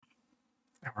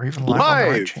Or even live on the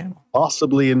right channel.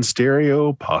 Possibly in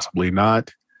stereo, possibly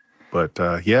not. But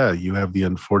yeah, you have the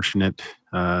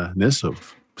unfortunateness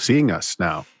of seeing us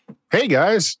now. Hey,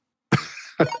 guys.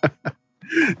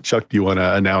 Chuck, do you want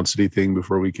to announce anything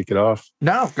before we kick it off?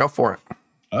 No, go for it.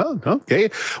 Oh, okay.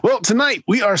 Well, tonight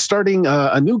we are starting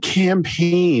a new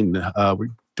campaign. We're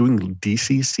doing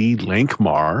DCC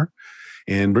Lankhmar,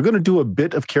 and we're going to do a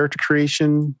bit of character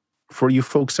creation for you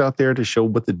folks out there to show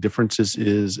what the differences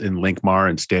is in Lankhmar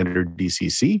and standard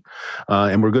DCC.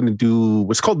 And we're going to do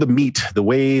what's called the meet, the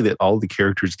way that all the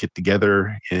characters get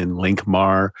together in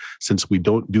Lankhmar. Since we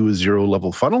don't do a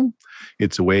 0-level funnel,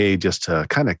 it's a way just to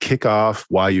kind of kick off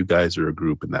why you guys are a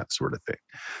group and that sort of thing.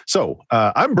 So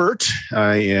I'm Bert.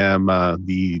 I am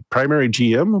the primary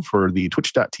GM for the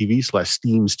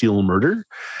twitch.tv/Steam Steel Murder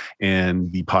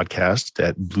and the podcast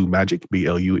at Blue Magic,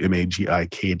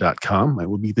 BLUMAGIK.com. I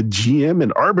will be the GM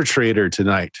and arbitrator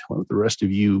tonight. Why don't the rest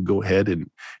of you go ahead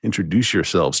and introduce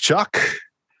yourselves? Chuck.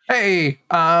 Hey,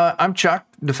 I'm Chuck,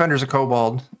 Defenders of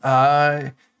Kobold.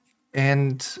 And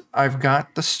I've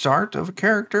got the start of a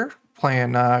character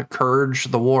playing Courage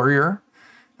the Warrior.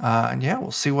 And yeah, we'll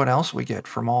see what else we get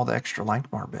from all the extra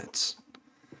Lankhmar bits.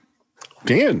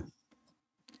 Dan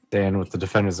with the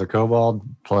Defenders of Kobold,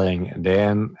 playing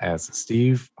Dan as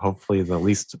Steve, hopefully the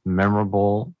least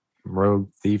memorable rogue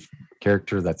thief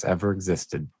character that's ever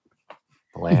existed.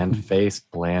 Bland face,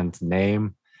 bland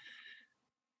name,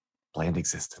 bland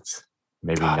existence.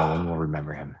 Maybe no one will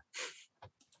remember him.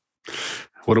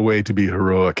 What a way to be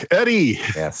heroic. Eddie.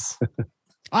 Yes.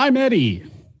 I'm Eddie.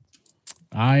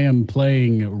 I am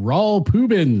playing Raul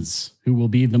Pubins, who will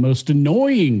be the most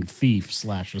annoying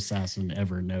thief/assassin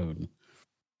ever known.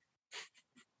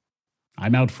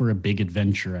 I'm out for a big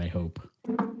adventure, I hope.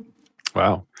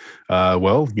 Wow.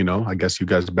 Well, I guess you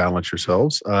guys balance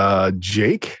yourselves.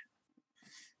 Jake?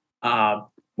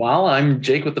 Well, I'm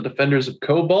Jake with the Defenders of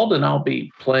Kobold, and I'll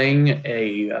be playing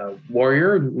a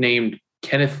warrior named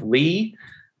Kenneth Lee.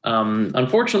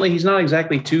 Unfortunately, he's not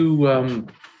exactly too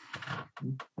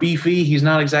beefy. He's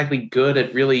not exactly good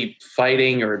at really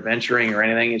fighting or adventuring or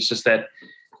anything. It's just that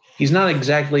he's not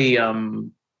exactly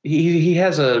he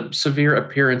has a severe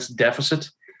appearance deficit.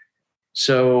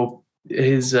 So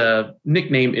his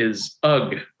nickname is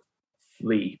Ugg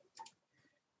Lee,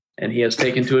 and he has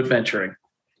taken to adventuring.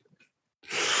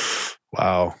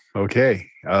 Wow. Okay.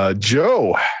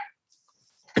 Joe.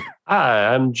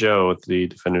 Hi, I'm Joe with the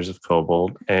Defenders of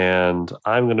Kobold, and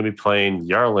I'm going to be playing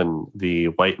Yarlin, the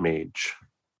White Mage,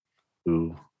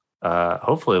 who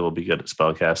hopefully will be good at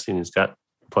spellcasting. He's got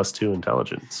 +2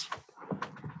 intelligence.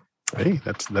 Hey,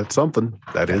 that's something.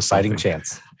 That is fighting something.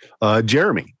 Chance.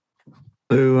 Jeremy.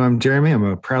 Hello, I'm Jeremy. I'm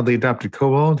a proudly adopted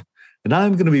kobold, and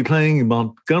I'm going to be playing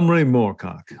Montgomery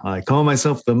Moorcock. I call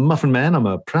myself the Muffin Man. I'm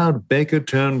a proud baker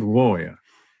turned warrior.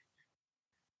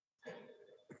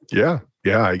 Yeah,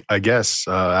 I guess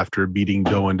after beating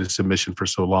Doe into submission for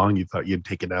so long, you thought you'd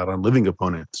take it out on living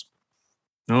opponents.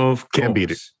 Oh, of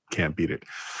course. Can't beat it.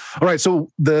 All right,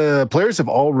 so the players have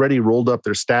already rolled up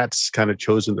their stats, kind of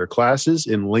chosen their classes.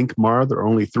 In Lankhmar, there are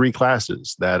only 3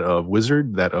 classes, that of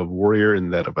wizard, that of warrior,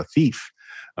 and that of a thief.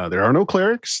 There are no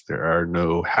clerics, there are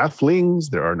no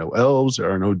halflings, there are no elves, there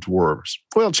are no dwarves.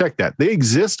 Well, check that. They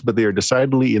exist, but they are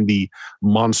decidedly in the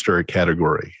monster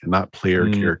category and not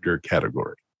player character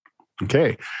category.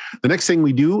 Okay. The next thing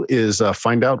we do is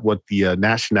find out what the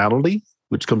nationality,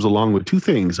 which comes along with 2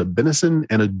 things, a benison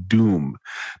and a doom.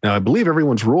 Now, I believe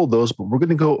everyone's rolled those, but we're going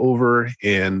to go over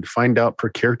and find out per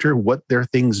character what their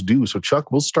things do. So,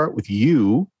 Chuck, we'll start with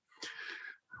you.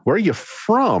 Where are you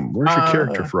from? Where's your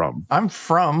character from? I'm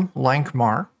from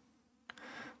Lankhmar.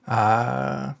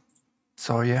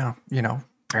 So, yeah,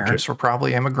 parents were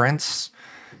probably immigrants.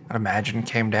 I'd imagine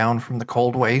came down from the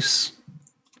cold wastes.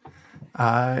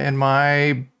 And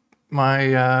my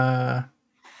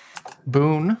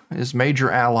boon is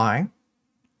Major Ally.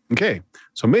 Okay,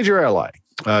 so Major Ally.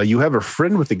 You have a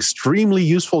friend with extremely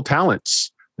useful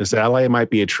talents. This ally might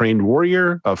be a trained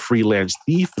warrior, a freelance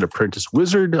thief, an apprentice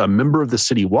wizard, a member of the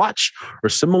City Watch, or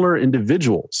similar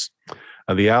individuals.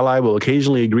 The ally will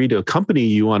occasionally agree to accompany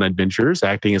you on adventures,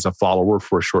 acting as a follower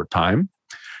for a short time.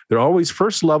 They're always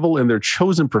first level in their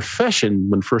chosen profession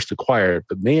when first acquired,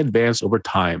 but may advance over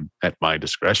time at my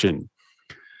discretion.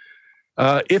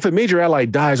 If a major ally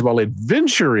dies while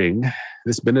adventuring,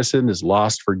 this benison is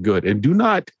lost for good. And do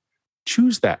not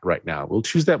choose that right now. We'll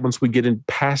choose that once we get in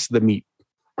past the meat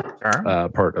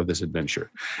part of this adventure.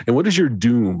 And what is your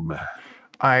doom?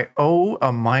 I owe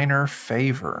a minor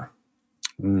favor.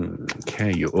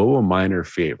 Okay, you owe a minor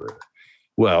favor.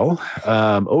 Well,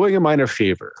 owing a minor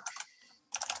favor.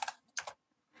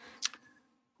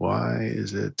 Why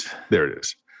is it? There it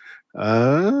is.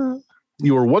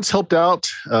 You were once helped out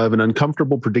of an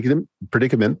uncomfortable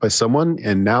predicament by someone,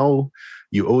 and now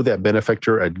you owe that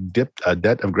benefactor a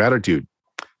debt of gratitude.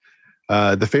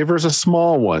 The favor is a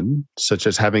small one, such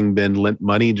as having been lent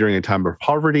money during a time of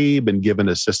poverty, been given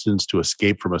assistance to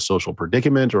escape from a social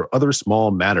predicament, or other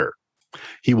small matter.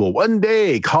 He will one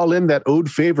day call in that owed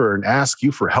favor and ask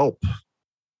you for help.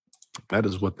 That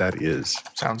is what that is.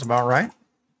 Sounds about right.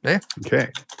 Yeah.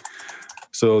 Okay.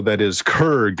 So that is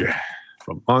Kurg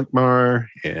from Ankmar,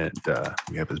 and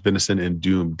we have his benison in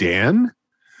Doom. Dan,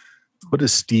 what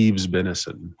is Steve's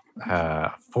benison?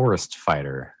 Forest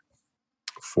fighter.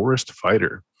 Forest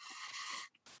fighter.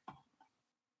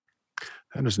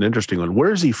 That is an interesting one.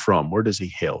 Where is he from? Where does he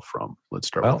hail from? Let's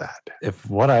start with that. If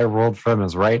what I rolled from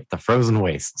is right, the Frozen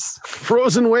Wastes.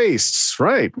 Frozen Wastes,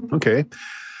 right. Okay.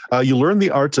 You learn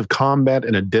the arts of combat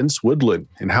in a dense woodland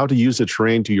and how to use the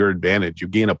terrain to your advantage. You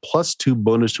gain a +2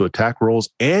 bonus to attack rolls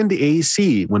and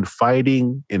AC when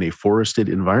fighting in a forested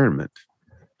environment.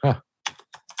 Huh.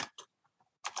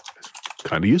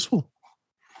 Kind of useful.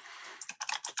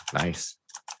 Nice.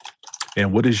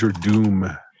 And what is your doom?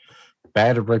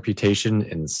 Bad reputation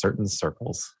in certain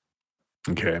circles.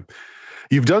 Okay.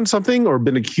 You've done something or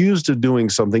been accused of doing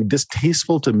something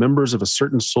distasteful to members of a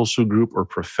certain social group or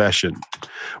profession.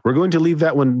 We're going to leave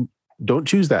that one. Don't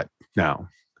choose that now.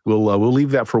 We'll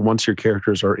leave that for once your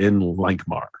characters are in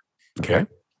Lankmar. Okay. All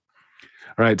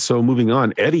right. So moving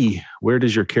on, Eddie, where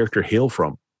does your character hail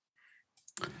from?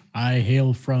 I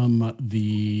hail from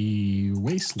the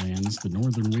wastelands, the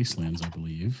northern wastelands, I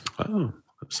believe. Oh,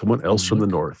 someone else from the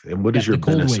north. And what is your the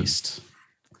cold benison? waste?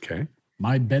 Okay.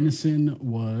 My benison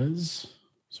was,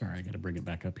 sorry, I got to bring it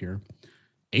back up here.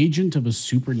 Agent of a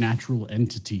supernatural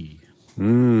entity.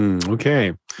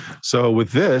 Okay. So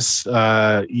with this,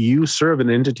 you serve an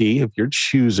entity of your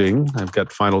choosing. I've got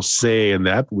final say in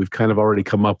that. We've kind of already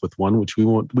come up with one, which we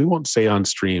won't say on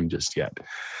stream just yet.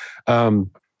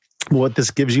 What this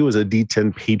gives you is a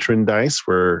D10 patron dice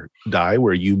where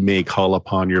you may call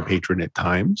upon your patron at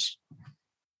times.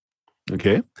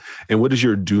 Okay. And what is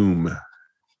your doom?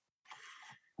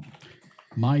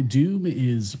 My doom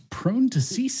is prone to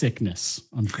seasickness,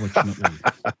 unfortunately.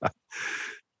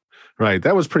 Right.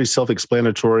 That was pretty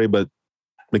self-explanatory, but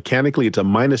mechanically it's a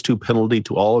 -2 penalty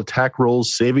to all attack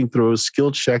rolls, saving throws,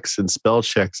 skill checks, and spell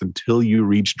checks until you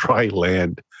reach dry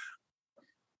land.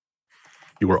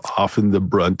 You were often the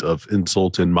brunt of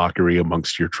insult and mockery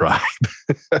amongst your tribe.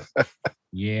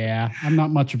 Yeah, I'm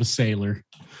not much of a sailor.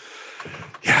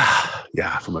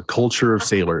 Yeah, from a culture of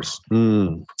sailors.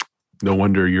 No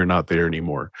wonder you're not there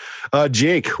anymore.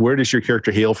 Jake, where does your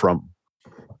character hail from?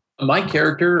 My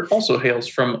character also hails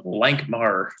from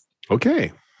Lankmar.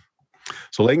 Okay.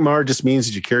 So Lankmar just means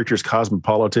that your character is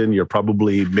cosmopolitan. You're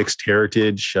probably mixed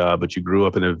heritage, but you grew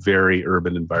up in a very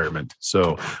urban environment.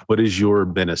 So what is your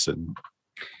benison?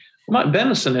 My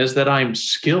benison is that I'm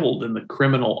skilled in the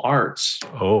criminal arts.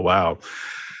 Oh, wow.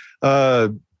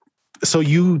 So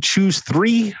you choose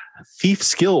 3 thief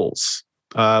skills.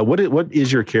 What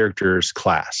is your character's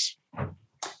class?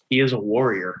 He is a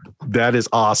warrior. That is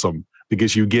awesome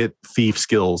because you get thief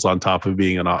skills on top of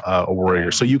being a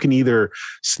warrior. So you can either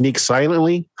sneak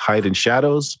silently, hide in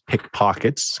shadows, pick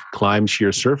pockets, climb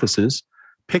sheer surfaces,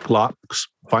 pick locks,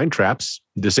 find traps,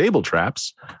 disable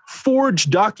traps, forge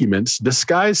documents,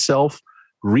 disguise self,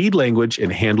 read language,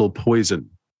 and handle poison.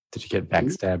 Did you get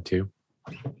backstab too?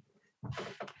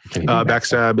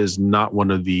 Backstab is not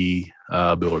one of the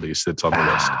abilities that's on the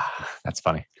list. That's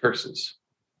funny. Curses.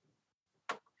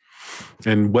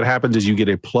 And what happens is you get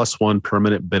a +1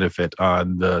 permanent benefit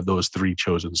on those 3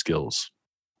 chosen skills.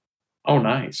 Oh,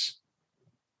 nice.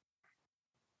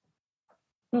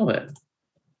 Well then.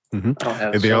 Mm-hmm. I'll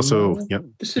have And they also they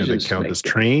decisions count to as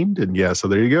make. trained, and so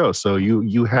there you go. So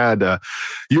you had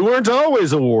you weren't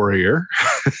always a warrior.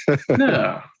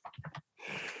 No.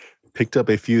 Picked up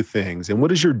a few things. And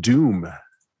what is your doom?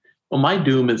 Well, my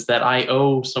doom is that I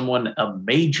owe someone a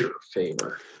major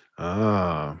favor.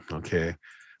 Ah, okay.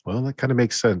 Well, that kind of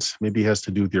makes sense. Maybe it has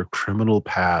to do with your criminal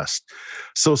past.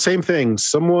 So same thing.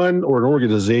 Someone or an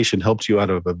organization helps you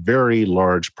out of a very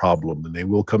large problem, and they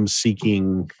will come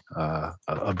seeking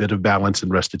a bit of balance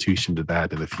and restitution to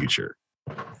that in the future.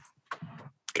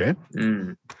 Okay.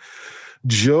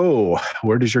 Joe,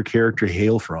 where does your character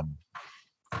hail from?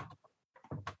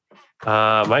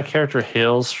 My character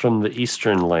hails from the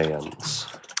Eastern Lands.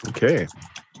 Okay.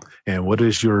 And what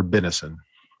is your benison?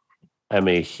 I'm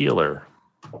a healer.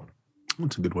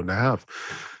 That's a good one to have.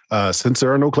 Since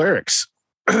there are no clerics,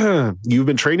 you've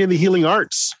been trained in the healing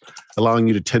arts, allowing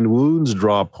you to tend wounds,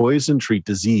 draw poison, treat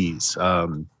disease.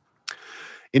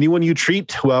 Anyone you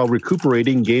treat while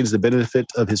recuperating gains the benefit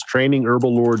of his training,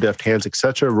 herbal lore, deft hands,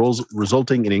 etc.,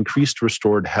 resulting in increased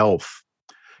restored health.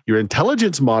 Your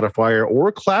intelligence modifier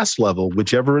or class level,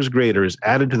 whichever is greater, is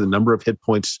added to the number of hit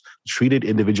points treated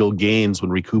individual gains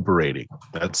when recuperating.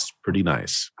 That's pretty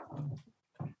nice.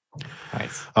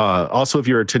 Nice. Also, if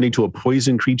you're attending to a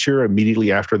poison creature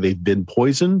immediately after they've been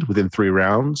poisoned within 3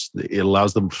 rounds, it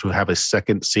allows them to have a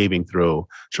second saving throw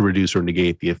to reduce or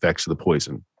negate the effects of the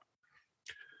poison.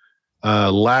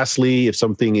 Lastly, if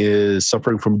something is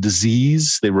suffering from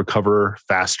disease, they recover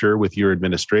faster with your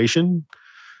administration.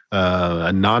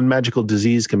 A non-magical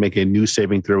disease can make a new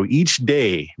saving throw each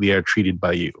day they are treated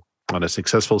by you. On a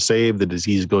successful save, the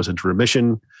disease goes into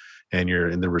remission, and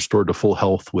they're restored to full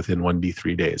health within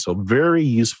 1d3 days. So very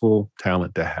useful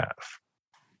talent to have.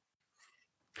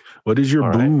 What is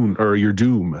your boon or your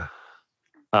doom?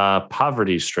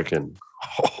 Poverty stricken.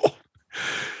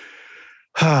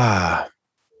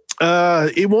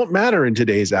 It won't matter in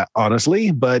today's,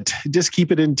 honestly, but just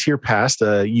keep it into your past.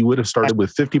 You would have started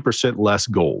with 50% less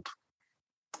gold.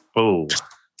 Oh,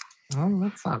 Well,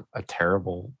 that's not a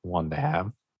terrible one to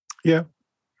have. Yeah.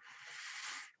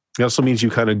 It also means you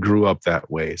kind of grew up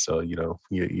that way. So,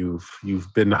 you've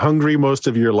been hungry most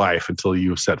of your life until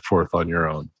you set forth on your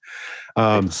own.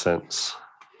 makes sense.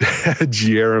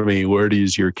 Jeremy, where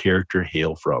does your character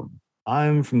hail from?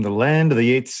 I'm from the land of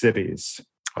the 8 cities.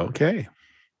 Okay.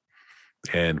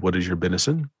 And what is your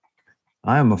benison?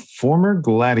 I am a former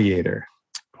gladiator.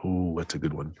 Oh, that's a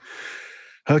good one.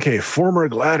 Okay, former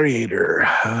gladiator.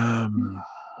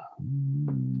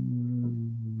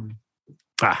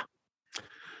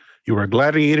 You were a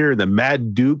gladiator in the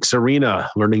Mad Duke's arena,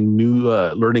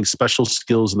 learning special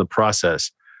skills in the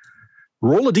process.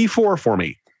 Roll a d4 for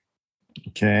me.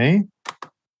 Okay.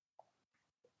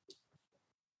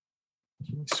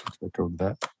 Switch over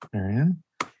that area.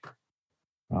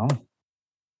 Well, let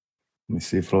me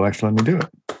see if it'll actually let me do it.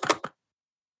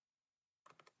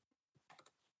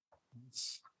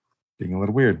 It's being a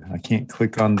little weird. I can't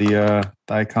click on the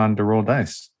icon to roll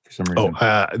dice for some reason.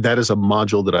 That is a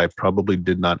module that I probably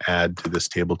did not add to this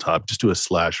tabletop. Just do a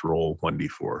 /roll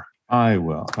 1d4. I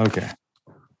will. Okay.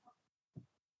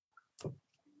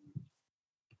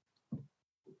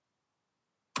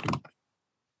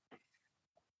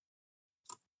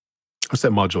 What's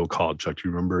that module called, Chuck? Do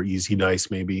you remember? Easy Dice,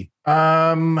 maybe?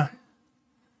 Yeah.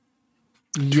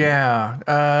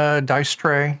 Dice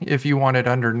tray, if you want it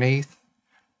underneath.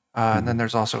 And then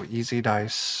there's also Easy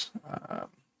Dice.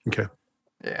 Okay.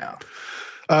 Yeah.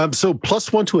 So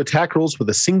 +1 to attack rolls with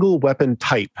a single weapon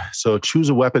type. So choose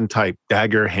a weapon type: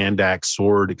 dagger, hand axe,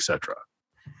 sword, etc.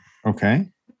 Okay.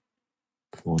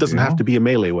 Cool Doesn't deal. have to be a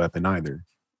melee weapon either.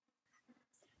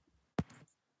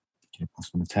 Okay,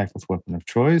 +1 attack with weapon of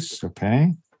choice.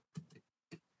 Okay.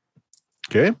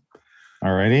 Okay.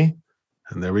 Alrighty.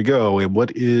 And there we go. And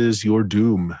what is your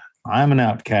doom? I'm an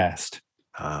outcast.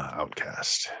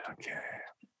 Outcast. Okay.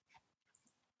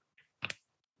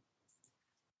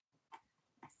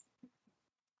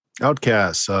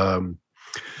 Outcasts.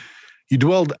 You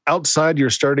dwelled outside your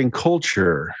starting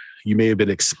culture. You may have been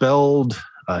expelled,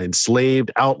 enslaved,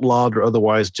 outlawed, or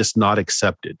otherwise just not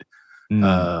accepted.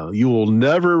 You will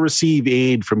never receive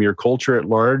aid from your culture at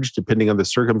large. Depending on the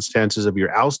circumstances of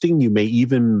your ousting, you may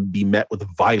even be met with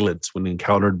violence when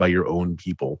encountered by your own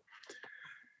people.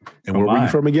 And where were you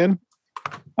from again?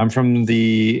 I'm from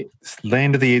the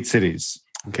land of the 8 cities.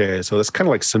 Okay, so that's kind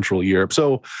of like Central Europe.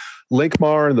 So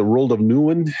Lankmar and the world of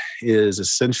Newland is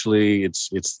essentially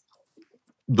it's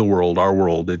the world, our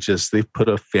world. It just they've put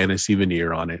a fantasy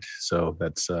veneer on it. So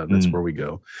that's where we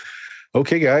go.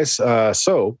 Okay, guys.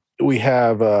 So we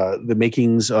have the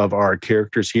makings of our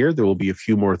characters here. There will be a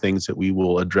few more things that we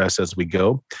will address as we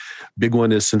go. Big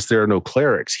one is, since there are no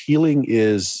clerics, healing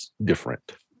is different.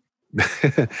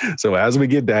 So as we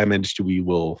get damaged, we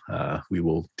will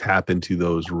tap into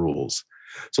those rules.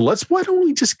 So why don't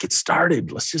we just get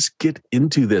started? Let's just get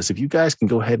into this. If you guys can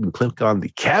go ahead and click on the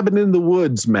Cabin in the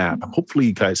Woods map. Hopefully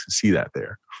you guys can see that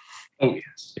there. Oh,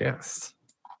 yes. Yes.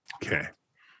 Okay.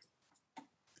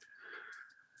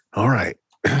 All right.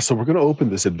 So we're going to open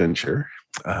this adventure.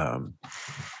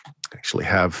 Actually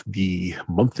have the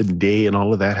month and day and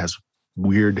all of that has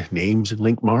weird names in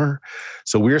Linkmar.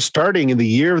 So we're starting in the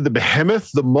year of the Behemoth,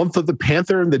 the month of the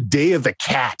Panther, and the day of the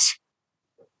Cat.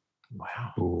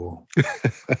 Wow. Ooh.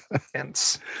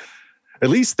 Hence. At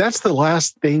least that's the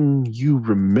last thing you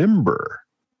remember.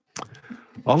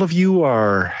 All of you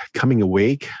are coming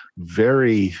awake,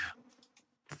 very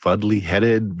fuddly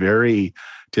headed, very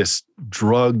just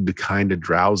drugged, kind of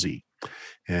drowsy.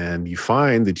 And you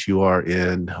find that you are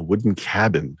in a wooden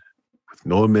cabin with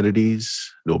no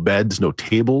amenities, no beds, no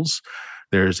tables.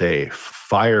 There's a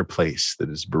fireplace that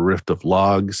is bereft of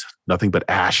logs, nothing but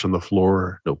ash on the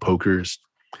floor, no pokers.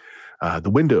 The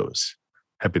windows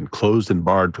have been closed and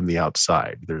barred from the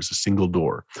outside. There's a single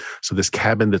door. So this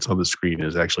cabin that's on the screen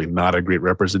is actually not a great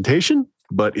representation,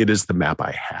 but it is the map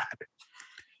I had.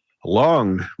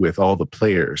 Along with all the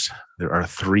players, there are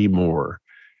 3 more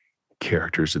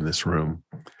characters in this room.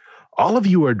 All of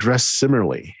you are dressed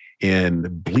similarly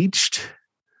in bleached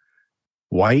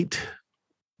white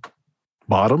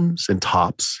bottoms and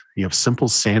tops. You have simple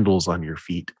sandals on your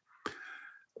feet.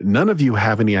 None of you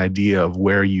have any idea of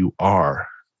where you are,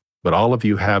 but all of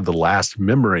you have the last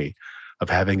memory of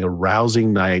having a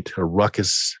rousing night, a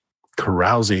ruckus,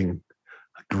 carousing,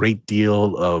 a great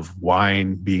deal of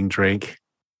wine being drank.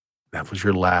 That was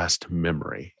your last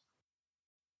memory.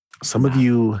 Some of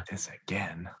you, This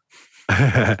again.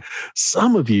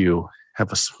 some of you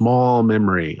have a small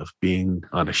memory of being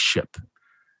on a ship,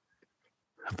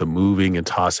 of the moving and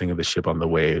tossing of the ship on the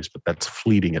waves, but that's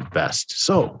fleeting at best.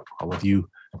 So all of you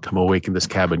come awake in this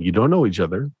cabin. You don't know each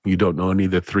other. You don't know any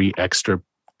of the 3 extra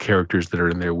characters that are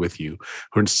in there with you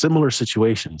who are in similar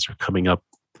situations are coming up.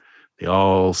 They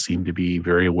all seem to be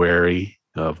very wary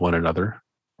of one another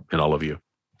and all of you.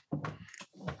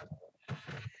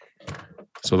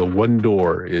 So the one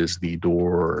door is the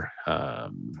door,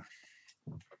 the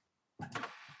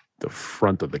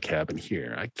front of the cabin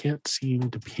here. I can't seem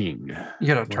to ping. You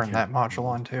gotta turn that module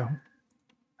on too.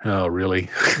 Oh, really?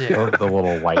 Yeah. The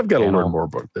little white I've got to panel. learn more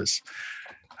about this.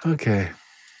 Okay,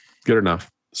 good enough.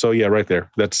 So yeah, right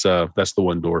there. That's the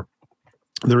one door.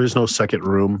 There is no second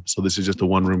room, so this is just a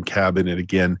 1-room cabin. And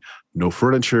again, no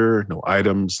furniture, no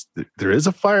items. There is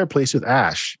a fireplace with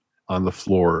ash on the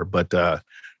floor, but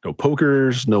no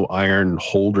pokers, no iron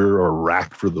holder or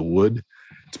rack for the wood.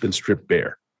 It's been stripped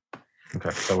bare. Okay,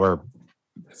 so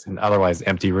it's an otherwise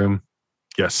empty room.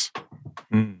 Yes.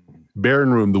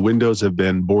 Barren room. The windows have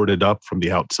been boarded up from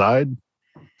the outside.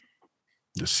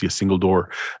 Just see a single door.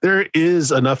 There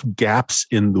is enough gaps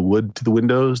in the wood to the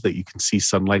windows that you can see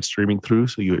sunlight streaming through,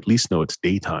 so you at least know it's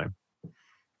daytime.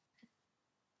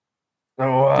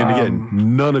 So, And again,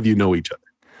 none of you know each other.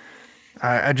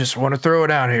 I just want to throw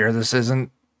it out here. This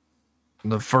isn't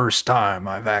the first time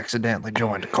I've accidentally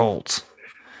joined a cult.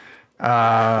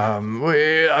 I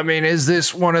mean, is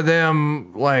this one of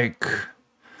them like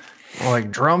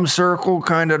drum circle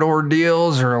kind of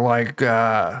ordeals, or like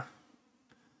I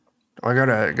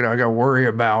gotta worry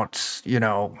about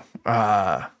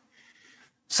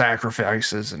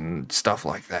sacrifices and stuff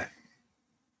like that?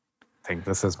 I think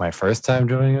this is my first time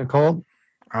joining a cult.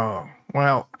 Oh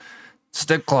well,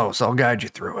 stick close. I'll guide you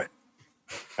through it.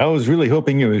 I was really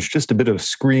hoping it was just a bit of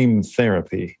scream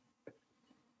therapy.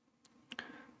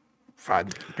 If I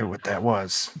knew what that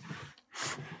was.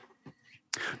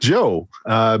 Joe,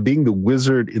 being the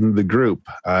wizard in the group,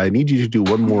 I need you to do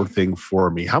one more thing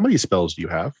for me. How many spells do you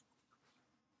have?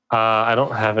 I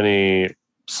don't have any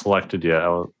selected yet,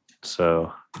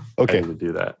 so Okay, I need to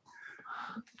do that.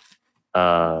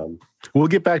 we'll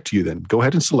get back to you then. Go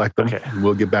ahead and select them. Okay. And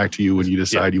we'll get back to you when you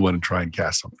decide you want to try and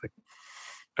cast something.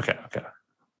 Okay.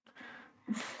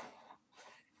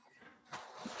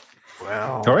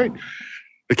 Well, All right.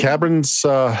 The cabin's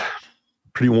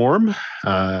pretty warm.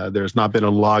 There's not been a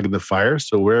log in the fire,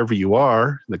 so wherever you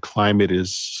are, the climate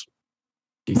is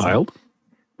Decent. mild.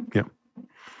 Yeah.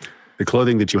 The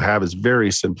clothing that you have is very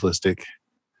simplistic.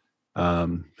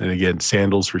 And again,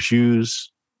 sandals for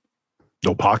shoes,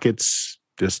 no pockets,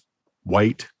 just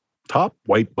white top,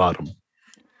 white bottom.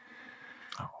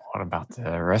 Oh, what about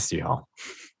the rest of y'all?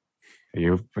 Are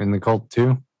you in the cult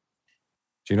too? Do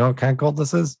you know what kind of cult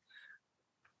this is?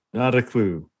 Not a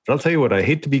clue. But I'll tell you what, I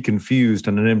hate to be confused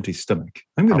on an empty stomach.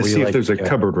 I'm going Are to we see if like, there's a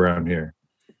cupboard around here.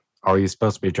 Are you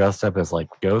supposed to be dressed up as like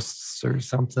ghosts or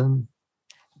something?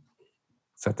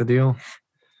 Is that the deal?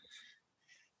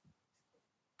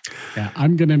 Yeah,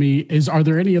 I'm gonna be. Are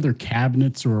there any other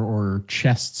cabinets or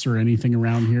chests or anything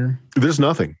around here? There's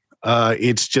nothing.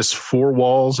 It's just 4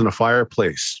 walls and a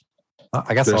fireplace.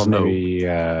 I guess There's I'll no- maybe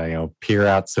peer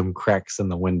out some cracks in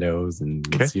the windows and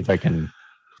Okay. see if I can.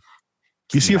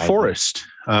 You see a snag- forest.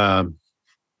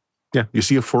 You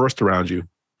see a forest around you.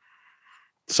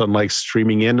 Sunlight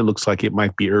streaming in. It looks like it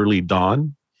might be early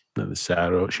dawn. The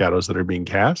shadows that are being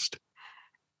cast.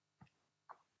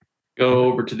 Go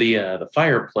over to the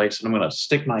fireplace, and I'm going to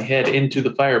stick my head into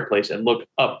the fireplace and look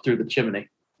up through the chimney.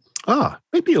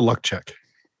 Maybe a luck check.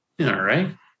 All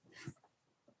right.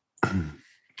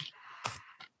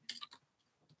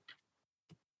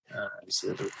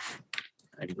 So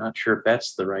I'm not sure if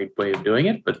that's the right way of doing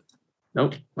it, but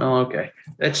nope. Well, okay.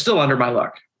 It's still under my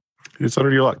luck. It's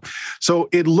under your luck. So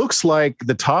it looks like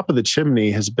the top of the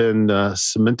chimney has been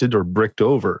cemented or bricked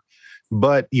over,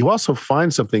 but you also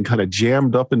find something kind of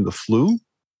jammed up in the flue.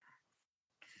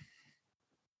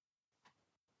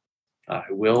 I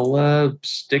will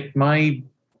stick my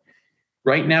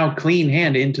right now clean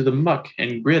hand into the muck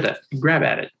and grab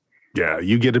at it. Yeah,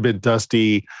 you get a bit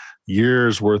dusty.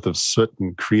 Years worth of soot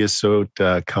and creosote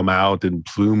come out in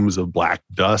plumes of black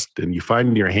dust, and you find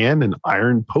in your hand an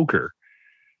iron poker.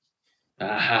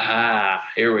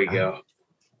 Here we go.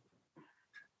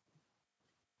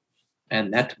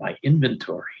 And that's my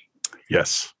inventory.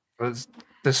 Yes. Was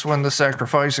this when the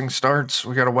sacrificing starts?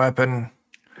 We got a weapon.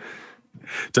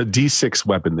 It's a D6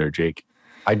 weapon there, Jake.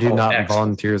 I do not excellent.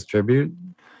 volunteer as tribute.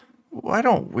 Why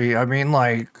don't we? I mean,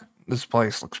 like, this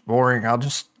place looks boring.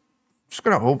 Just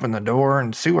gonna open the door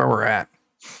and see where we're at.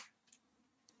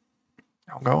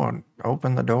 I'll go and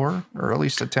open the door, or at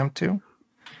least attempt to.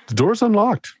 The door's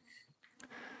unlocked.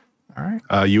 All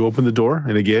right. You open the door,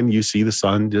 and again, you see the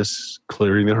sun just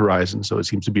clearing the horizon. So it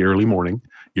seems to be early morning.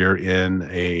 You're in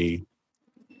a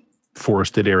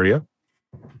forested area.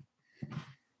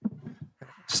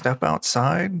 Step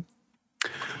outside.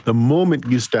 The moment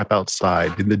you step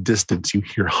outside, in the distance, you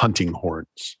hear hunting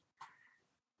horns.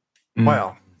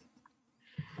 Well,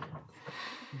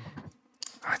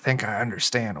 I think I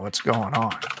understand what's going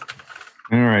on.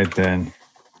 All right, then.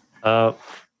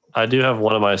 I do have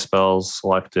one of my spells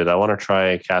selected. I want to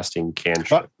try casting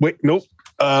cantrip. Wait, nope.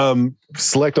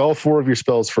 Select all 4 of your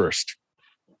spells first,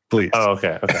 please. Oh,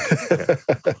 okay.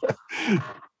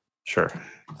 Sure.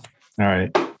 All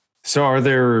right. So are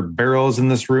there barrels in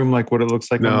this room like what it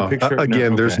looks like No, on the picture?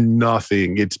 again, No? there's Okay.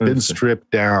 nothing. It's been Understood.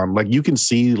 stripped down. Like you can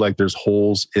see, like there's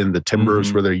holes in the timbers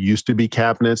Mhm. where there used to be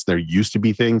cabinets. There used to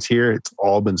be things here. It's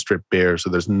all been stripped bare. So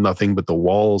there's nothing but the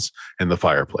walls and the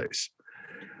fireplace.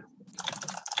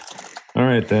 All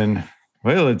right, then.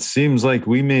 Well, it seems like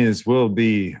we may as well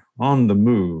be on the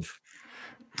move.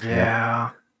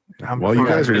 Yeah. While you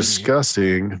guys are just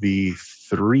discussing, the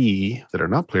 3 that are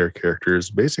not player characters,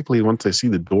 basically once they see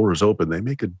the doors open, they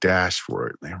make a dash for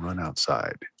it. They run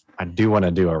outside. I do want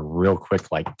to do a real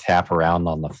quick like tap around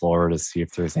on the floor to see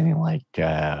if there's any like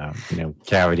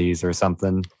cavities or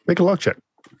something. Make a luck check.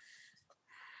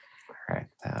 All right,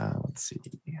 let's see.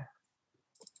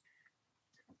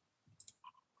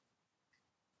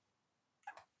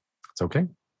 It's okay.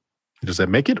 Does that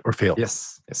make it or fail?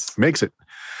 Yes. Makes it.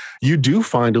 You do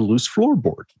find a loose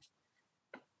floorboard.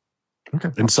 Okay.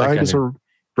 I'll Inside check is in a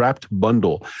wrapped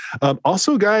bundle.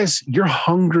 Also, guys, you're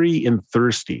hungry and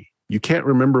thirsty. You can't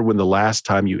remember when the last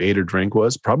time you ate or drank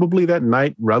was. Probably that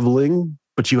night reveling,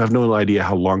 but you have no idea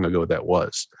how long ago that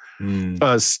was.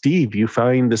 Steve, you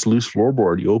find this loose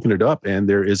floorboard. You open it up, and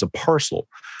there is a parcel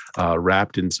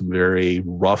wrapped in some very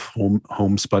rough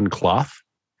homespun cloth.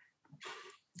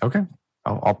 Okay.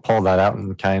 I'll pull that out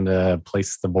and kind of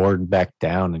place the board back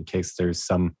down in case there's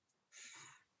some,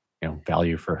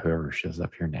 value for whoever shows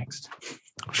up here next.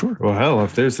 Sure. Well, hell,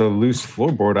 if there's a loose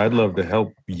floorboard, I'd love to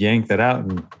help yank that out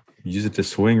and use it to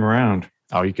swing around.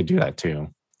 Oh, you could do that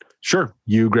too. Sure.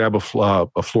 You grab a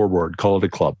floorboard, call it a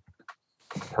club.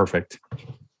 Perfect.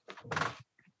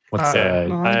 What's I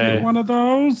Get one of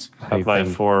those. have my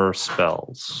 4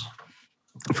 spells.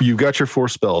 You've got your 4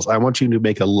 spells. I want you to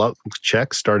make a luck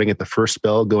check starting at the first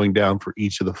spell, going down for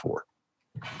each of the 4.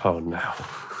 Oh no.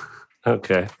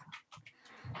 Okay.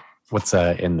 what's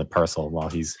in the parcel while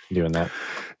he's doing that?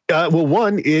 Well,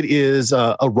 one, it is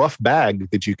a rough bag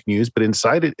that you can use, but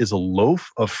inside it is a loaf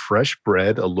of fresh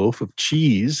bread, a loaf of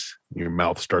cheese. Your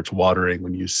mouth starts watering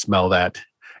when you smell that,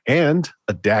 and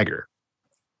a dagger.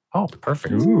 Oh,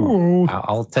 perfect. Ooh.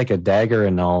 I'll take a dagger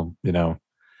and I'll,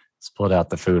 split out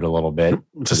the food a little bit.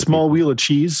 It's a small wheel of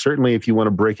cheese. Certainly, if you want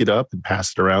to break it up and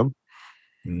pass it around.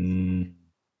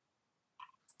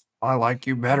 I like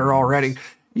you better already.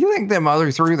 You think them other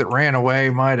 3 that ran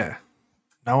away might have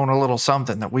known a little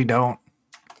something that we don't?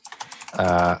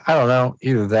 I don't know.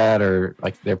 Either that or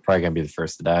they're probably going to be the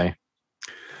first to die.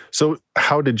 So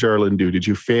how did Jarlin do? Did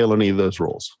you fail any of those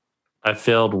rolls? I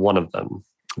failed one of them.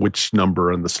 Which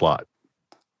number in the slot?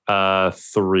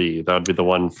 3. That would be the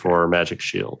one for Magic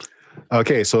Shield.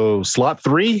 Okay, so slot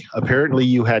 3, apparently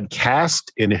you had cast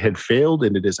and it had failed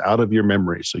and it is out of your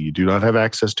memory. So you do not have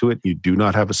access to it. You do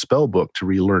not have a spell book to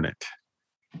relearn it.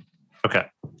 Okay.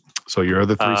 So your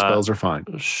other 3 spells are fine.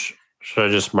 Should I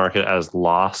just mark it as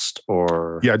lost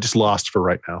or? Yeah, just lost for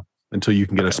right now until you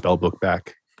can get a spell book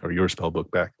back or your spell book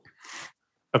back.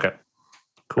 Okay.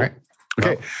 Cool. Right.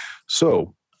 Okay,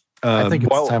 so I think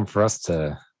it's while- time for us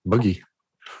to boogie.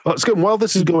 Well, it's good. While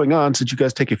this is going on, since you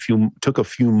guys took a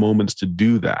few moments to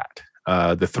do that,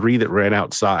 the 3 that ran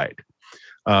outside,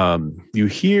 You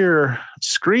hear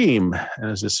scream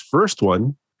as this first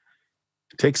one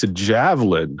takes a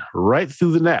javelin right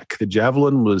through the neck. The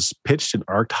javelin was pitched and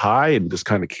arced high and just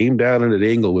kind of came down at an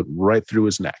angle, went right through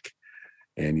his neck.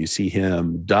 And you see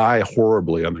him die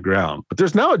horribly on the ground. But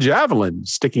there's now a javelin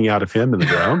sticking out of him in the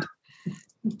ground.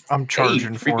 I'm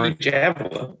charging for it.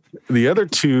 Javelin. The other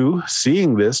two,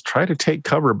 seeing this, try to take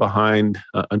cover behind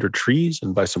under trees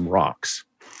and by some rocks.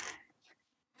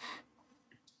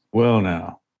 Well,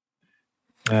 now.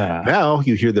 Now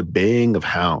you hear the baying of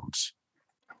hounds.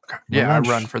 Yeah, I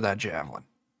run for that javelin.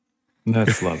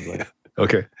 That's lovely.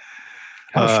 Okay.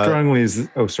 How strongly is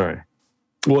oh, sorry.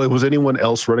 Well, was anyone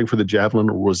else running for the javelin,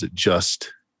 or was it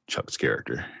just Chuck's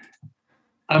character?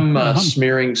 I'm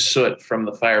smearing soot from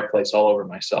the fireplace all over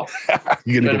myself.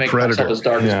 You're going to make predator myself as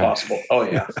dark Yeah. as possible. Oh,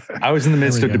 yeah. I was in the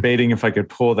midst There of we go. debating if I could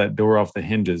pull that door off the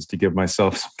hinges to give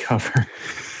myself some cover.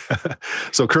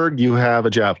 So, Kurt, you have a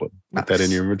javelin. Put that in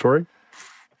Nice. your inventory.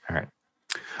 All right.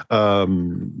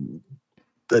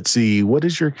 Let's see. What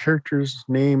is your character's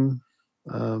name?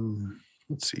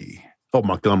 Let's see. Oh,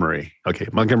 Montgomery. Okay,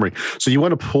 Montgomery. So you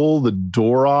want to pull the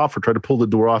door off, or try to pull the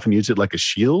door off and use it like a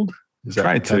shield? Is that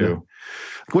Try kinda- to.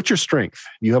 What's your strength?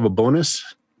 You have a bonus?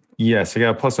 Yes, I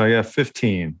got I got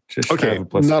 15. Just shy Okay, of a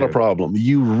plus not a 2. problem.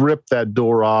 You rip that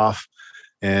door off,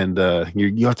 and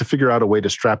you have to figure out a way to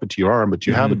strap it to your arm, but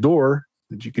you have a door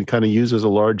that you can kind of use as a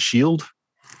large shield.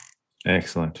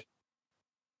 Excellent.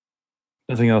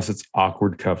 Nothing else. It's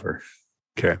awkward cover.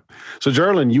 Okay. So,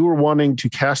 Jarlin, you were wanting to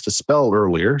cast a spell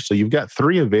earlier, so you've got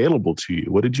 3 available to you.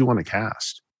 What did you want to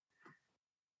cast?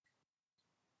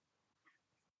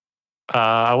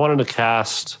 I wanted to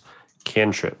cast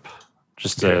Cantrip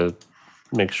just to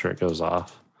make sure it goes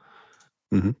off.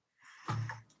 Mhm.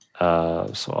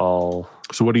 So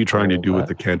So, what are you trying to roll do with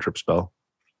that. the cantrip spell?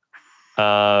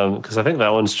 because I think that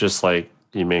one's just like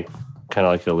you make kind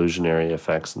of like illusionary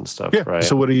effects and stuff, Yeah. right?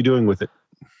 So, what are you doing with it?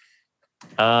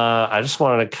 I just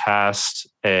wanted to cast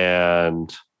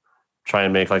and try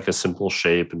and make like a simple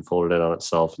shape and fold it in on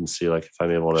itself and see like if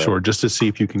I'm able to Sure, just to see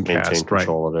if you can maintain cast. Right.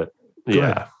 control of it. Go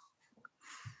Yeah. ahead.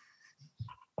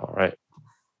 All right.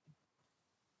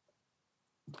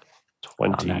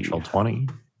 20. Natural 20.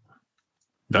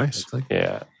 Nice.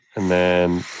 Yeah. And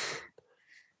then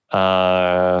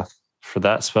for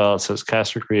that spell, it says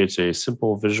caster creates a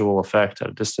simple visual effect at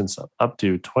a distance of up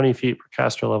to 20 feet per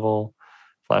caster level,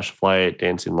 flash of light,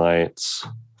 dancing lights.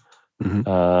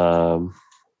 Mhm.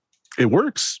 It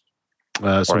works. So, Or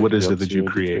I what could is go it that to you a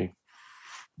create?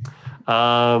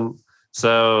 D3.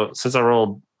 So since I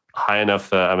rolled high enough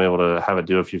that I'm able to have it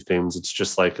do a few things, it's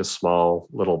just like a small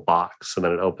little box, and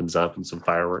then it opens up and some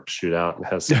fireworks shoot out and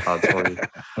has some auditory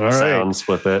All right. sounds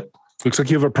with it. Looks like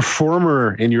you have a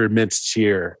performer in your midst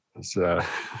here. As,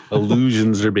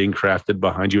 illusions are being crafted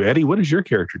behind you. Eddie, what is your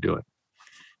character doing?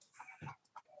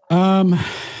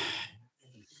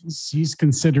 He's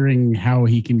considering how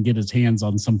he can get his hands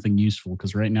on something useful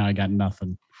because right now I got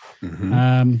nothing.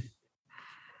 Mhm.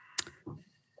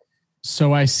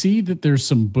 So I see that there's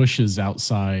some bushes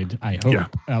outside. I hope Yeah.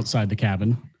 outside the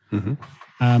cabin. Mhm.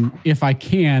 If I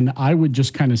can, I would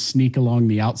just kind of sneak along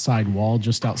the outside wall,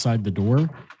 just outside the door,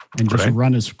 and just Right.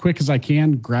 run as quick as I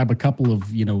can. Grab a couple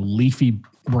of leafy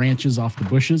branches off the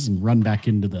bushes and run back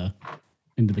into the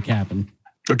cabin.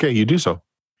 Okay, you do so.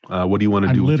 What do you want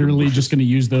to do? I'm with your literally bushes? just going to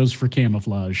use those for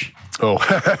camouflage. Oh,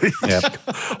 Yep.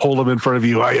 hold them in front of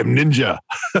you. I am ninja.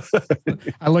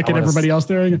 I look I at wanna everybody else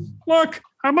there and go, look,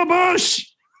 I'm a bush.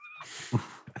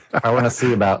 I want to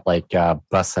see about like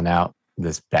busting out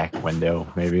this back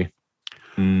window, maybe.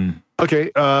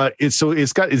 Okay,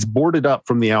 it's boarded up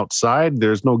from the outside.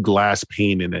 There's no glass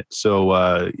pane in it.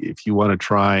 So if you want to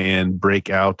try and break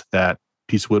out that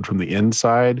piece of wood from the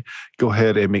inside, go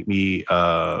ahead and make me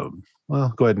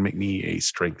go ahead and make me a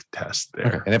strength test Okay.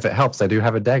 there. And if it helps, I do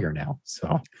have a dagger now.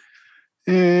 So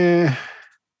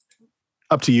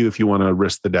Up to you if you want to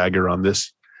risk the dagger on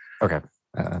this. okay,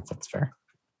 that's fair.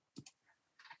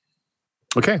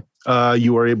 Okay.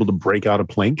 You are able to break out a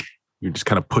plank. You just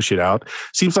kind of push it out.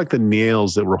 Seems like the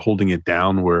nails that were holding it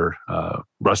down were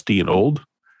rusty and old.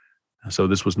 So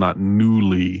this was not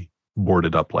newly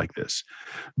boarded up like this.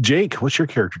 Jake, what's your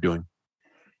character doing?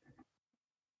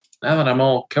 Now that I'm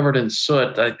all covered in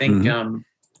soot, I think, Mhm.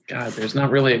 God, there's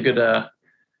not really a good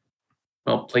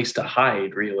place to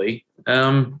hide, really.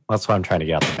 That's why I'm trying to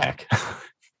get out the back.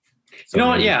 So You know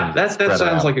what? maybe we Yeah, can that spread sounds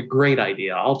out. like a great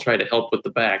idea. I'll try to help with the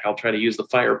back. I'll try to use the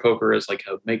fire poker as like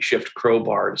a makeshift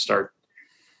crowbar to start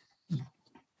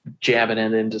jabbing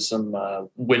it into some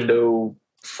window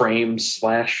frame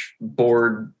 /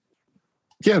 board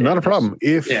Yeah, not a problem.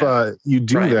 If you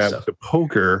do Try that stuff. with the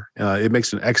poker, it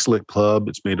makes an excellent club.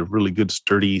 It's made of really good,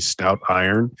 sturdy, stout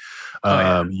iron.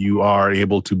 yeah. You are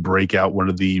able to break out one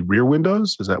of the rear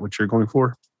windows. Is that what you're going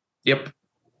for? Yep.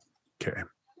 Okay.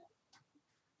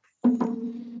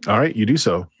 All right, you do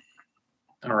so.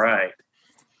 All right.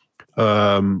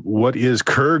 What is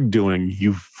Kurg doing?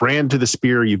 You've ran to the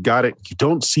spear. You've got it. You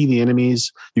don't see the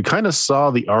enemies. You kind of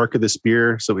saw the arc of the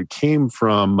spear. So it came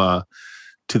from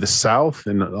to the south,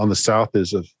 and on the south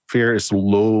is a it's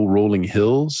low rolling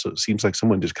hills. So it seems like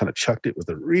someone just kind of chucked it with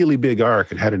a really big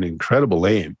arc and had an incredible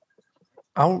aim.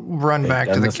 I'll run They've back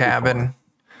done to the this before. cabin.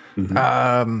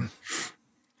 Mhm.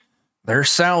 They're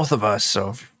south of us,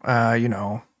 so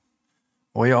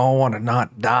we all want to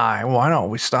not die. Why don't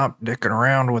we stop dicking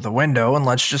around with a window and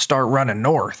let's just start running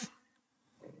north?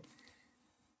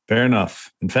 Fair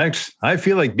enough. In fact, I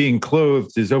feel like being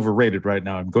clothed is overrated right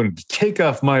now. I'm going to take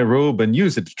off my robe and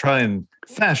use it to try and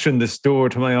fashion this door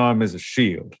to my arm as a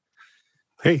shield.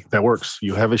 Hey, that works.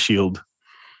 You have a shield,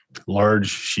 large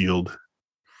shield.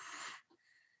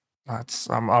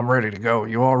 I'm ready to go.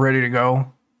 You all ready to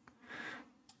go?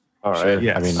 All right.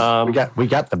 Yes. I mean, we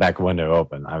got the back window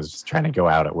open. I was just trying to go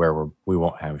out at where we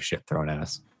won't have shit thrown at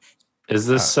us. Is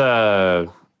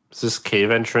this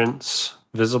cave entrance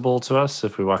visible to us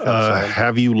if we walk outside?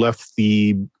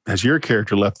 Has your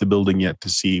character left the building yet to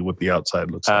see what the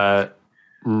outside looks like?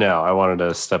 No, I wanted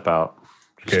to step out.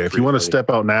 just Okay, if you want to briefly. step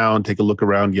out now and take a look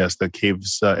around, yes, the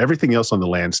caves, everything else on the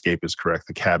landscape is correct.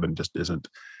 The cabin just isn't.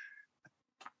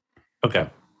 Okay.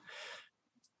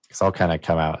 Because I'll kind of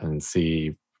come out and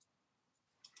see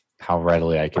how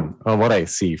readily I can, what I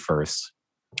see first.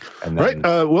 And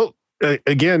then,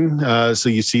 Again, so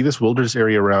you see this wilderness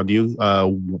area around you.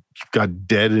 You've got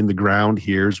dead in the ground.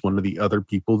 Here's one of the other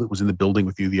people that was in the building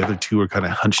with you. The other two are kind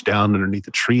of hunched down underneath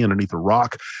a tree, underneath a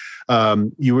rock.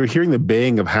 You were hearing the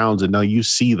baying of hounds, and now you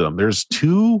see them. There's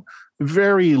two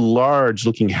very large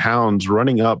looking hounds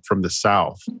running up from the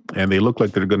south, and they look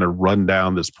like they're going to run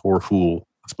down this poor fool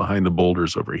that's behind the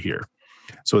boulders over here.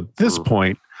 So at this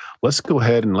point, let's go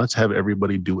ahead and let's have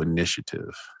everybody do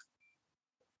initiative.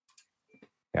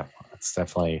 yeah, it's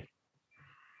definitely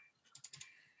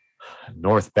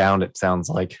northbound, it sounds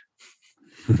like,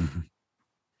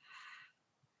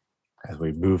 as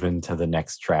we move into the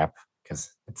next trap,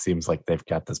 because it seems like they've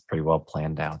got this pretty well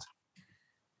planned out.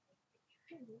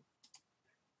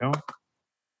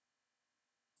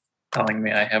 Telling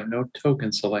me I have no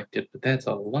token selected, but that's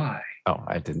a lie. Oh,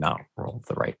 I did not roll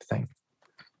the right thing.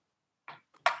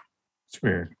 It's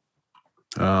weird.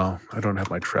 Oh, I don't have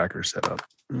my tracker set up.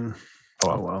 Oh,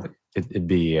 well. It'd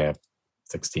be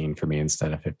 16 for me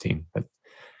instead of 15. But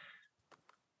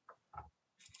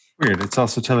Weird. It's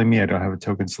also telling me I don't have a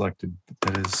token selected.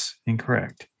 That is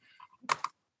incorrect.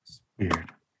 It's weird.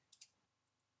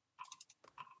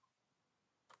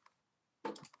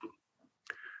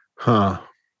 Huh.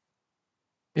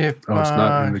 If Oh, it's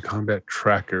not in the combat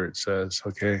tracker, it says.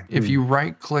 Okay. if you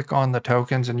right click on the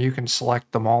tokens and you can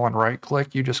select them all and right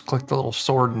click, you just click the little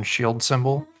sword and shield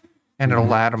symbol and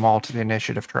it'll add them all to the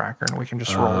initiative tracker and we can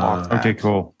just roll off that. Okay,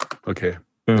 cool. Okay.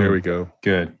 Boom. There we go.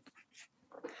 Good.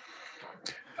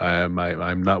 I'm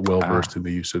not well versed in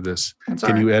the use of this. That's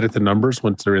Can all right. you edit the numbers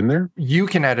once they're in there? You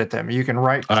can edit them. You can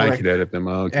right I click could edit them.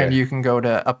 Okay. and you can go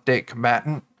to update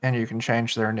combatant and you can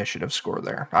change their initiative score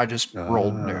there. I just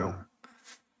rolled new.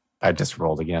 I just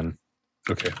rolled again.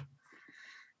 Okay.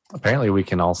 Apparently, we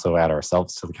can also add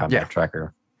ourselves to the combat Yeah.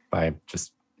 tracker by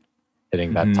just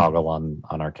hitting that Mhm. toggle on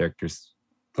our characters.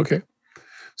 Okay.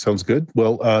 Sounds good.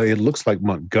 Well, it looks like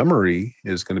Montgomery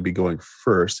is going to be going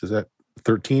first. Is that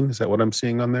 13? Is that what I'm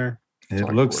seeing on there? It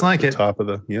like looks Towards like the it. top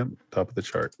of the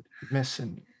chart.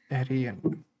 Missing Eddie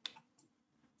and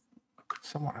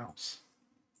someone else.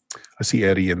 I see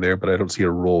Eddie in there, but I don't see a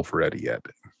roll for Eddie yet.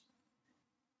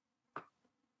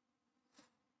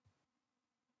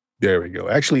 There we go.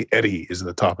 Actually, Eddie is at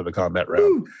the top of the combat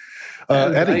round.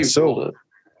 And Eddie, so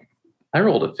I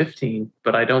rolled a 15,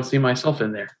 but I don't see myself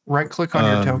in there. Right click on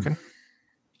your Um, token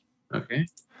Okay.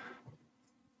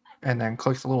 and then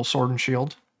click the little sword and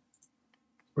shield.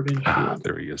 Sword and shield.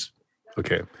 there he is.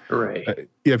 Okay. Hooray.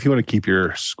 Yeah, if you want to keep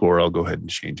your score, I'll go ahead and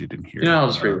change it in here. I'll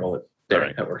just re-roll it. There, all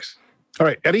right. that works. All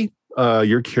right, Eddie,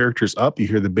 your character's up. You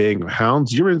hear the baying of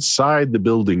hounds. You're inside the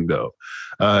building, though,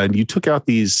 and you took out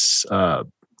these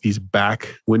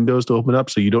back windows to open up,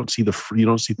 so you don't see you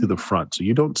don't see through the front. So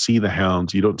you don't see the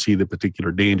hounds. You don't see the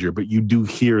particular danger, but you do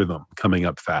hear them coming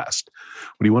up fast.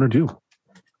 What do you want to do?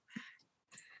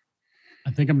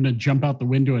 I think I'm going to jump out the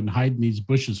window and hide in these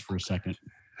bushes for a second.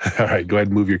 All right, go ahead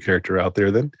and move your character out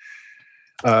there. Then,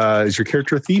 is your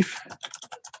character a thief?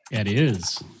 It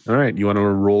is. All right. You want to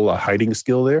roll a hiding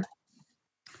skill there?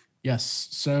 Yes.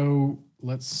 So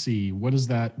let's see. What is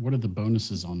that? What are the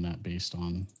bonuses on that based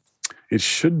on? It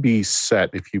should be set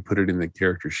if you put it in the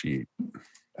character sheet.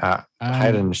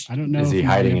 Hiding. I don't know. Is if he mine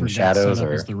hiding ever in got shadows set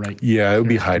up or? as the right Yeah, it would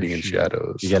be character hiding in sheet.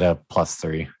 shadows. You get a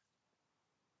 +3.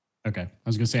 Okay. I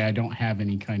was gonna say I don't have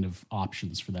any kind of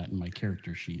options for that in my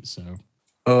character sheet. So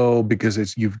Oh, because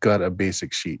you've got a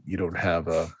basic sheet. You don't have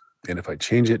a. And if I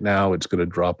change it now, it's going to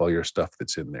drop all your stuff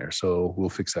that's in there. So we'll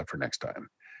fix that for next time.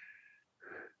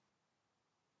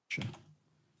 sure.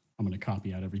 I'm gonna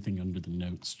copy out everything under the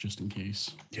notes just in case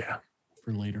Yeah.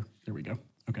 for later. There we go.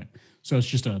 Okay. So it's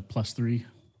just a +3.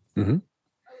 Mm-hmm.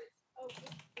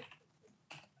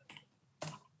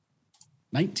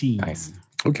 19. Nice.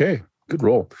 Okay. Good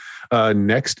roll.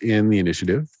 Next in the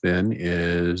initiative then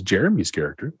is Jeremy's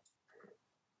character,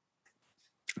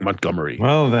 Montgomery.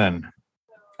 Well, then.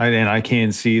 I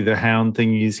can see the hound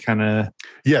thingies kind of.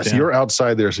 Yes, Yeah. you're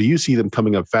outside there, so you see them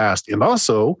coming up fast. And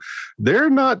also,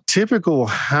 they're not typical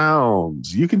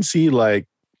hounds. You can see like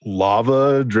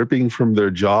lava dripping from their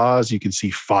jaws. You can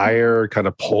see fire kind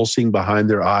of pulsing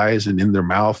behind their eyes and in their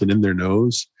mouth and in their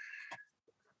nose.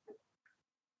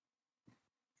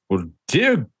 Well,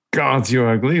 dear gods, you're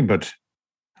ugly, but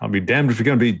I'll be damned if you're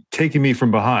going to be taking me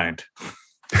from behind.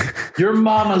 Your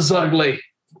mama's ugly.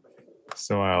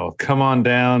 So I'll come on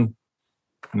down,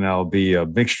 and I'll be a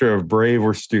mixture of brave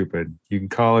or stupid. You can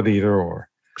call it either or.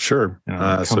 Sure. And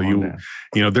I'll So come on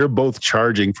you down. they're both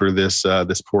charging for this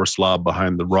poor slob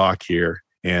behind the rock here,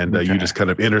 and you Okay. just kind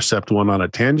of intercept one on a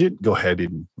tangent. Go ahead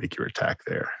and make your attack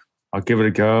there. I'll give it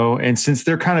a go. And since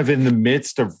they're kind of in the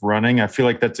midst of running, I feel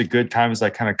like that's a good time as I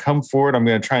kind of come forward. I'm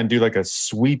going to try and do like a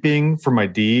sweeping for my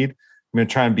deed. I'm going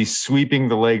to try and be sweeping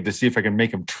the leg to see if I can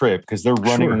make them trip because they're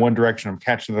running Sure. in one direction. I'm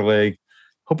catching the leg,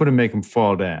 hoping to make them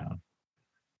fall down.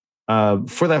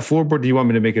 For that floorboard, do you want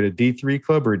me to make it a D3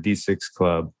 club or a D6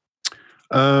 club?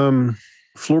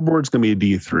 Floorboard's going to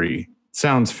be a D3.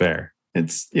 Sounds fair.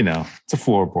 It's, it's a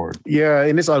floorboard. Yeah,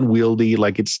 and it's unwieldy.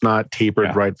 Like it's not tapered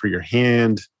Yeah. right for your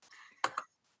hand.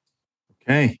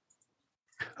 Okay.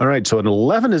 All right, so an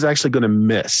 11 is actually going to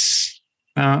miss.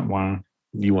 Wow.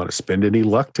 You want to spend any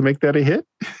luck to make that a hit?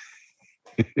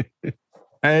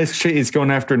 It's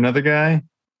going after another guy.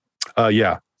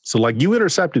 Yeah. So like you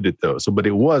intercepted it though. So, but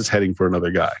it was heading for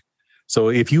another guy. So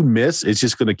if you miss, it's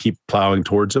just going to keep plowing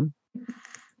towards him.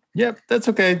 Yep, that's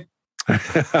okay.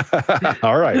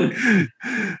 All right.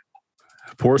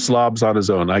 Poor slob's on his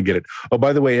own. I get it. Oh,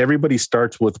 by the way, everybody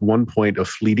starts with 1 point of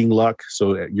fleeting luck.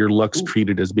 So your luck's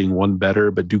treated as being one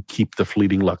better, but do keep the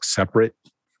fleeting luck separate.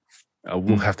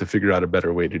 We'll have to figure out a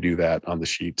better way to do that on the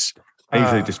sheets. I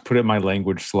usually just put it in my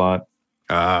language slot.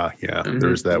 Yeah,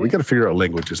 there's that. We got to figure out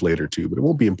languages later too, but it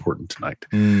won't be important tonight.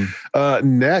 Mm.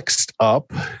 Next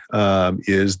up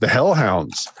is the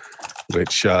Hellhounds,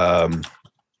 which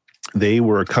they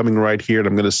were coming right here. And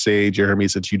I'm going to say, Jeremy,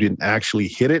 since you didn't actually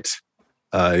hit it,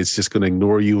 it's just going to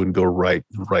ignore you and go right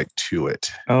to it.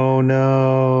 Oh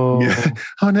no. Yeah.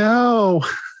 Oh no.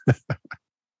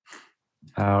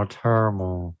 How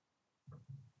terrible.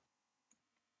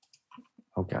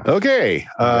 Oh god. Okay.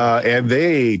 And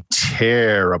they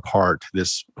tear apart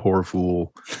this poor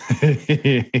fool.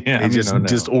 Yeah,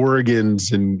 Just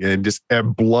organs and just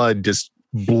blood just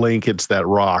blankets that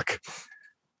rock.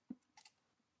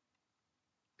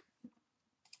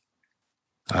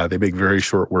 They make very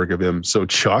short work of him. So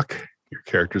Chuck, your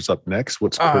character's up next.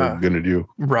 What's Kirk going to do?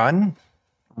 Run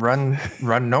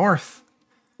north.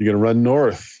 You're going to run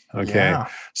north. Okay. Yeah.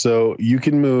 So you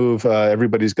can move.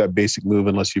 Everybody's got basic move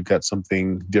unless you've got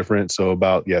something different. So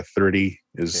about 30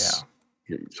 is.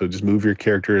 Yeah. So just move your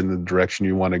character in the direction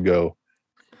you want to go.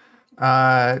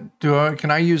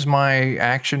 Can I use my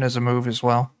action as a move as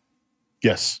well?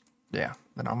 Yes. Yeah.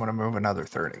 Then I'm going to move another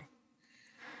 30.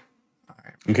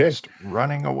 Okay. Just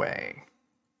running away.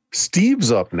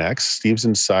 Steve's up next. Steve's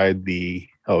inside the.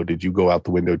 Oh, did you go out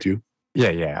the window too?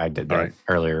 Yeah, I did that All right.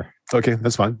 earlier. Okay,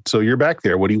 that's fine. So you're back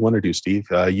there. What do you want to do, Steve?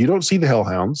 You don't see the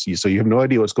hellhounds, so you have no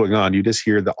idea what's going on. You just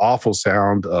hear the awful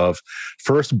sound of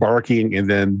first barking and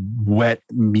then wet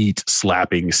meat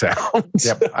slapping sounds.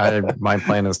 Yep. My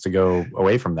plan is to go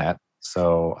away from that.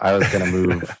 So I was going to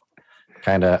move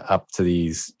kind of up to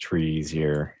these trees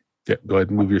here. Yeah, go ahead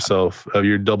and move yourself.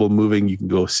 You're double moving. You can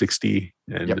go 60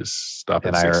 and Yep. just stop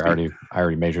And at I 60.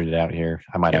 already measured it out here.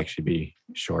 I might Yep. actually be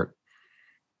short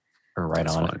or right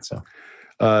That's on fine. it. So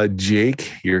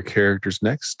Jake, your character's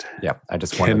next. yeah, I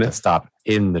just wanted to Kenneth? stop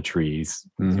in the trees,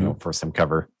 for some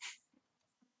cover.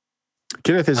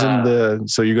 Kenneth is in the.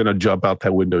 So you're going to jump out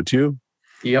that window too,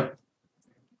 Yep.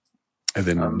 and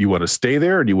then you want to stay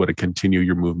there, or do you want to continue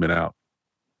your movement out?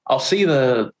 I'll see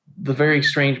the very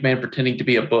strange man pretending to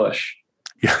be a bush,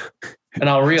 Yeah. and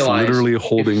I'll realize literally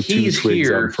holding if two he's twigs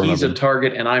out here, in front he's of a him.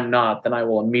 target, and I'm not. Then I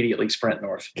will immediately sprint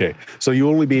north. Okay. So you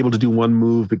only be able to do one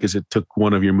move because it took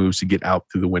one of your moves to get out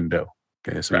through the window.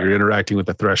 Okay. So Right. you're interacting with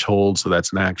the threshold. So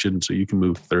that's an action. So you can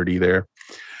move 30 there.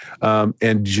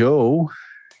 And Joe,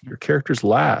 your character's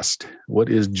last. What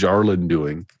is Jarlin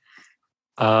doing?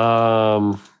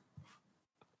 I'm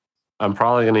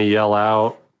probably going to yell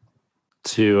out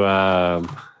to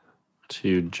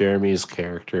Jeremy's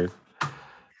character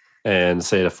and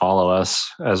say to follow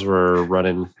us as we're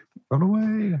running. Run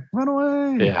away. Run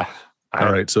away. Yeah.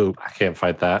 All right. So I can't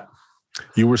fight that.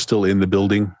 you were still in the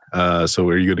building. So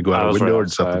are you going to go I out a was window right or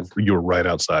something? outside. You were right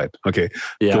outside. Okay.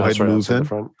 Yeah, Go I ahead was and move outside the then.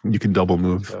 front. You can double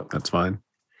move. So- That's fine.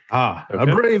 A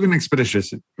Okay. brave and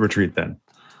expeditious retreat then.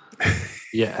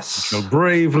 Yes. So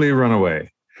bravely run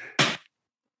away.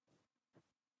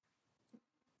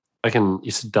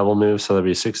 You said double move, so that'd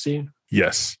be 60.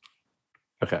 Yes.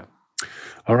 Okay.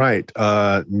 All right.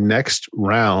 Next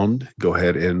round, go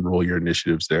ahead and roll your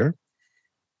initiatives there.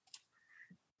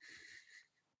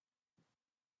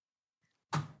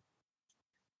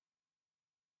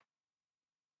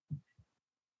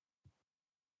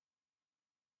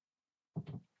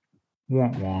 Wah,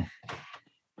 wah.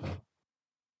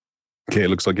 Okay, it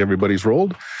looks like everybody's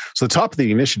rolled. So the top of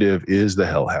the initiative is the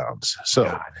Hellhounds. So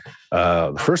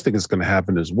the first thing that's going to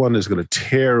happen is one is going to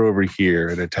tear over here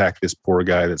and attack this poor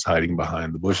guy that's hiding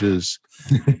behind the bushes.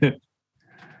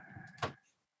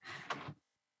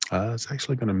 It's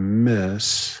actually going to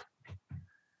miss.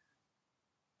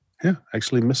 Yeah,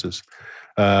 actually misses.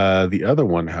 The other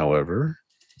one, however,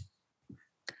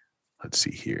 let's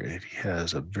see here. It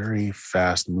has a very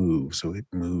fast move. So it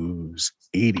moves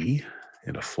 80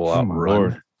 in a full out my run.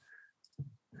 Lord.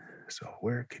 So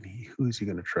who is he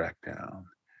going to track down?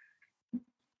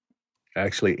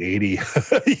 Actually, 80.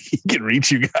 He can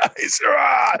reach you guys.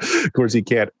 Ah! Of course, he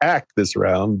can't act this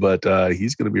round, but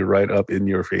he's going to be right up in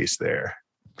your face there.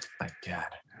 My God.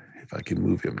 If I can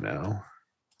move him now.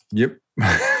 Yep.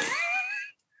 I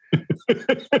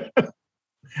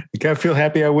kind of feel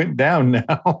happy I went down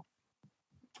now.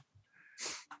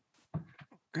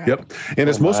 Yep. And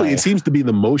it's Oh, mostly, my. it seems to be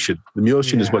the motion. The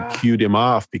motion is what cued him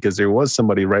off because there was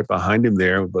somebody right behind him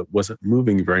there, but wasn't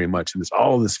moving very much. And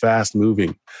all this fast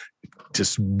moving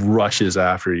just rushes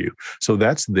after you. So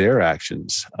that's their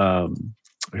actions.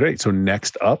 Great. So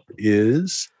next up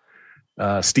is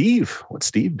Steve. What's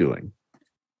Steve doing?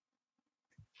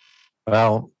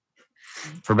 Well,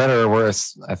 for better or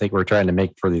worse, I think we're trying to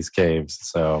make for these caves.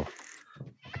 So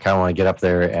I kind of want to get up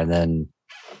there and then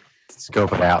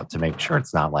scope it out to make sure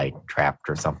it's not like trapped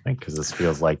or something, because this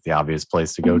feels like the obvious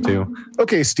place to go to.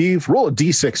 Okay, Steve, roll a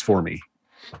D6 for me.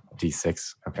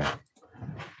 D6. Okay.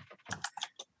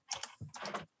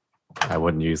 I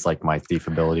wouldn't use like my thief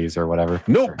abilities or whatever.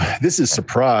 Nope. This is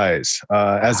surprise.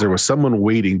 As there was someone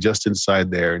waiting just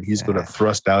inside there, and he's going to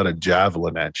thrust out a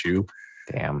javelin at you.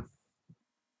 Damn.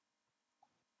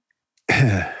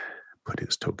 Put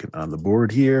his token on the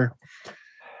board here.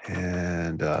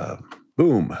 And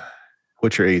boom.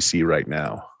 What's your AC right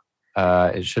now?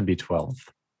 It should be 12.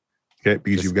 Okay,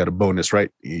 because you've got a bonus, right?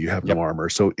 You have no armor.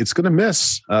 So it's going to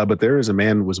miss. But there is a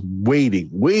man who was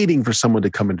waiting for someone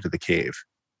to come into the cave.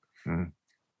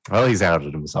 Well, he's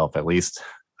outed himself at least.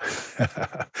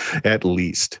 At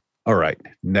least. All right.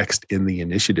 Next in the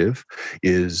initiative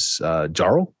is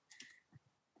Jarl.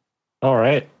 All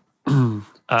right.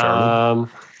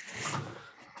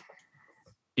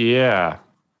 Yeah.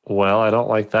 Well, I don't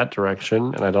like that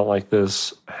direction, and I don't like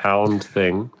this hound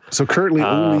thing. So currently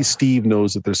only Steve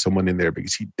knows that there's someone in there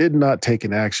because he did not take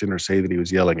an action or say that he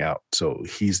was yelling out. So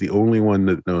he's the only one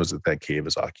that knows that that cave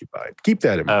is occupied. Keep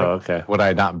that in mind. Oh, okay. Would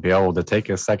I not be able to take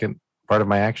a second part of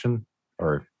my action?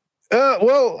 Or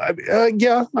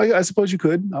Yeah, I suppose you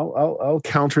could. I'll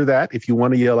counter that. If you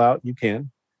want to yell out, you can.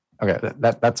 okay,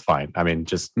 that's fine. I mean,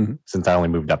 just since I only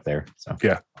moved up there. So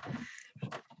Yeah.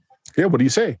 What do you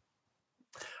say?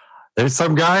 there's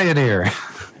some guy in here.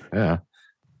 Yeah.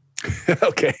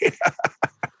 Okay.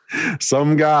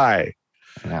 Some guy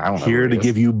I don't know here who to it is.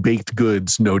 give you baked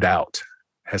goods, no doubt.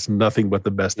 Has nothing but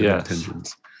the best of Yes.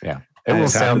 intentions. It will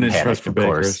It's sound happening, panicked, trust of for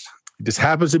course. bakers. He just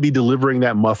happens to be delivering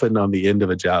that muffin on the end of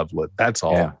a javelin. That's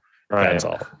all. Yeah. Right. That's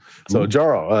all. So,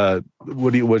 Jarl,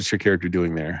 what's your character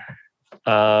doing there?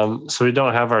 So we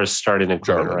don't have our starting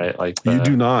equipment, Jarlin. right? Like You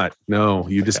do not. No,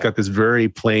 you just Okay. got this very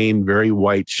plain, very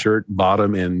white shirt,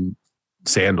 bottom, and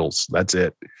sandals. That's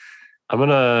it. I'm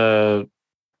gonna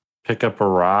pick up a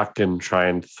rock and try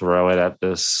and throw it at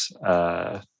this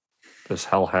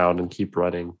hellhound and keep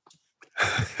running.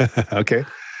 Okay.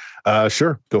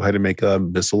 Sure. Go ahead and make a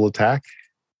missile attack.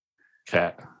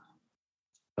 Okay.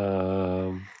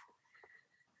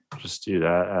 Just do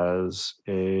that as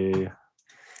a.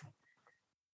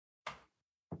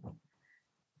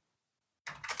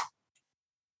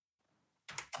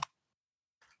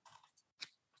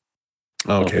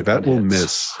 Okay, think that that will hits.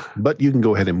 miss. But you can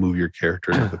go ahead and move your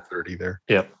character to the 30 there.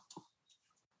 Yep.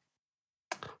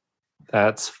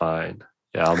 That's fine.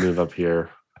 Yeah, I'll move up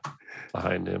here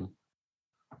behind him.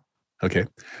 Okay,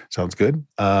 sounds good.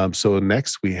 So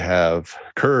next we have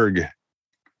Kurg.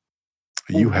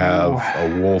 You have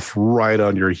a wolf right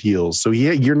on your heels. So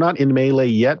you're not in melee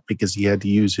yet because he had to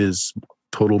use his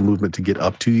total movement to get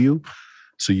up to you.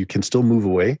 So you can still move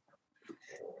away.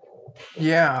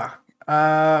 Yeah.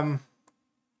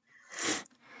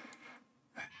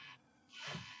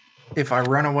 If I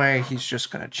run away, he's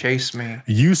just going to chase me.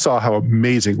 You saw how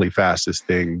amazingly fast this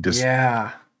thing just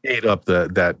Yeah. ate up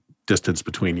that distance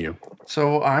between you.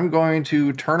 So I'm going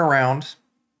to turn around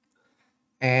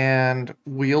and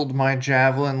wield my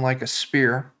javelin like a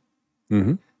spear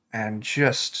Mm-hmm. and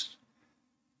just,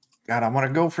 God, I'm going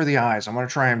to go for the eyes. I'm going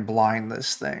to try and blind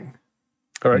this thing.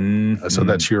 All right. Mhm. So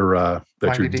that's your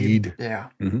Mighty deed. Yeah.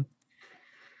 Mhm.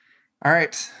 All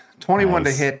right. 21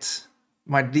 Nice. to hit.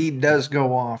 My deed does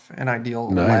go off, and I deal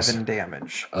Nice. 11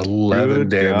 damage. 11 Good God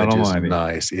damage is Almighty.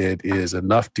 nice. It is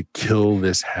enough to kill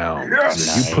this hound. Yes!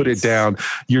 So you put it down.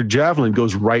 Your javelin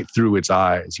goes right through its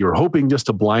eyes. You're hoping just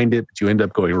to blind it, but you end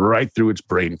up going right through its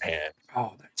brain pan.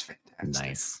 Oh, that's fantastic.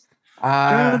 Nice.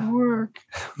 Good work.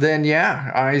 Then,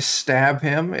 yeah, I stab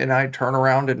him, and I turn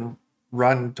around and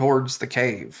run towards the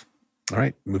cave. All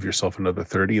right. Move yourself another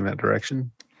 30 in that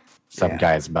direction. Some Yeah.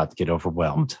 guy's about to get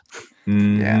overwhelmed. Yeah,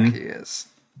 Mhm. he is.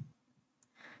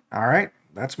 All right.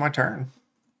 That's my turn.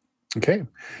 Okay.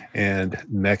 And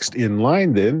next in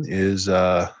line then is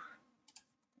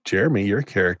Jeremy, your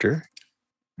character,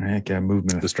 All right, got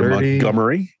movement of Mr. 30.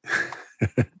 Montgomery.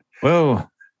 Well,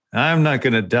 I'm not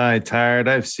going to die tired.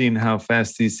 I've seen how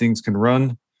fast these things can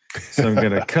run. So I'm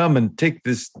going to come and take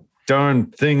this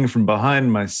darn thing from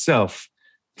behind myself.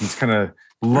 He's kind of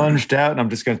lunged out, and I'm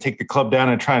just going to take the club down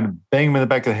and try and bang him in the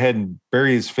back of the head and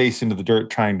bury his face into the dirt,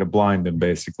 trying to blind him,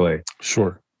 basically.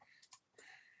 Sure.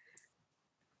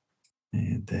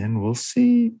 And then we'll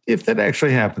see if that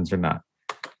actually happens or not.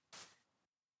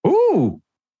 Ooh,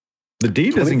 the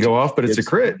D doesn't go off, but it's a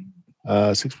crit.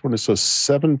 6 points, so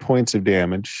 7 points of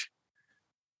damage.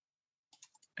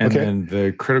 And Okay. then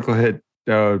the critical hit,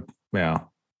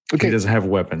 well, Okay. he doesn't have a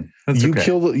weapon. That's You okay.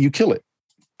 kill it.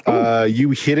 You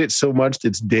hit it so much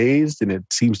it's dazed and it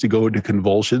seems to go into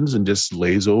convulsions and just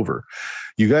lays over.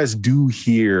 You guys do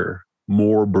hear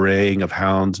more braying of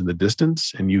hounds in the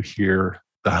distance, and you hear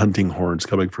the hunting horns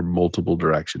coming from multiple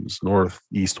directions, north,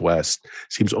 east, west.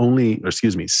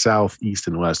 South, east,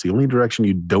 and west. The only direction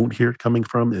you don't hear it coming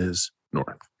from is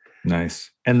north.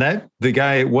 Nice. And that the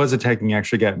guy it was attacking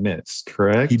actually got missed,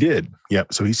 correct? He did.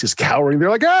 Yep. So he's just cowering. They're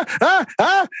like,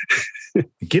 ah.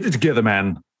 Get it together,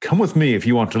 man. Come with me if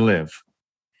you want to live.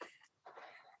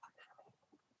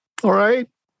 All right.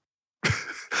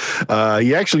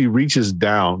 He actually reaches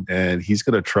down and he's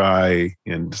going to try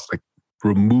and just like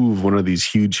remove one of these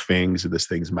huge fangs of this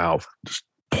thing's mouth. Just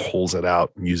pulls it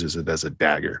out and uses it as a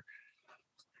dagger.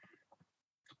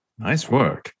 Nice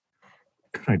work.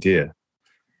 Good idea.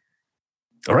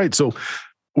 All right. So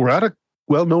we're out of,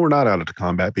 well, no, we're not out of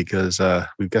combat because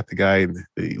we've got the guy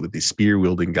with the spear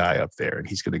wielding guy up there, and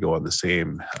he's going to go on the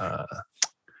same.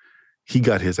 He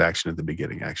got his action at the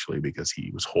beginning, actually, because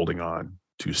he was holding on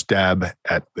to stab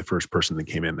at the first person that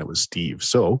came in. That was Steve.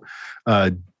 So,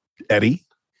 Eddie,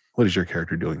 what is your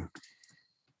character doing?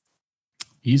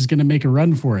 He's going to make a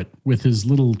run for it with his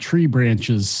little tree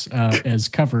branches as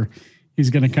cover. He's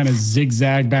going to kind of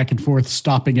zigzag back and forth,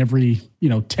 stopping every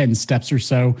 10 steps or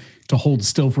so to hold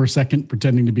still for a second,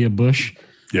 pretending to be a bush.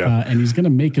 Yeah. And he's going to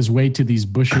make his way to these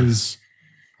bushes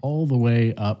all the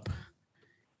way up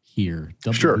here.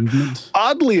 Double Sure. movement.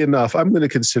 Oddly enough, I'm going to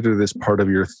consider this part of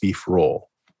your thief role.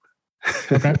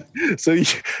 Okay. So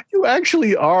you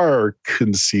actually are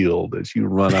concealed as you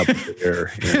run up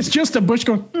there. It's just a bush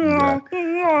going,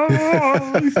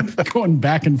 going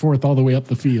back and forth all the way up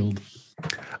the field.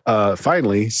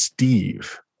 Finally,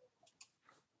 Steve.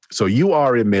 So you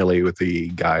are in melee with the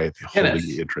guy holding Kenneth.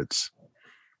 the entrance.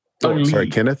 Oh, Oh, sorry,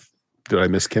 Lee. Kenneth. Did I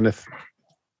miss Kenneth?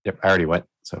 Yep, I already went.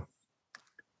 So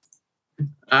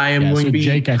I am Yeah, going so to be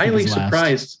Jake, I think, highly is last.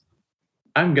 surprised.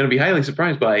 I'm going to be highly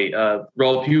surprised by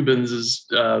Raul Pubens'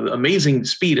 amazing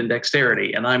speed and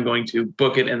dexterity, and I'm going to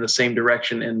book it in the same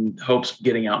direction in hopes of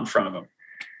getting out in front of him.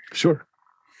 Sure.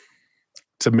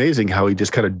 It's amazing how he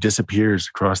just kind of disappears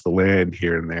across the land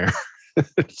here and there.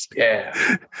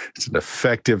 Yeah. It's an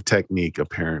effective technique,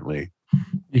 apparently.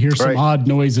 You hear some Right. odd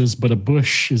noises, but a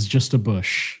bush is just a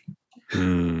bush.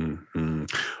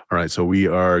 Mhm. All right, so we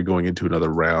are going into another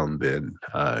round then.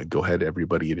 Go ahead,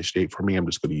 everybody, initiate for me. I'm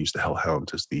just going to use the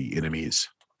Hellhounds as the enemies.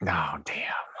 Oh, damn.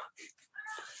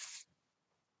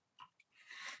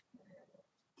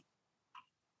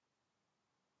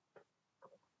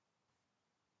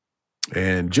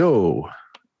 And Joe,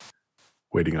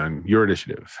 waiting on your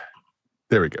initiative.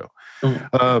 There we go.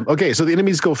 Okay, so the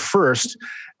enemies go first.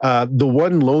 The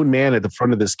one lone man at the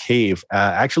front of this cave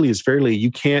actually is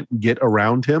you can't get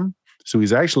around him. So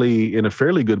he's actually in a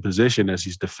fairly good position as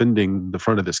he's defending the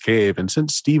front of this cave. And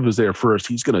since Steve was there first,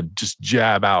 he's going to just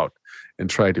jab out and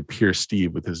try to pierce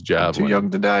Steve with his javelin. Too young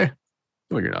to die.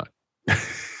 No, you're not.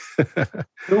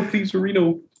 No, please,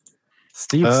 Reno.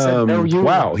 Steve said no, you.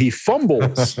 Wow, he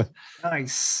fumbles.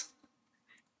 Nice.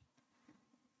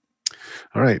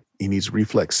 All right, he needs a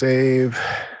reflex save,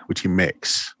 which he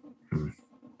makes.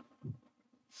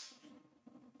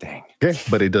 Dang. Okay,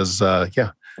 but it does,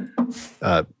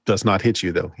 does not hit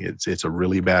you though. It's a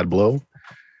really bad blow.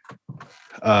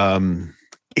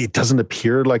 It doesn't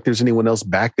appear like there's anyone else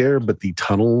back there, but the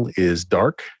tunnel is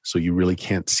dark, so you really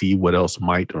can't see what else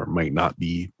might or might not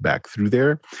be back through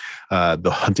there.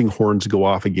 The hunting horns go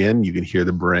off again. You can hear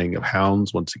the braying of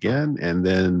hounds once again, and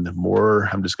then more.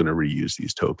 I'm just going to reuse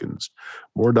these tokens.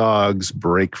 More dogs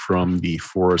break from the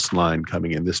forest line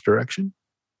coming in this direction.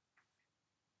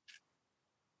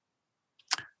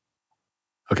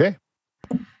 Okay.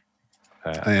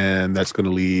 And that's going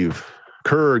to leave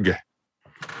Kurg.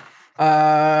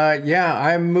 Yeah,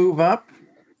 I move up.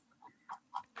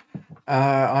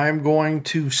 I'm going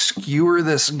to skewer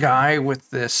this guy with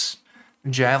this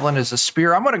javelin as a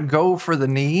spear. I'm going to go for the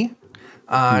knee,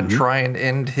 try and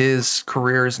end his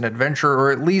career as an adventurer,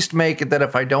 or at least make it that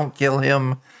if I don't kill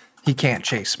him, he can't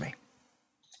chase me.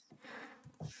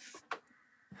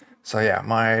 So yeah,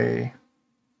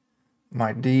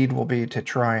 my deed will be to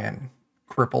try and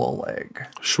cripple a leg.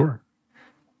 Sure.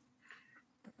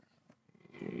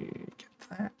 Get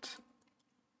that.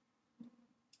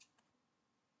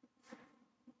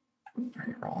 Are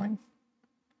you rolling?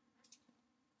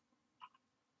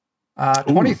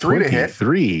 23 to hit.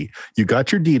 23. You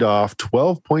got your deed off,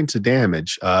 12 points of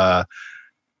damage.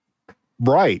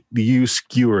 Right. You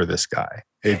skewer this guy.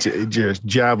 It just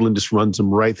javelin just runs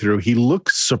him right through. He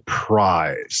looks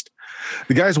surprised.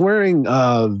 The guy's wearing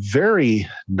very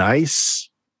nice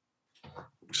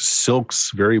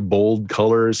silks, very bold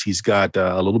colors. He's got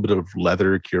a little bit of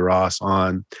leather cuirass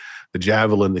on. The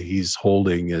javelin that he's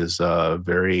holding is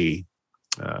very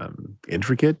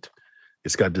intricate.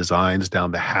 It's got designs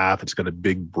down the half. It's got a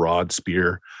big, broad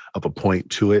spear up a point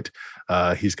to it.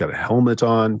 He's got a helmet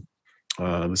on.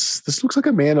 This looks like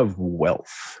a man of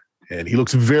wealth. And he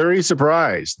looks very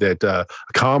surprised that a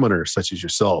commoner such as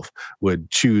yourself would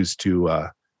choose to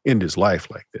end his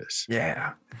life like this.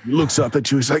 Yeah. He looks up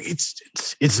at you. He's like,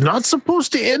 it's not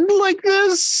supposed to end like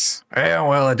this. Yeah,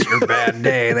 well, it's your bad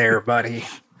day there, buddy.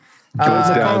 Goes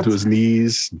down to his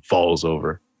knees and falls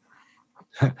over.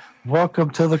 Welcome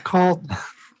to the cult.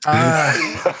 I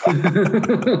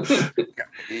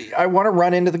want to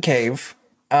run into the cave,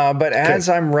 but as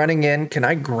I'm running in, can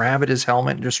I grab at his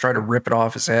helmet and just try to rip it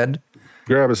off his head?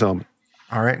 Grab his helmet.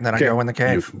 All right, and then I go in the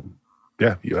cave.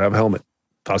 You have a helmet.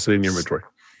 Toss it in your inventory.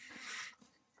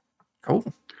 Cool.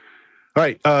 All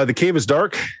right. The cave is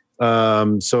dark.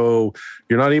 So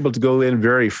you're not able to go in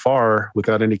very far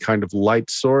without any kind of light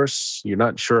source. You're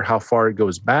not sure how far it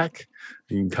goes back.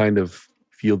 You can kind of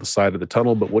feel the side of the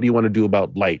tunnel, but what do you want to do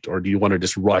about light? Or do you want to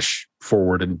just rush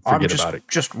forward and forget about it?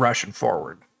 Just rushing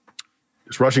forward.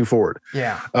 Just rushing forward.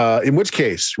 Yeah. In which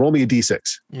case, roll me a d6.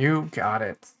 You got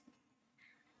it.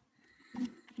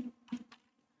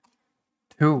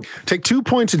 2. Take 2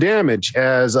 points of damage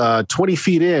as 20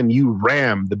 feet in, you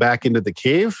ram the back end of the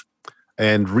cave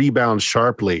and rebound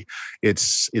sharply.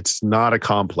 It's not a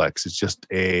complex. It's just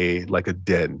like a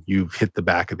den. You've hit the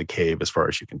back of the cave as far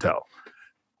as you can tell.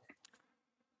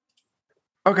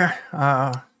 Okay.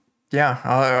 Yeah.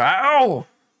 Ow!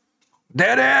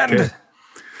 Dead end. Okay.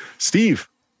 Steve.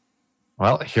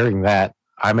 Well, hearing that,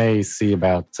 I may see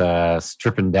about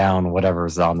stripping down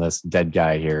whatever's on this dead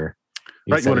guy here.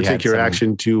 Right, you want to take your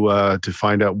action to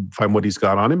find what he's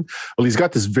got on him. Well, he's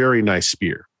got this very nice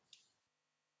spear.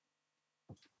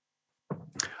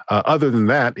 Other than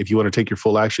that, if you want to take your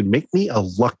full action, make me a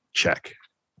luck check.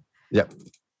 Yep.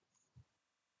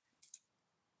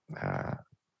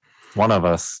 One of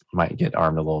us might get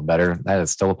armed a little better. That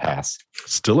is still a pass.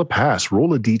 Still a pass.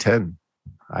 Roll a d10.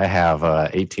 I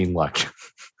have 18 luck.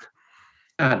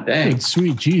 God dang. Good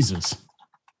sweet Jesus.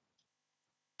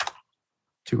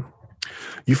 2.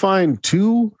 You find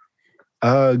 2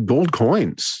 gold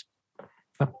coins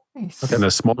Nice. and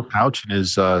a small pouch in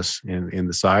his in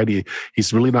the side.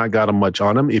 He's really not got much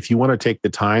on him. If you want to take the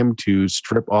time to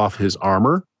strip off his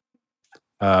armor,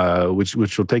 which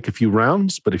will take a few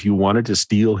rounds, but if you wanted to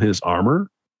steal his armor,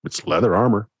 it's leather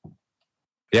armor.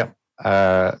 Yep.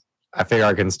 I figure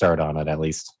I can start on it at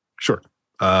least. Sure.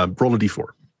 Roll a d4.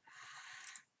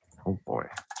 Oh boy.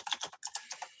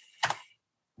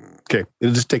 Okay,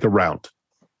 it'll just take a round.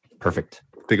 Perfect.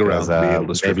 Take a round. To be able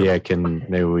to strip it.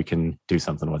 Maybe we can do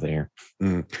something with it here.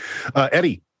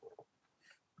 Eddie,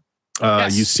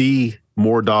 Yes. you see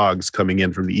more dogs coming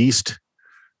in from the east,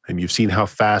 and you've seen how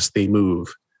fast they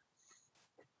move.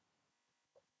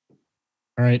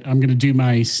 All right, I'm going to do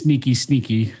my sneaky.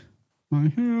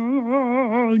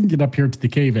 Get up here to the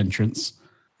cave entrance.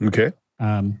 Okay.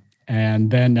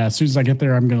 And then as soon as I get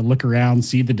there, I'm going to look around,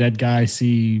 see the dead guy,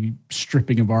 see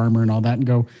stripping of armor and all that, and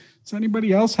go, does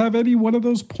anybody else have any one of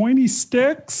those pointy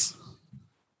sticks?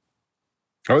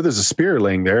 Oh, there's a spear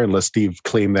laying there, unless Steve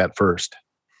claimed that first.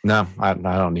 No, I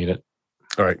don't need it.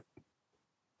 All right.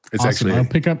 It's Awesome. actually I'll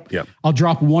pick up, Yep. I'll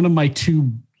drop one of my 2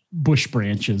 bush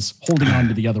branches, holding on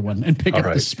to the other one, and pick All up the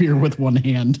right. spear with one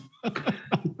hand.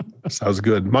 sounds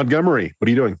good. Montgomery, what are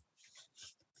you doing?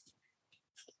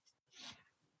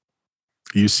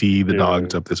 You see the Yeah.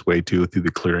 dogs up this way too, through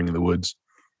the clearing in the woods.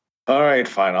 All right,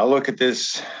 fine. I'll look at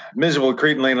this miserable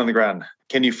cretin laying on the ground.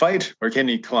 Can you fight or can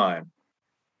you climb?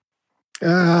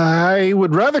 I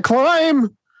would rather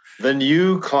climb. Then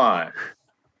you climb.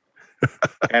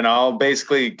 And I'll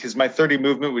basically, because my 30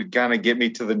 movement would kind of get me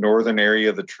to the northern area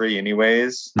of the tree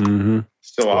anyways. Mm-hmm.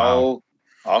 So Wow.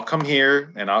 I'll come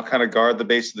here and I'll kind of guard the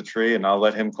base of the tree and I'll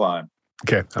let him climb.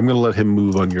 Okay, I'm going to let him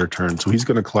move on your turn. So he's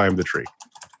going to climb the tree.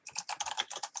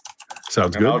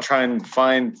 Sounds And good. I'll try and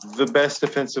find the best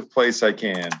defensive place I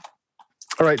can.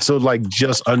 All right, so like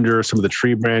just under some of the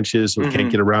tree branches, so he can't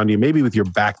Mhm. get around you. Maybe with your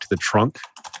back to the trunk.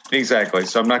 Exactly.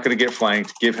 So I'm not going to get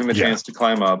flanked. Give him a Yeah. chance to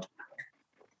climb up.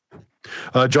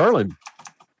 Jarlin,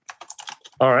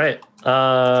 All right.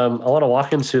 I want to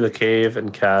walk into the cave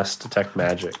and cast Detect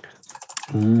Magic.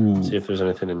 ooh, See if there's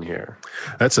anything in here.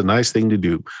 that's a nice thing to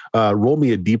do. Roll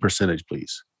me a D percentage,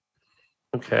 please.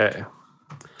 Okay.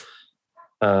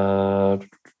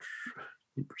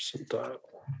 percentile.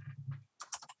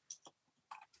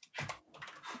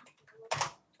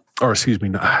 Or excuse me,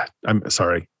 no, I'm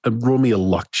sorry. Roll me a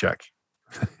luck check.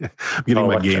 I'm getting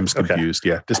my luck check. games Okay. confused.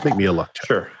 Yeah, just make me a luck check.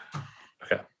 Sure.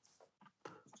 Okay.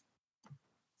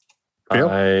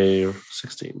 Fail?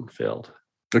 16 failed.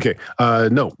 Okay.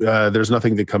 No, there's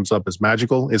nothing that comes up as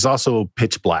magical. It's also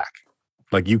pitch black.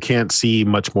 Like you can't see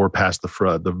much more past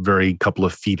the very couple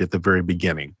of feet at the very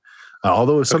beginning.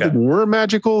 Although if something Okay. were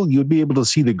magical, you'd be able to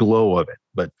see the glow of it,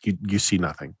 but you see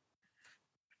nothing.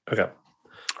 Okay.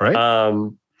 All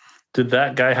right. Did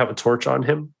that guy have a torch on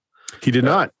him? He did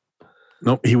not.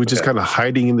 Nope. He was just Okay. kind of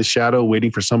hiding in the shadow,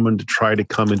 waiting for someone to try to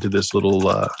come into this little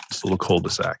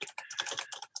cul-de-sac.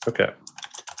 Okay.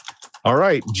 All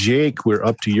right, Jake, we're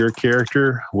up to your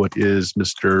character. What is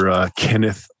Mr.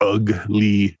 Kenneth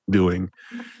Ugly doing?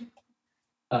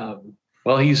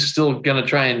 Well, he's still going to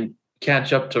try and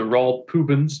catch up to Raul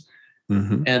Poobins.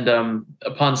 Mm-hmm. And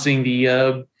upon seeing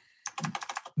the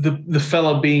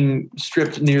fellow being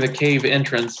stripped near the cave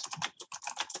entrance,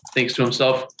 thinks to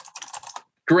himself,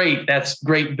 "Great, that's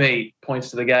great bait." Points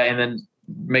to the guy and then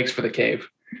makes for the cave.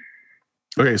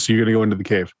 Okay, so you're going to go into the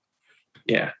cave.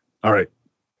 Yeah. All right.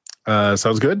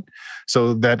 Sounds good.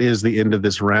 So that is the end of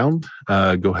this round.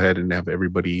 Go ahead and have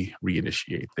everybody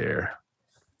reinitiate there.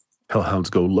 Hellhounds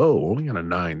go low, only on a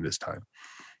 9 this time.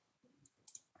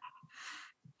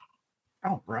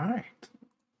 All right.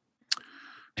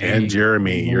 And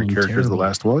Jeremy, your character is the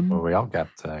last one. Well, we all got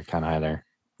kind of high there.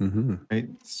 Mm-hmm. Wait,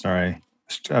 sorry.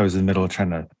 I was in the middle of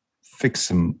trying to fix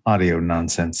some audio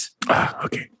nonsense.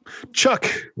 Okay. Chuck,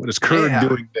 what is Kern Yeah.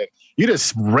 doing there? You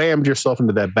just rammed yourself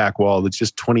into that back wall that's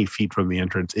just 20 feet from the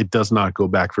entrance. It does not go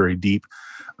back very deep.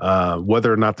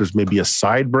 Whether or not there's maybe a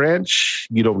side branch,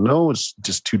 you don't know. It's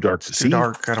just too dark to It's see. too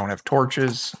dark. I don't have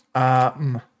torches.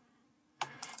 I'm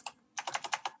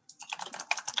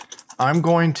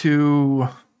going to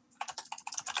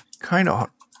kind of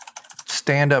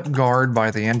stand up guard by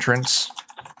the entrance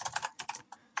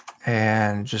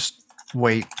and just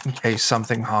wait in case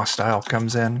something hostile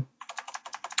comes in.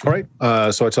 All right.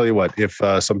 So I tell you what, if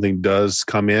something does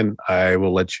come in, I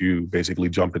will let you basically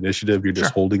jump initiative. You're just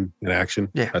Sure. holding an action.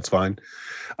 Yeah. That's fine.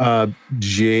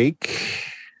 Jake,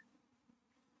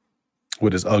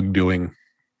 what is Ugg doing?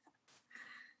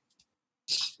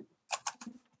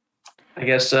 I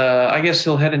guess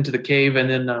he'll head into the cave and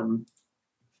then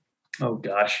Oh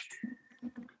gosh.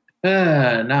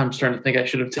 Now I'm starting to think I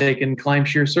should have taken climb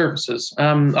sheer surfaces.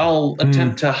 I'll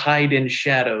attempt to hide in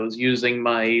shadows using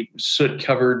my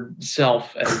soot-covered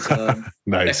self as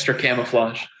Nice. extra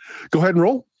camouflage. Go ahead and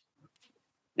roll.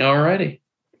 Alrighty.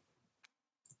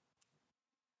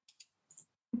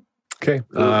 Okay.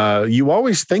 You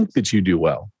always think that you do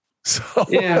well. So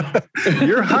Yeah.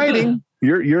 you're hiding.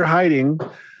 You're hiding.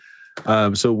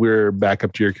 So we're back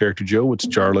up to your character, Joe. What's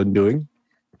Jarlin doing?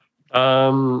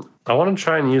 I want to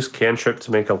try and use cantrip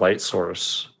to make a light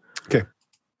source. Okay.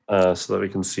 So that we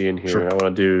can see in here. Sure. I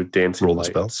want to do dancing Roll the lights.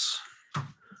 spell.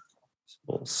 So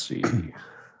we'll see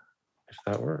if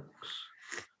that works.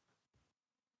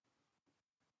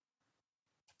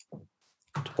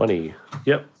 20.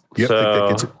 Yep. Yep, So, I think that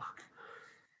gets it.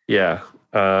 yeah.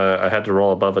 I had to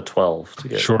roll above a 12 to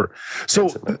get Sure. So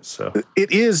dancing lights, so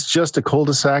it is just a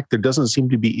cul-de-sac. There doesn't seem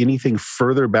to be anything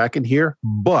further back in here,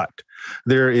 but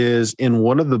there is in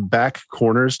one of the back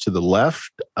corners to the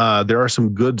left, there are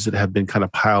some goods that have been kind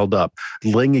of piled up.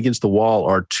 Laying against the wall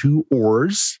are 2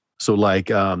 oars. So like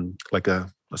a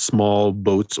small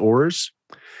boat's oars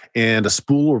and a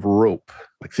spool of rope,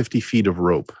 like 50 feet of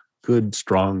rope, good,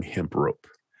 strong hemp rope.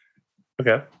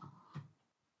 okay.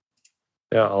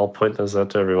 Yeah, I'll point those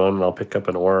out to everyone and I'll pick up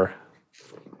an oar.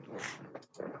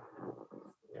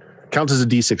 Counts as a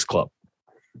D6 club.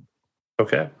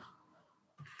 Okay.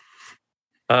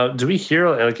 Do we hear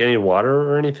like any water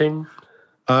or anything?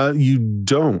 You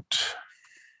don't.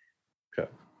 Okay.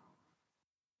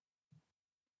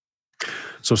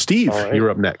 So Steve, All right. you're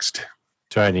up next.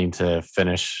 Do I need to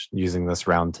finish using this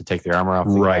round to take the armor off?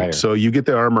 The guy, Right. or- So you get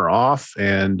the armor off,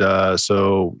 and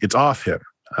so it's off him.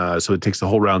 So it takes the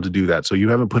whole round to do that. So you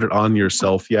haven't put it on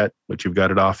yourself yet, but you've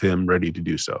got it off him, ready to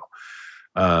do so.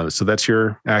 So that's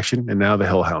your action, and now the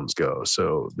Hellhounds go.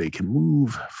 So they can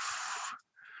move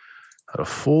at a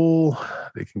full.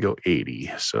 They can go 80.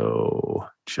 So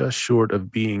just short of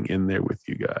being in there with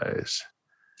you guys.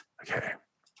 Okay.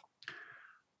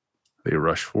 They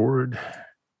rush forward.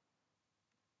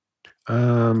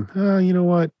 You know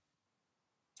what?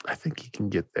 I think he can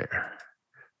get there.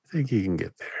 Oh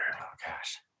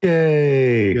gosh.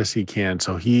 Yay! Yes, he can.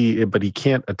 So but he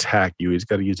can't attack you. He's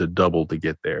got to use a double to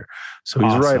get there. So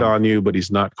he's right Awesome. on you, but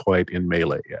he's not quite in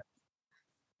melee yet.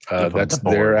 Keep him That's the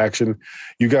their board. action.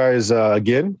 You guys,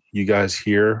 again, you guys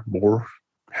hear more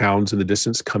hounds in the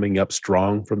distance coming up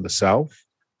strong from the south.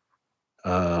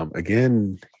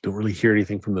 Again, don't really hear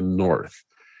anything from the north.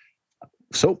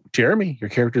 So, Jeremy, your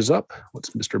character's up. What's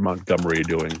Mr. Montgomery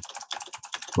doing?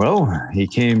 Well, he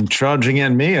came charging at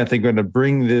me. I think I'm going to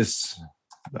bring this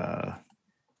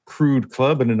crude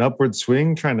club in an upward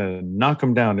swing, trying to knock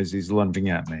him down as he's lunging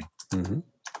at me. Mhm.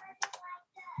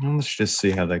 Well, let's just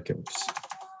see how that goes.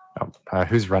 Oh,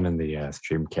 who's running the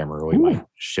stream camera? We might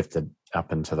shift it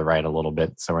up and to the right a little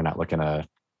bit so we're not looking at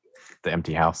the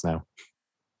empty house now.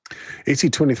 AC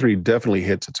 23 definitely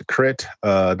hits. It's a crit.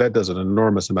 That does an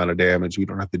enormous amount of damage. We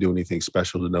don't have to do anything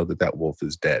special to know that that wolf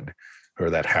is dead or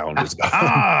that hound is gone.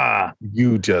 Ah!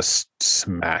 You just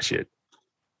smash it.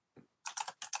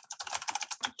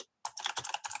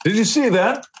 Did you see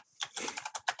that?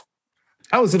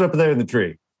 How was it up there in the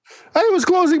tree? I was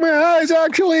closing my eyes,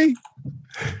 actually.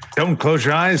 Don't close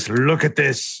your eyes. Look at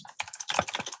this.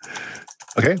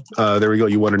 Okay, there we go.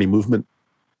 You want any movement?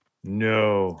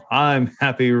 No, I'm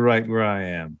happy right where I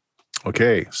am.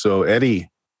 Okay, so Eddie,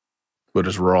 what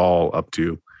is Rawl up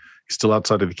to? He's still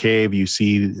outside of the cave. You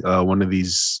see one of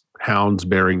these hounds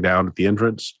bearing down at the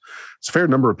entrance. It's a fair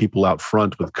number of people out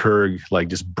front with Kurg, like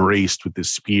just braced with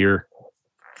his spear.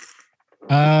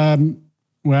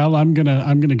 Well, I'm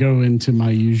gonna go into my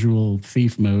usual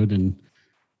thief mode and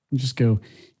just go,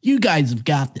 you guys have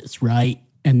got this, right?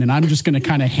 And then I'm just gonna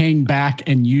kind of hang back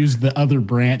and use the other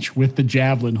branch with the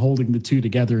javelin holding the two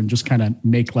together and just kind of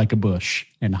make like a bush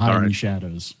and hide in the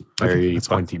shadows. Very that's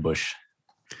fine. pointy bush.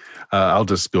 I'll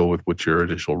just go with what your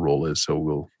initial roll is, so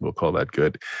we'll call that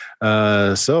good.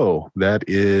 So that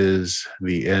is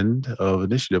the end of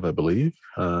initiative, I believe.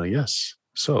 Yes.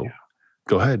 So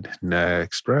go ahead.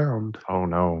 Next round. Oh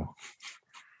no.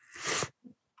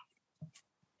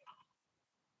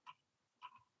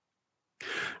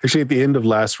 Actually, at the end of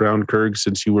last round, Kurg,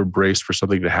 since you were braced for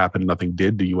something to happen, nothing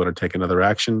did. Do you want to take another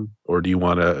action, or do you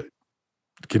want to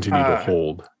continue to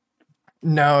hold?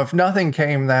 No, if nothing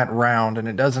came that round and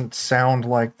it doesn't sound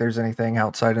like there's anything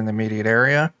outside in the immediate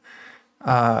area,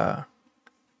 I'll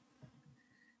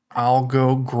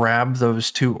go grab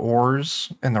those two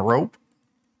oars and the rope.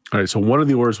 All right. So one of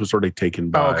the oars was already taken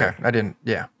by. Oh, okay. I didn't.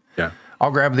 Yeah. Yeah.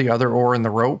 I'll grab the other oar and the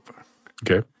rope.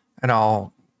 Okay. And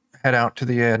I'll head out to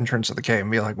the entrance of the cave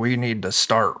and be like, we need to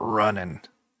start running.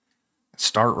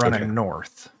 Start running Okay.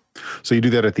 north. So you do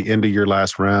that at the end of your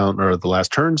last round or the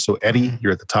last turn. So Eddie,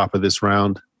 you're at the top of this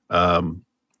round.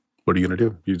 What are you going to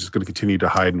do? You're just going to continue to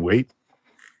hide and wait?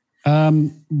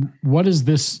 What is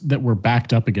this that we're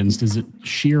backed up against? Is it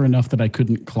sheer enough that I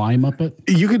couldn't climb up it?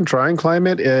 You can try and climb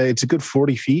it. It's a good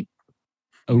 40 feet.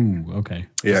 Oh, okay.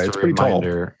 Yeah, Just it's a pretty tall.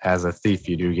 reminder, as a thief,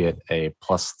 you do get a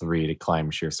 +3 to climb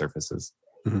sheer surfaces.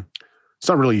 It's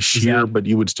not really sheer, that- but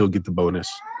you would still get the bonus.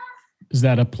 Is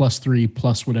that a +3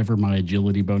 plus whatever my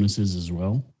agility bonus is as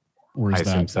well? Or is I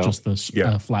assume that so. just the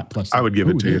Yeah. flat plus? I would give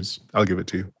it to you. is. I'll give it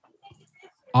to you.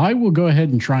 I will go ahead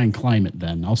and try and climb it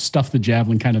then. I'll stuff the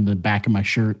javelin kind of in the back of my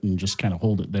shirt and just kind of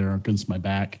hold it there against my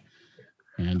back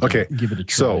and Okay, give it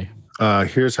a so try.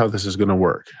 Here's how this is going to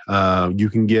work. You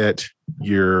can get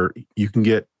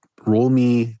roll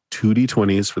me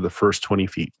 2d20s for the first 20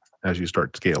 feet as you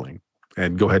start scaling,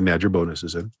 and go ahead and add your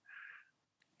bonuses in.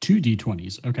 2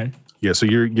 D20s. Okay. Yeah, so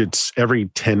it's every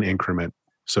 10 increment.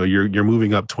 So you're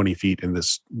moving up 20 feet in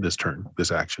this turn,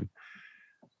 this action.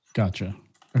 Gotcha.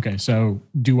 Okay. So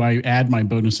do I add my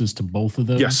bonuses to both of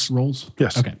those Yes. rolls?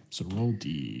 Yes. Okay. So roll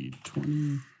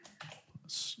D20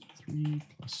 plus 3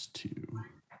 plus 2.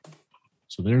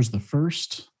 So there's the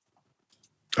first.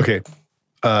 Okay. and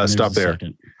there's Stop the there.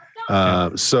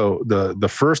 second. So the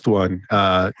first one,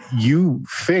 you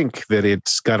think that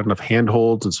it's got enough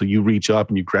handholds, and so you reach up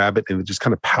and you grab it, and it just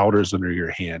kind of powders under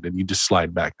your hand, and you just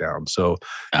slide back down. So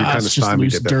you're kind it's of just stymied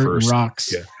loose at that dirt first. and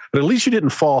rocks. Yeah. But at least you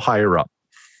didn't fall higher up.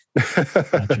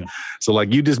 Gotcha. So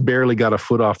like you just barely got a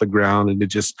foot off the ground, and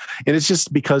it's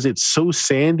just because it's so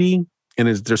sandy and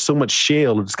there's so much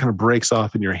shale, it just kind of breaks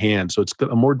off in your hand. So it's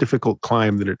a more difficult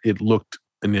climb than it looked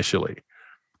initially.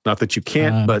 Not that you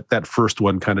can't, but that first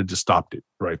one kind of just stopped it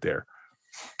right there.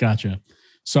 Gotcha.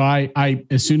 So I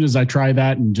as soon as I try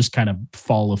that and just kind of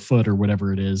fall a foot or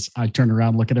whatever it is, I turn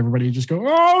around, look at everybody, and just go,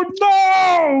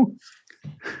 "Oh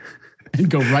no!" and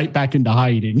go right back into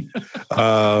hiding.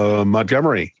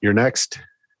 Montgomery, you're next.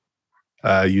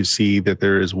 You see that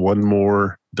there is one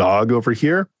more dog over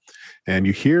here, and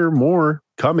you hear more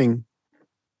coming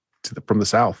from the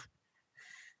south.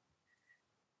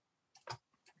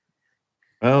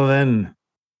 Well, then,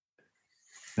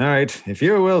 all right. If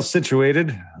you're well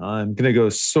situated, I'm going to go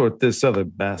sort this other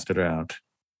bastard out.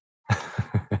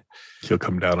 He'll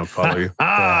come down and follow you.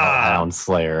 Hound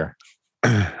Slayer.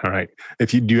 All right.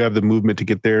 Do you have the movement to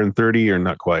get there in 30 or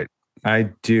not quite? I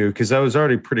do, because I was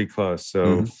already pretty close.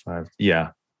 So,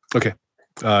 yeah. Okay.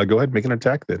 Go ahead, make an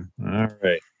attack then. All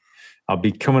right. I'll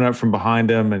be coming up from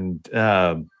behind him, and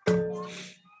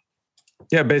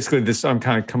basically I'm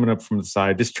kind of coming up from the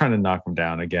side, just trying to knock him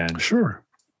down again. Sure.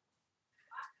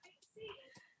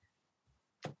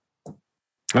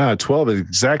 12 is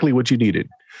exactly what you needed.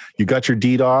 You got your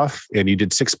deed off, and you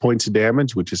did 6 points of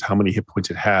damage, which is how many hit points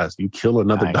it has. You kill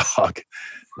another Nice. dog.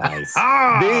 Nice.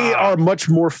 They are much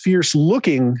more fierce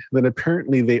looking than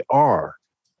apparently they are.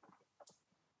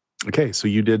 Okay, so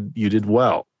you did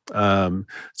well.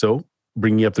 So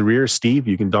bringing up the rear, Steve,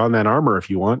 you can don that armor if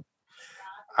you want.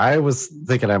 I was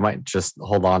thinking I might just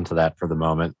hold on to that for the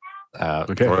moment,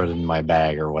 throw it in my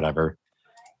bag or whatever.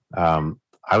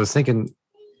 I was thinking,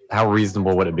 how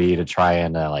reasonable would it be to try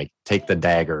and take the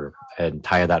dagger and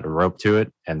tie that rope to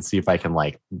it and see if I can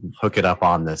hook it up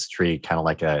on this tree, kind of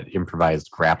like an improvised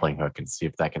grappling hook, and see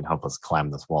if that can help us climb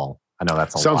this wall. I know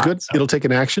that's a Sounds lot, good. so- It'll take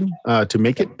an action to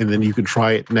make it, and then you can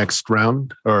try it next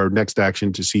round or next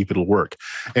action to see if it'll work.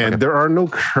 And there are no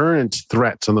current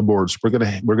threats on the boards. We're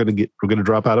gonna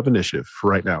drop out of initiative for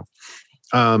right now.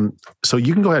 So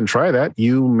you can go ahead and try that.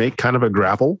 You make kind of a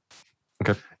grapple.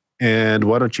 Okay. And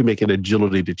why don't you make an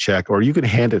agility to check, or you can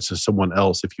hand it to someone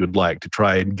else if you would like to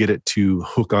try and get it to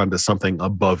hook onto something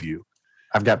above you.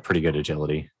 I've got pretty good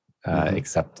agility,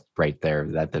 except right there.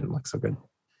 That didn't look so good.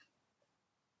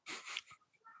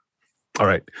 All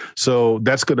right. So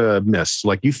that's going to miss.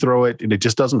 Like you throw it and it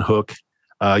just doesn't hook.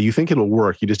 You think it'll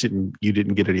work. You didn't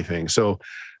get anything. So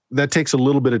that takes a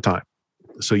little bit of time.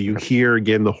 So you hear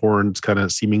again the horns kind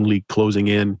of seemingly closing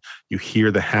in. You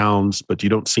hear the hounds, but you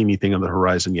don't see anything on the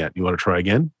horizon yet. You want to try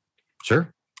again?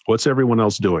 Sure. What's everyone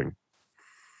else doing?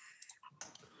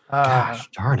 Gosh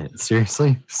darn it.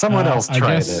 Seriously? Someone else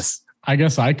try this. I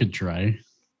guess I could try.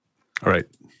 All right.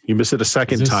 You miss it a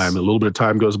second Is this- time. A little bit of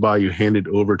time goes by. You hand it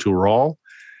over to Rawl.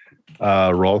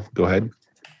 Rawl, go ahead.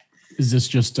 Is this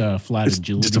just a flat It's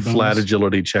agility? just a flat bonus?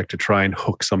 agility check to try and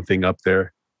hook something up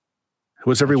there.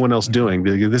 What's everyone else doing?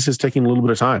 This is taking a little bit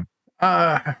of time.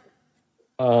 There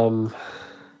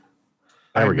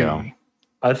we go.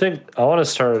 I think I want to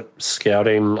start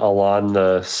scouting along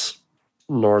the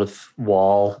north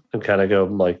wall and kind of go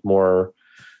more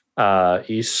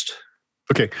east.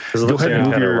 Okay. Because it Go looks ahead like and it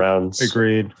move kind of your. rounds.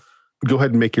 Agreed. Go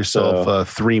ahead and make yourself So-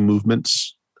 3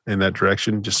 movements in that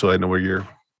direction, just so I know where you're.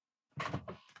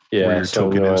 Yeah, where your so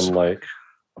I'm token going is. like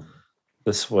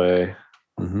this way.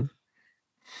 Mhm.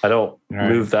 I don't right.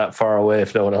 move that far away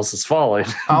if no one else is falling.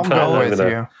 I'll but go I'm with gonna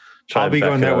you. try I'll and be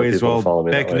going beckon that other way as people to well, follow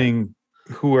me that way. beckoning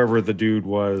whoever the dude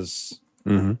was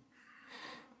Mhm.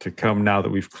 to come now that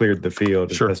we've cleared the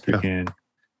field as Sure, best we yeah. can.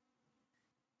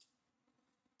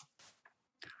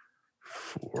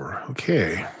 4.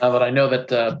 Okay. Now that I know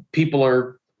that people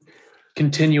are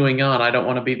continuing on, I don't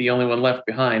want to be the only one left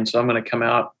behind. So I'm going to come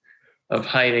out of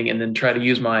hiding and then try to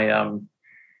use my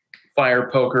fire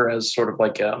poker as sort of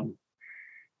like I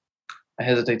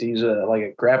hesitate to use like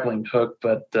a grappling hook,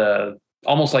 but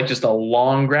almost like just a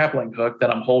long grappling hook that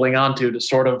I'm holding onto to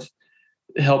sort of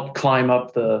help climb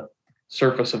up the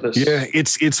surface of this. Yeah,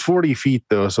 it's 40 feet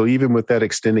though, so even with that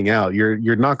extending out,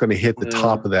 you're not going to hit the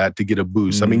top of that to get a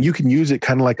boost. I mean, you can use it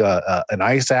kind of like an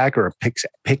ice axe or a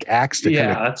pickaxe to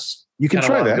kind of. That's You can kinda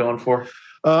try what I'm that. going for.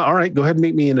 All right, go ahead and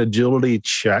make me an agility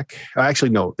check. Actually,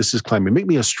 no, this is climbing. Make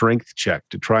me a strength check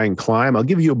to try and climb. I'll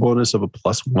give you a bonus of a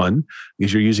 +1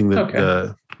 because you're using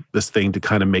this thing to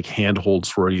kind of make handholds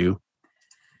for you.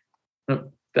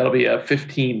 That'll be a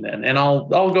 15 then, and I'll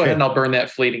go ahead and I'll burn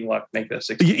that fleeting luck. Make that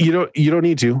 16. You don't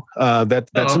need to. That's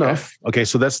okay. enough. Okay,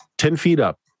 so that's 10 feet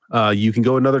up. You can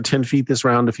go another 10 feet this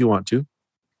round if you want to.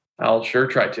 I'll sure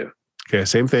try to. Okay,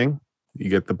 same thing.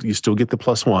 You still get the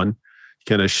 +1. You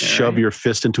kind of shove right. your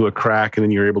fist into a crack, and then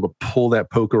you're able to pull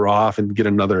that poker off and get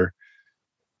another.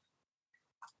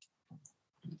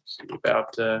 See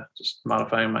about just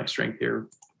modifying my strength here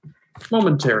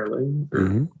momentarily,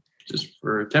 or just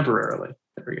for temporarily.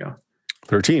 There we go.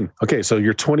 13. Okay, so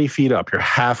you're 20 feet up. You're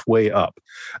halfway up.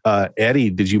 Eddie,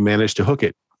 did you manage to hook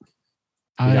it?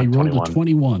 I rolled 21. a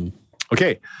 21.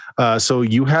 Okay, so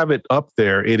you have it up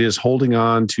there. It is holding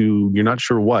on to, you're not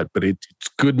sure what, but it's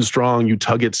good and strong. You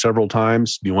tug it several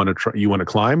times. Do you want to try? You want to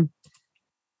climb?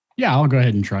 Yeah, I'll go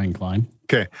ahead and try and climb.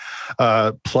 Okay,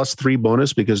 +3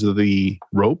 bonus because of the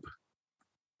rope.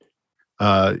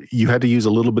 You had to use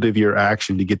a little bit of your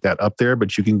action to get that up there,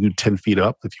 but you can do 10 feet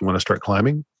up if you want to start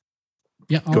climbing.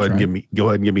 Yeah, I'll Go ahead try.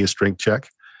 and give me a strength check,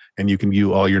 and you can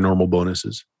view all your normal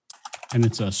bonuses. And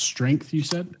it's a strength, you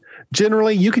said?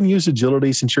 Generally, you can use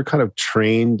agility since you're kind of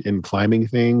trained in climbing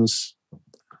things.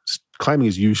 Climbing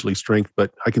is usually strength,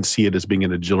 but I can see it as being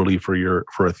an agility for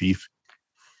a thief.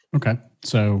 Okay.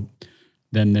 So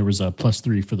then there was a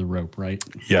 +3 for the rope, right?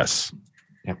 Yes.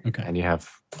 Yep. Okay. And you have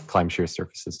climb sheer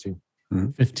surfaces too.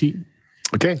 15.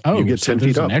 Okay. Oh, you get so 10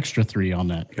 there's feet up. an extra 3 on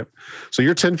that. Yep. So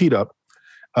you're 10 feet up.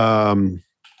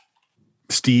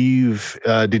 Steve,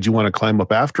 did you want to climb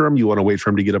up after him? You want to wait for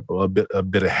him to get up a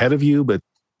bit ahead of you, but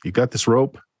you got this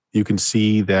rope. You can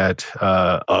see that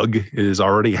Ugg is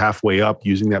already halfway up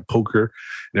using that poker,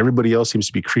 and everybody else seems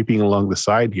to be creeping along the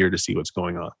side here to see what's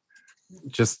going on.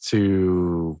 Just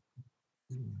to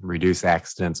reduce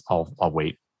accidents, I'll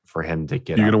wait for him to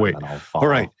get You're up gonna wait. and then I'll follow. All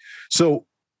right. So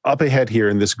up ahead here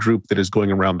in this group that is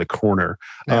going around the corner,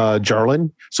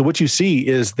 Jarlin. So what you see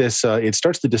is this, it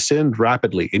starts to descend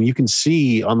rapidly, and you can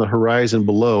see on the horizon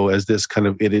below as this kind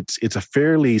of, it's a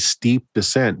fairly steep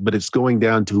descent, but it's going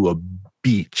down to a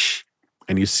beach.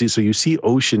 And you see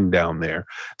ocean down there.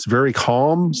 It's very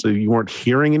calm. So you weren't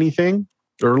hearing anything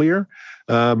earlier,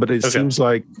 but it seems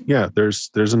like,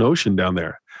 there's an ocean down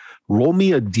there. Roll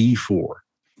me a D4.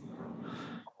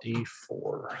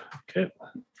 D4. Okay.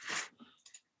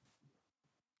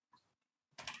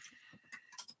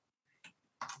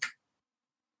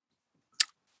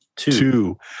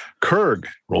 Two. Kurg,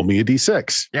 roll me a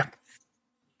D6. Yeah.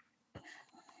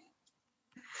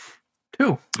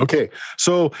 2. Okay,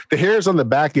 so the hairs on the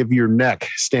back of your neck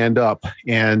stand up,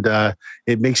 and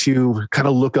it makes you kind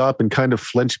of look up and kind of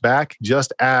flinch back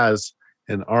just as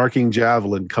an arcing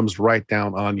javelin comes right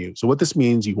down on you. So what this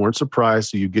means, you weren't surprised,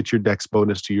 so you get your dex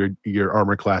bonus to your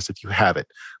armor class if you have it,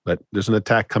 but there's an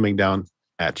attack coming down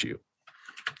at you.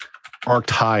 Arced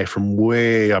high from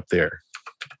way up there.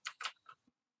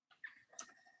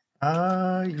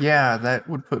 Yeah, that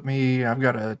would put me. I've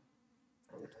got a.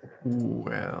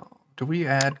 Well, do we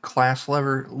add class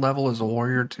level as a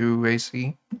warrior to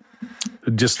AC?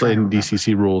 Just in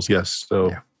DCC rules, yes. So,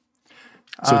 Yeah.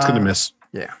 so it's going to miss.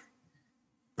 Yeah.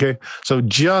 Okay, so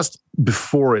just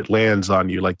before it lands on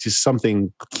you, like just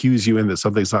something cues you in that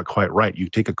something's not quite right. You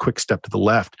take a quick step to the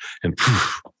left, and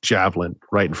poof, javelin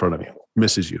right in front of you,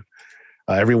 misses you.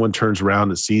 Everyone turns around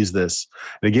and sees this.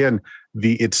 And again,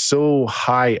 it's so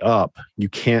high up, you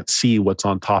can't see what's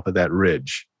on top of that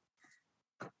ridge.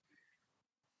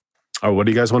 What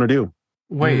do you guys want to do?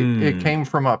 Wait, it came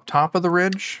from up top of the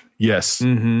ridge? Yes.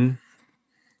 Mm-hmm.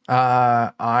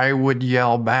 I would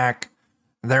yell back,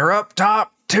 "They're up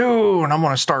top too," and I'm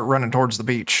going to start running towards the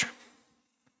beach.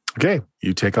 Okay,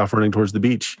 you take off running towards the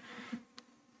beach.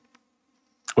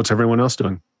 What's everyone else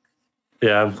doing?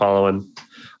 Yeah, I'm following.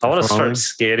 I want to Following? start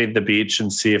scanning the beach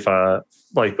and see if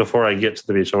like before I get to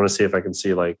the beach, I want to see if I can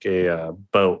see like a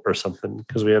boat or something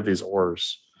because we have these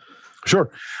oars. Sure.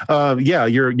 Yeah,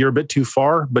 you're a bit too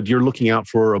far, but you're looking out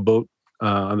for a boat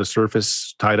on the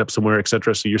surface, tied up somewhere,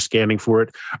 etc. So you're scanning for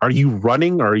it. Are you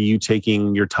running or are you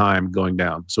taking your time going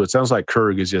down? So it sounds like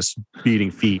Kurg is just beating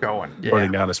feet, Going,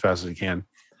 running down as fast as he can.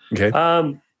 Okay.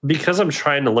 Because I'm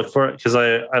trying to look for it because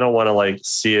I don't want to like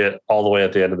see it all the way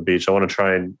at the end of the beach. I want to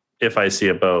try and if I see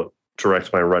a boat,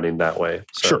 direct my running that way.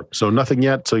 So, Sure. So nothing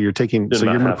yet. So you're taking. Did So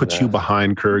not you're going to have put you that.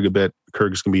 behind Kurg a bit.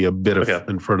 Kurg's going to be a bit Okay.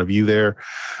 in front of you there.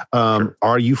 Sure.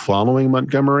 Are you following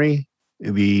Montgomery?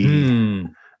 The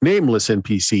nameless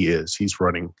NPC is. He's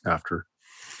running after.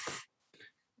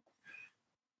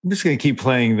 I'm just going to keep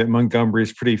playing that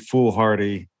Montgomery's pretty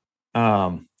foolhardy.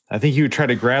 I think he would try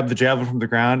to grab the javelin from the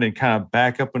ground and kind of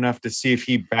back up enough to see if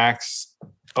he backs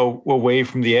away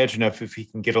from the edge enough if he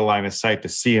can get a line of sight to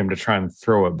see him to try and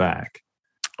throw it back.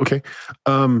 Okay.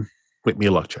 Make me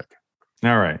a luck check.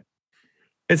 All right.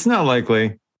 It's not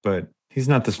likely, but he's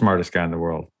not the smartest guy in the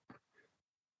world.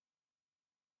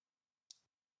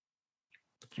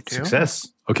 You do? Success.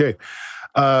 Okay.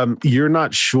 You're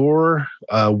not sure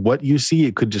what you see.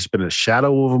 It could just been a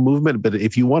shadow of a movement, but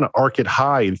if you want to arc it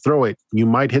high and throw it, you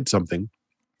might hit something.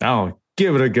 Oh,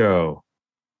 give it a go.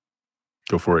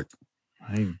 Go for it.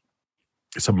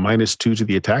 It's a -2 to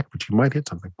the attack, but you might hit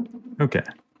something. Okay.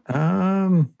 Let's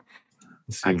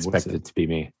see, I what's expected it to be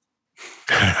me.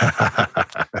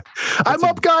 I'm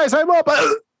up, guys. I'm up.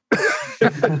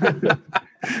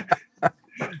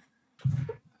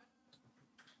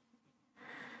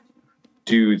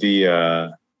 Do the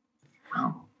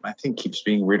oh, my thing keeps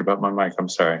being weird about my mic. I'm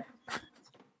sorry.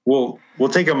 We'll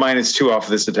take a -2 off of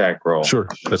this attack roll. Sure,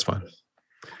 that's fine.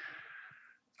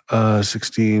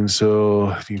 16,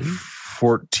 so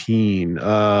 14.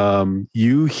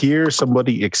 You hear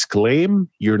somebody exclaim.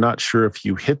 You're not sure if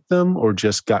you hit them or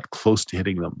just got close to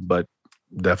hitting them, but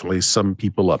definitely some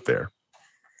people up there.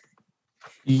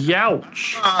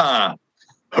 Youch. Ah,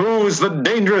 who's the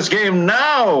dangerous game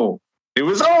now? It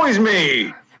was always me.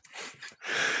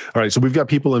 All right, so we've got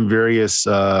people in various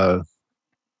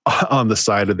on the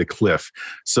side of the cliff.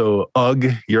 So, Ugg,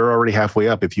 you're already halfway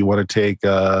up. If you want to take,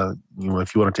 if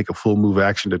you want to take a full move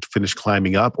action to finish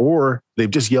climbing up, or they've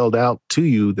just yelled out to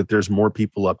you that there's more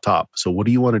people up top. So, what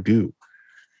do you want to do?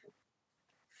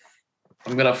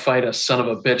 I'm going to fight a son of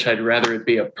a bitch. I'd rather it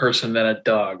be a person than a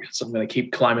dog. So I'm going to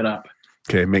keep climbing up.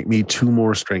 Okay, make me 2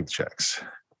 more strength checks.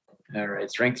 All right.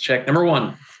 Strength check number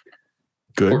 1.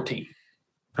 Good. 14.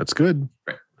 That's good.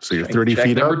 Right. So you're Strength 30 check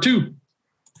feet number up. 2.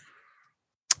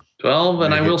 12, and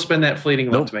Make I it. will spend that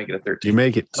fleeting luck Nope. to make it a 13. You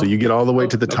make it. So you get all the way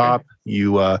to the Okay. top.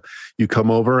 You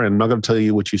come over, and I'm not going to tell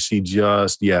you what you see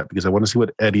just yet because I want to see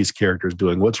what Eddie's character is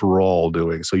doing. What's Rawl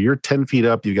doing? So you're 10 feet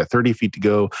up. You've got 30 feet to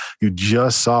go. You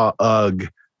just saw Ugg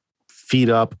feet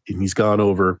up, and he's gone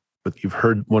over. But you've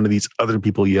heard one of these other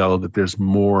people yell that there's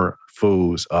more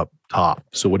foes up top.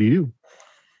 So what do you do?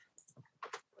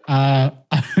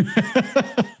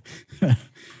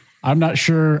 I'm not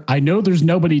sure. I know there's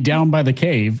nobody down by the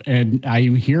cave, and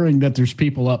I'm hearing that there's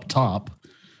people up top.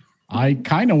 I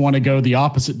kind of want to go the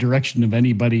opposite direction of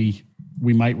anybody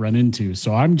we might run into.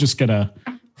 So I'm just gonna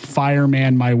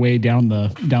fireman my way down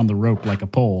the rope like a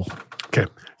pole. Okay.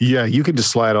 Yeah, you can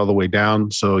just slide all the way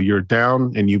down. So you're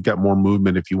down, and you've got more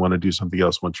movement if you want to do something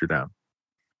else once you're down.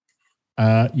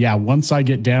 Yeah, once I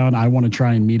get down, I want to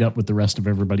try and meet up with the rest of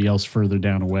everybody else further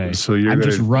down away. So you're I'm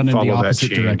gonna just running the follow that opposite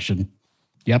chain. direction.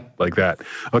 Yep. Like that.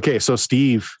 Okay, so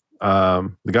Steve, the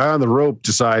guy on the rope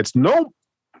decides, nope,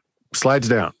 slides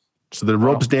down. So the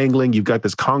rope's dangling. You've got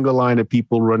this conga line of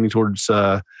people running towards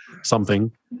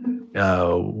something.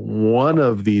 One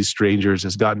of these strangers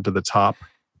has gotten to the top.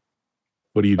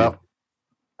 What do you do? Well,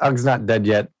 Ugg's not dead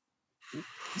yet.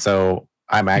 So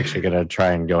I'm actually going to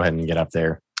try and go ahead and get up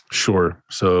there. Sure.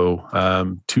 So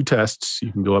 2 tests.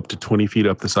 You can go up to 20 feet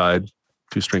up the side.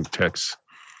 2 strength checks.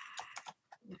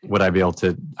 Would I be able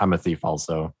to? I'm a thief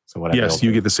also. So would I be able Yes, to?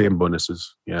 you get the same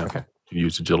bonuses. Yeah. Okay. You can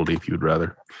use agility if you would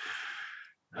rather.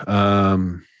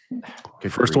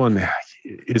 Good First grief. one,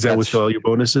 is that with That's- all your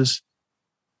bonuses?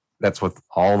 That's with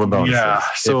all the bonuses. Yeah.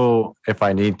 So if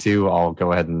I need to, I'll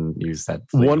go ahead and use that.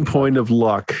 1 point of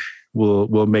luck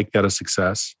will make that a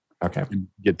success. Okay. You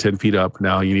get 10 feet up.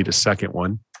 Now you need a second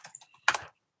one.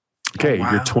 Okay, Oh,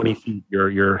 wow. you're 20 feet.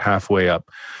 You're halfway up.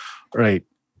 All right.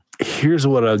 Here's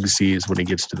what Ugg sees when he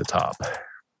gets to the top.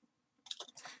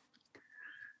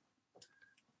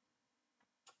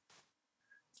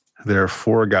 There are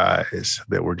 4 guys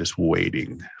that were just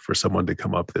waiting for someone to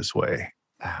come up this way.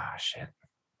 Ah, shit.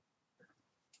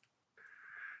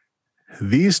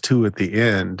 These 2 at the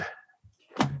end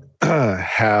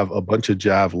have a bunch of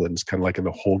javelins kind of like in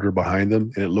the holder behind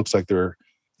them, and it looks like they're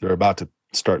about to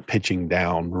start pitching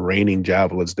down, raining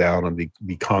javelins down on the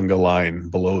conga line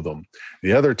below them.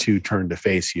 The other 2 turned to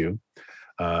face you.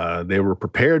 They were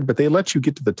prepared, but they let you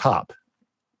get to the top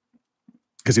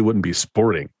because it wouldn't be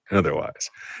sporting otherwise.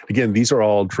 Again, these are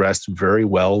all dressed very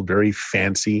well, very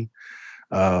fancy.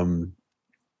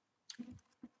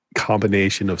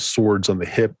 Combination of swords on the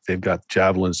hip. They've got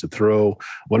javelins to throw.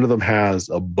 One of them has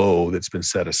a bow that's been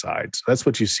set aside. So that's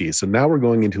what you see. So now we're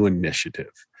going into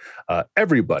initiative.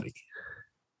 Everybody,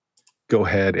 go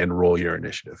ahead and roll your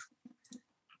initiative.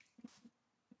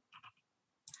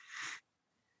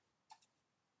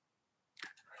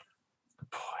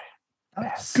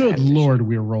 Good Lord,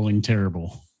 we're rolling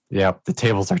terrible. Yep, the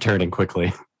tables are turning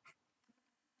quickly.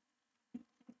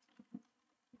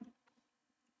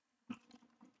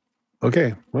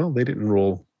 Okay, well, they didn't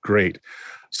roll great.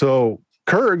 So,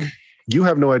 Kurg, you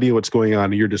have no idea what's going on.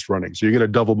 And you're just running. So you're going to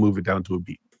double move it down to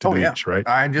the beach, right?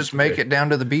 I just make it down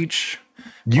to the beach.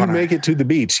 You make it to the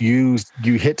beach. You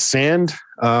hit sand,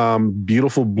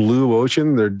 beautiful blue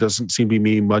ocean. There doesn't seem to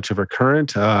be much of a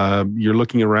current. You're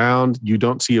looking around. You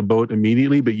don't see a boat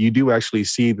immediately, but you do actually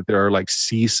see that there are like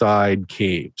seaside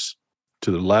caves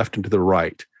to the left and to the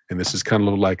right. And this is kind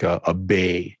of like a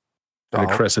bay and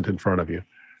a crescent in front of you.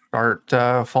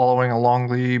 Start following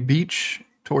along the beach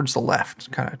towards the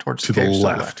left, kind of towards To the the caves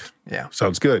left. Yeah.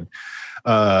 Sounds good.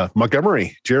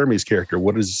 Montgomery, Jeremy's character,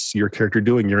 what is your character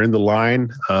doing? You're in the line.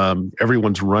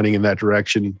 Everyone's running in that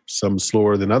direction, some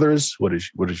slower than others. What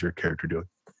is your character doing?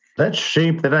 That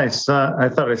shape that I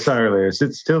thought I saw earlier, is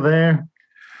it still there?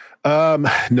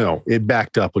 No, it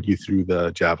backed up when you threw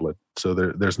the javelin. So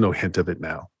there's no hint of it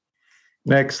now.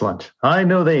 Excellent. I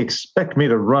know they expect me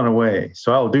to run away,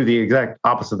 so I'll do the exact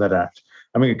opposite of that act.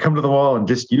 I'm going to come to the wall and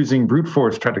just using brute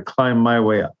force try to climb my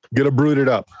way up. Gonna brute it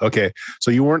up. Okay. So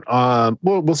you weren't on,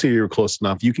 we'll see you're close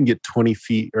enough. You can get 20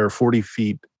 feet or 40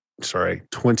 feet,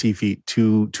 20 feet,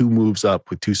 two moves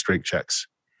up with 2 strength checks.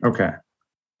 Okay.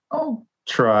 I'll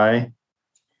try.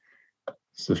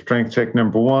 So strength check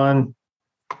number 1.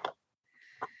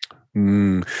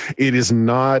 It is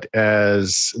not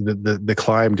as the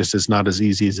climb just is not as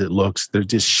easy as it looks. There's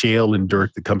just shale and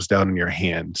dirt that comes down in your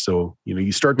hand. So,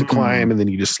 you start to climb and then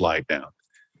you just slide down,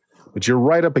 but you're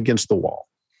right up against the wall.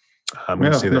 I'm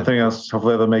going to say that. Nothing else.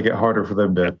 Hopefully they'll make it harder for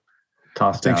them to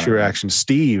toss down. Thanks for your action.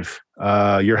 Steve,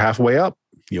 you're halfway up.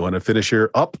 You want to finish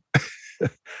your up?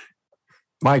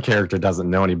 My character doesn't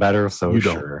know any better, so You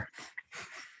don't. sure.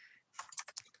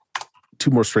 2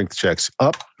 more strength checks.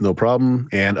 Up, no problem,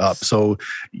 and up. So,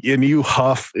 and you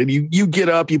huff, and you get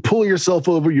up, you pull yourself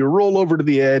over, you roll over to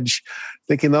the edge,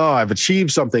 thinking, "Oh, I've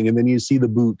achieved something." And then you see the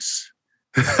boots,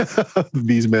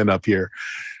 these men up here,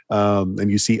 and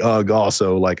you see Ugg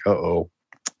also. Like,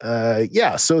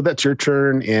 yeah. So that's your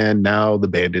turn, and now the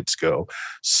bandits go.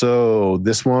 So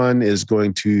this one is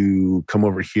going to come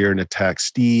over here and attack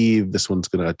Steve. This one's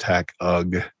going to attack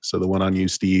Ugg. So the one on you,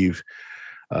 Steve.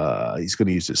 He's going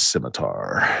to use his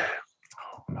scimitar.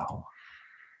 Oh, no.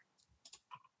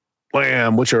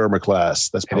 Blam! What's your armor class?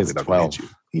 That's probably is not going to 12. hit you.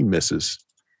 He misses.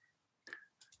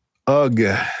 Ugh.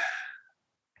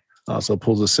 Also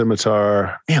pulls a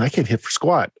scimitar. Man, I can't hit for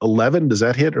squat. 11. Does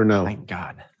that hit or no? Thank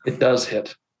God. It does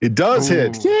hit. It does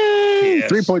hit. Yay! Yes.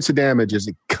 3 points of damage as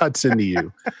it cuts into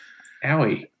you.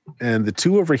 Owie. And the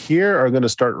 2 over here are going to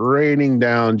start raining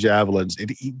down javelins.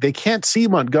 They can't see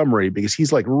Montgomery because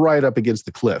he's like right up against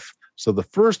the cliff. So the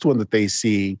first one that they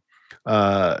see,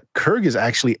 Kurg is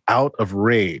actually out of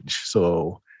range.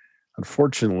 So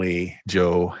unfortunately,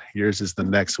 Joe, yours is the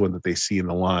next one that they see in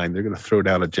the line. They're going to throw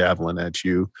down a javelin at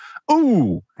you.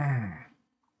 Ooh!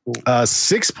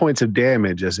 6 points of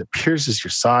damage as it pierces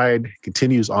your side,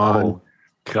 continues on. Oh,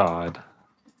 God.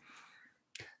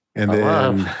 And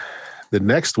then the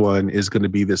next one is going to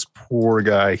be this poor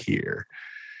guy here.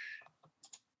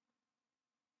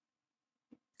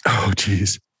 Oh,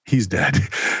 geez. He's dead.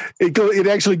 It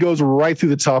actually goes right through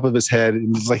the top of his head.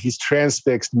 And it's like he's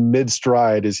transfixed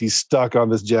mid-stride as he's stuck on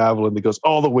this javelin that goes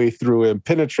all the way through him,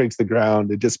 penetrates the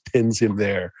ground. It just pins him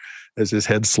there as his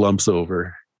head slumps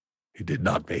over. He did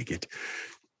not make it.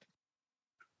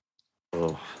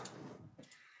 Oh.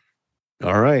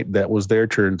 All right. That was their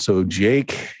turn. So,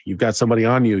 Jake, you've got somebody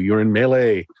on you. You're in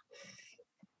melee.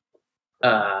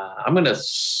 I'm gonna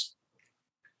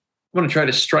try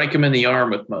to strike him in the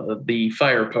arm with the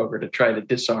fire poker to try to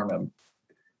disarm him.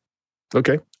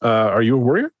 Okay. Are you a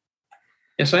warrior?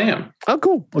 Yes, I am. Oh,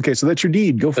 cool. Okay, so that's your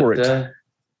deed. Go for But, it.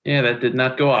 Yeah, that did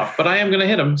not go off. But I am going to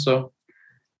hit him. So,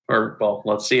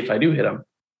 let's see if I do hit him.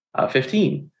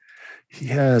 15. He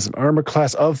has an armor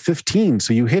class of 15,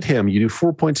 so you hit him. You do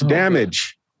 4 points of Okay.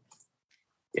 damage.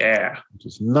 Yeah. Which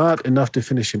is not enough to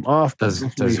finish him off. but Does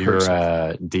definitely your hurts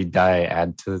him. deed die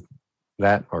add to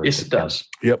that? Or Yes, it does.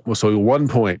 Yep. Well, so 1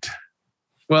 point.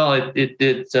 Well, it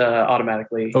did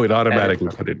automatically. Oh, it automatically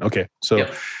put it. Okay. So,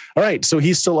 Yep. all right. So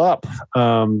he's still up.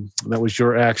 That was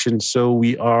your action. So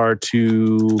we are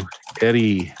to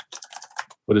Eddie.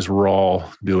 What is Rawl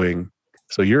doing?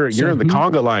 So you're in the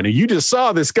conga line, and you just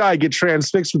saw this guy get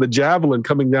transfixed with a javelin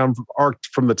coming down arced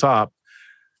from the top.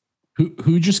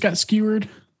 Who just got skewered?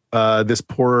 This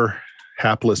poor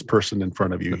hapless person in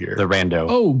front of you here. The rando.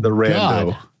 Oh, The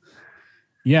rando. God.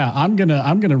 Yeah, I'm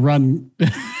gonna run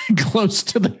close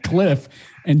to the cliff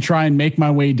and try and make my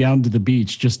way down to the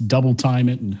beach. Just double time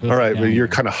it and hoof All right, it but down you're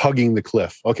there. kind of hugging the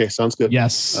cliff. Okay, sounds good.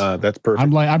 Yes, That's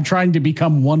perfect. I'm trying to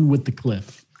become one with the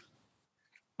cliff.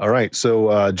 All right, so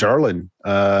Jarlin,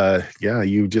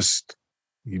 you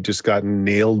just gotten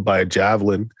nailed by a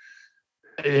javelin.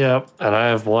 Yep, and I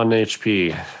have 1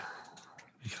 HP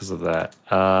because of that.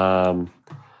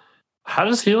 How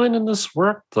does healing in this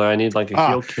work? Do I need like a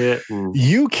heal kit? And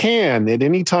You can at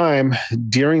any time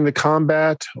during the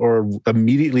combat or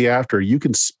immediately after, you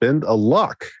can spend a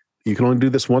luck. You can only do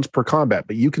this once per combat,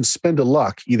 but you can spend a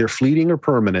luck, either fleeting or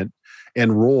permanent,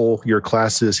 and roll your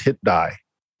class's hit die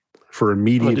for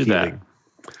immediate do that. healing.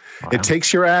 It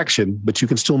takes your action, but you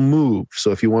can still move.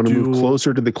 So if you want to move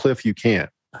closer to the cliff, you can.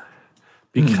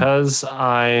 because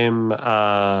I'm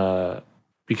a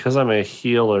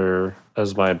healer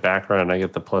as my background, I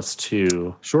get the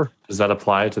 +2. Sure. Does that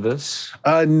apply to this?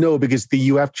 No, because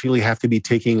you actually have to be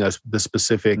taking the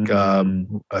specific. I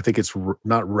think it's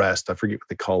not rest. I forget what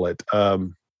they call it.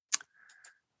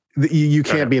 You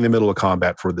can't be in the middle of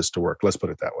combat for this to work. Let's put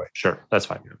it that way. Sure, that's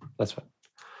fine. That's fine.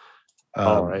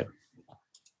 All right.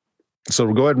 So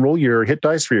we'll go ahead and roll your hit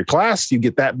dice for your class. You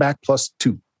get that back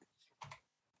 +2.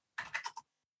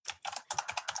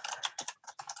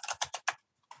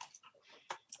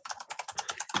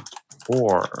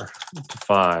 Four to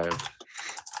 5.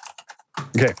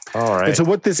 Okay. All right. And so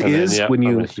what this is when I'm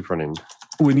you gonna keep running.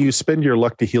 when you spend your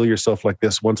luck to heal yourself like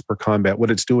this once per combat, what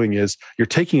it's doing is you're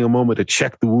taking a moment to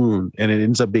check the wound, and it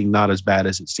ends up being not as bad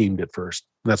as it seemed at first.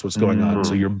 That's what's going on.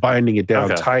 So you're binding it down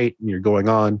tight, and you're going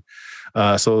on.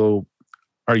 So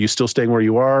are you still staying where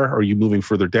you are? Or are you moving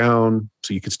further down?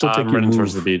 So you can still take I'm your running move.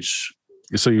 towards the beach.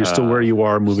 So you're still where you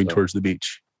are, moving so- towards the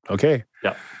beach. Okay.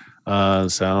 Yeah.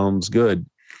 Sounds good.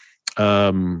 We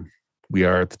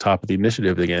are at the top of the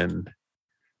initiative again.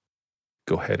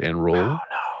 Go ahead and roll. Oh,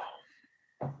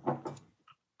 no.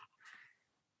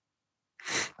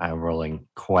 I'm rolling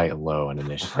quite low in Oh my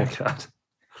initiative.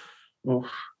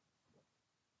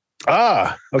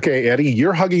 God. Okay, Eddie,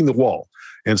 you're hugging the wall.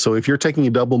 And so if you're taking a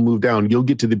double move down, you'll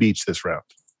get to the beach this round.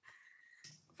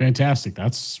 Fantastic.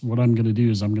 That's what I'm going to do.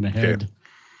 Is I'm going to head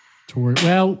toward.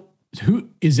 Well,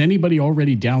 is anybody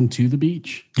already down to the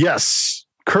beach? Yes.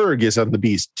 Kurg is on the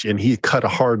beach, and he cut a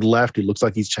hard left. It looks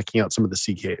like he's checking out some of the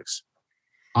sea caves.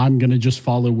 I'm going to just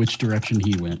follow which direction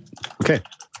he went. Okay.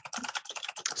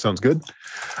 Sounds good.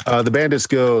 The bandits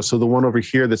go. So the one over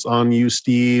here that's on you,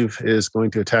 Steve, is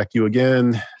going to attack you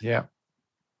again. Yeah.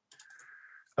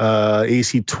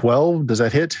 AC 12. Does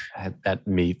that hit? That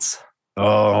meets.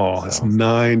 Oh, that's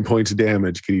 9 points of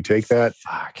damage. Can you take that?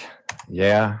 Fuck.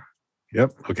 Yeah.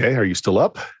 Yep. Okay. Are you still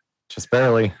up? Just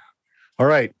barely. All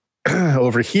right.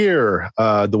 Over here,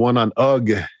 the one on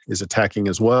Ugg is attacking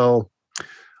as well.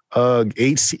 Ugg,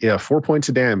 4 points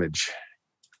of damage.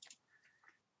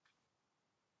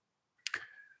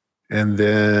 And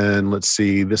then let's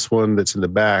see, this one that's in the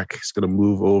back is going to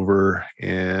move over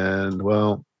and,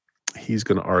 well, he's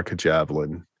going to arc a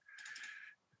javelin.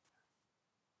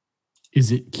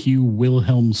 Is it Q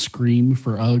Wilhelm scream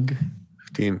for Ugg?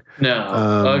 15. No,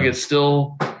 Ugg is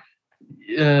still.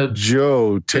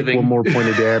 Joe, take living. one more point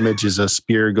of damage as a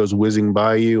spear goes whizzing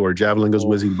by you or javelin goes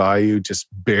whizzing by you, just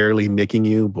barely nicking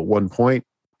you, but 1 point.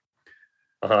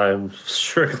 I'm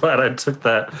sure glad I took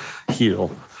that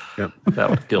heal. Yep. That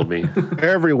would kill me.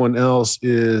 Everyone else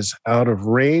is out of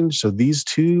range. So these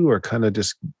two are kind of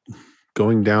just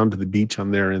going down to the beach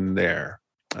on there and there.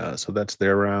 So that's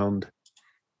their round.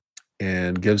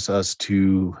 And gives us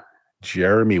to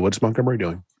Jeremy. What's Montgomery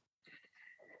doing?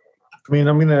 I mean,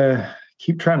 I'm going to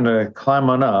keep trying to climb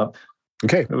on up.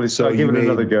 Okay. At least So I'll give you it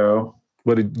another made- go.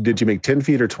 What did you make 10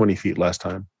 feet or 20 feet last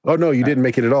time? Oh, no, you didn't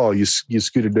make it at all. You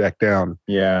scooted back down.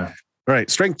 Yeah. All right.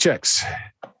 Strength checks.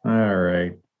 All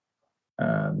right.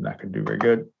 Not going to do very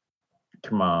good.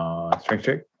 Come on. Strength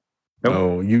check. Nope.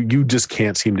 No, you just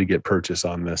can't seem to get purchase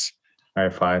on this. All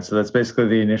right, fine. So that's basically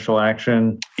the initial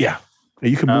action. Yeah,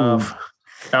 you can move.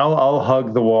 I'll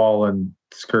hug the wall and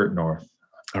skirt north.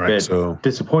 All right, so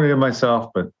disappointed in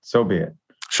myself, but so be it.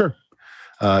 sure.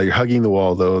 You're hugging the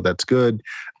wall, though. That's good.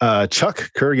 Chuck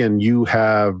Kurgan, you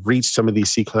have reached some of these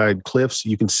sea-clad cliffs.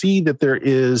 You can see that there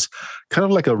is kind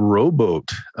of like a rowboat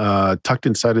tucked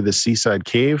inside of this seaside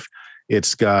cave.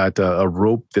 It's got a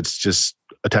rope that's just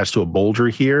attached to a boulder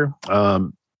here.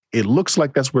 It looks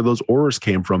like that's where those oars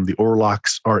came from. The oar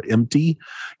locks are empty.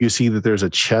 You see that there's a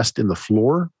chest in the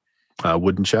floor, a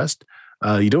wooden chest.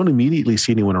 You don't immediately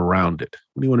see anyone around it.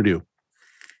 What do you want to do?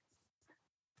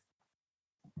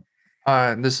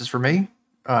 This is for me.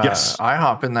 Yes. I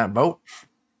hop in that boat.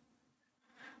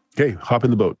 Okay, hop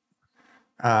in the boat.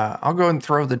 I'll go and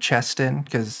throw the chest in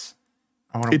because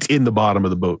I want to. It's in the bottom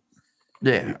of the boat.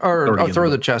 Yeah, or already I'll in throw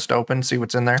the the chest open, see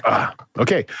what's in there.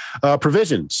 Okay.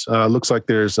 Provisions. Looks like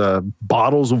there's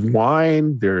bottles of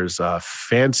wine. There's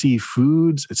fancy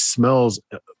foods. It smells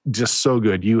just so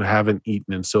good. You haven't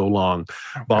eaten in so long.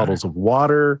 Okay. Bottles of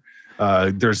water.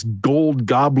 There's gold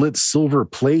goblets, silver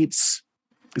plates.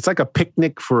 It's like a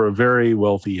picnic for a very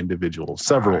wealthy individual.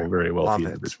 Several All right, very wealthy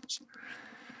love it. individuals.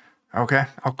 Okay,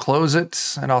 I'll close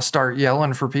it and I'll start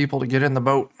yelling for people to get in the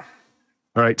boat.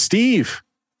 All right, Steve.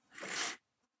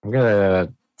 I'm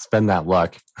gonna spend that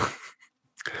luck.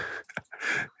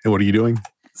 And what are you doing?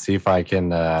 See if I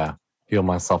can heal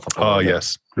myself up. a Oh, little bit.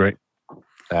 yes. Great.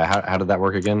 How did that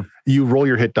work again? You roll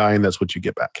your hit die and that's what you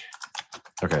get back.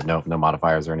 Okay, no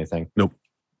modifiers or anything.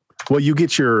 Well, you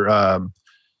get your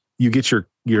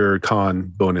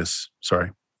con bonus. Sorry.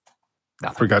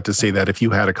 Nothing. Forgot to say that. If you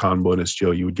had a con bonus,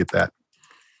 Joe, you would get that.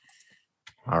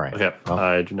 All right. Okay, Well,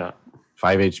 I do not.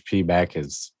 5 HP back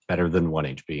is better than 1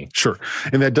 HP. Sure.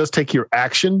 And that does take your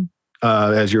action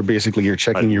as you're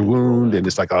checking your wound and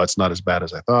it's like, oh, it's not as bad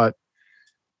as I thought.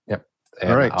 And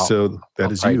All right. I'll So that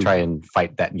probably is you. try and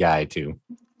fight that guy too.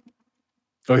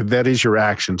 Oh, that is your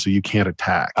action. So you can't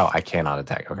attack. Oh, I cannot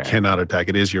attack. Okay. Cannot attack.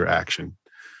 It is your action.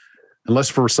 Unless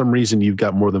for some reason you've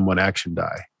got more than one action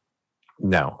die.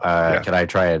 No. Yeah. Can I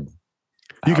try and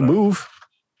You can move.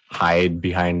 hide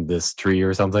behind this tree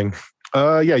or something?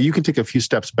 Yeah, you can take a few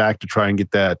steps back to try and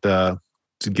get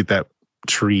that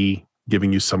tree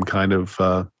giving you some kind of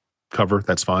cover.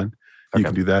 That's fine. You Okay.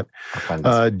 can do that. I'll find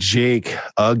this. Jake,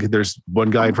 there's one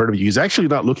guy in front of you. He's actually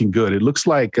not looking good. It looks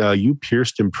like you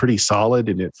pierced him pretty solid.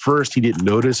 And at first he didn't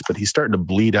notice, but he's starting to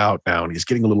bleed out now and he's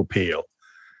getting a little pale.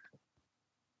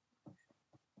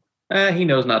 He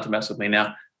knows not to mess with me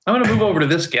now. I'm going to move over to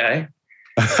this guy.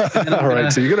 All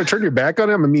right. So you're going to turn your back on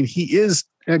him? I mean, he is.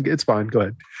 It's fine. Go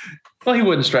ahead. Well, he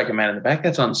wouldn't strike a man in the back.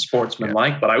 That's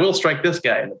unsportsmanlike, but I will strike this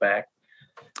guy in the back.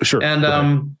 Sure.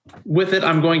 And with it,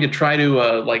 I'm going to try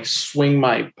to swing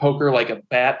my poker like a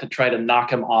bat to try to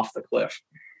knock him off the cliff.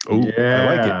 Oh, I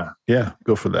like it. Yeah,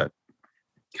 go for that.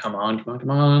 Come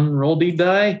on. Roll deep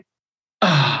die.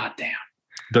 Ah, damn.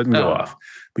 Doesn't go Oh. off.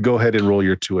 But go ahead and roll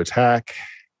your 2 attack.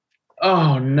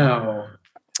 Oh, no.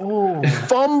 Oh,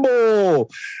 Fumble.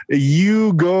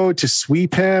 You go to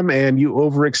sweep him and you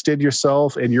overextend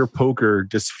yourself and your poker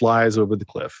just flies over the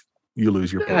cliff. You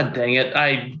lose your poker. God dang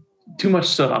it. Too much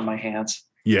soot on my hands.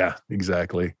 Yeah,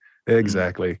 exactly.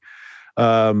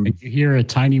 And you hear a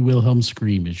tiny Wilhelm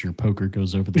scream as your poker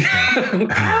goes over the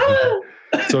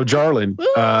cliff. So Jarlin,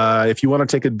 if you want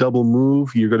to take a double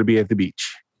move, you're going to be at the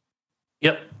beach.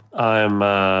 Yep, I'm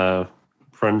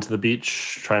running to the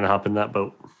beach, trying to hop in that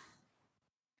boat.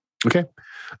 Okay.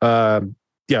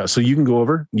 Yeah, so you can go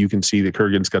over. You can see that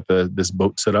Kurgan's got this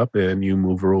boat set up and you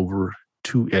move her over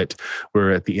to it.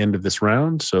 We're at the end of this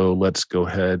round, so let's go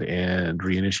ahead and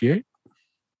reinitiate.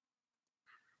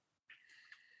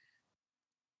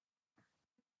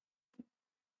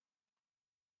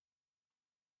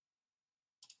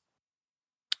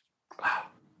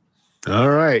 All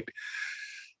right.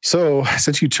 So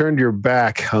since you turned your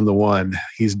back on the one,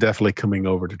 he's definitely coming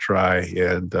over to try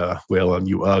and wail on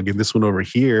you, Ugg. And this one over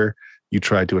here, you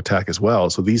tried to attack as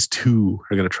well. So these two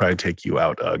are going to try and take you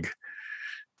out, Ugg.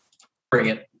 Bring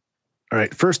it. All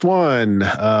right. First one,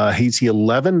 AC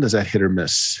 11. Does that hit or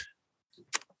miss?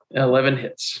 11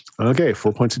 hits. Okay.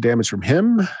 4 points of damage from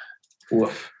him.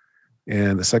 Woof.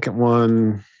 And the second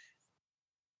one,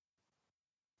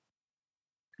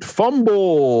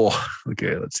 fumble.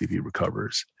 Okay, let's see if he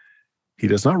recovers. He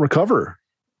does not recover.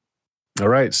 All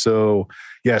right, so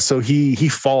yeah, so he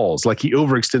falls, like he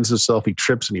overextends himself, he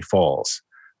trips and he falls.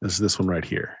 This is this one right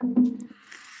here. The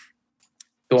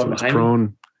So one he's behind me?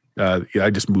 prone. Yeah, I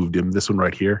just moved him. This one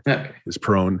right here Okay. is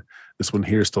prone. This one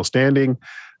here is still standing.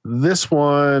 This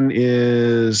one he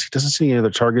doesn't see any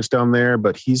other targets down there,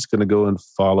 but he's going to go and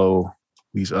follow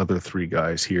these other three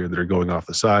guys here that are going off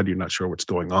the side. You're not sure what's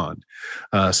going on.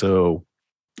 So,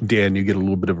 Dan, you get a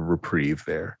little bit of a reprieve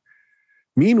there.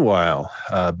 Meanwhile,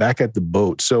 back at the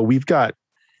boat. So we've got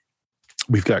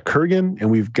Kurgan and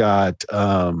we've got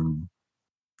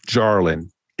Jarlin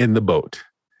in the boat.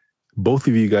 Both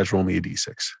of you guys roll me a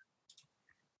d6.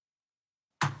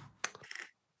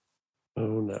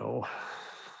 Oh no.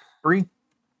 3.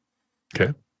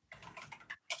 Okay.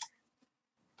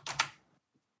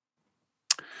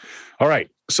 All right.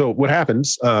 So what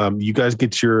happens? You guys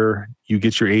get your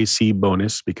AC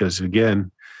bonus because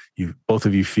again, both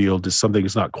of you feel just something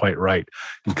is not quite right.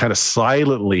 And kind of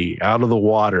silently out of the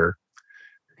water,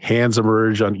 hands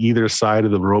emerge on either side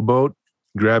of the rowboat,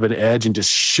 grab an edge, and just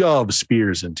shove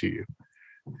spears into you,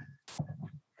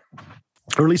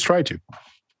 or at least try to.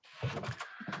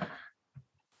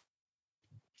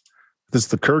 This is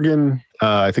the Kurgan.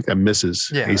 I think that misses.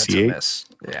 Yeah, AC that's a 8. miss.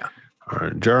 Yeah. All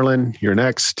right, Jarlin, you're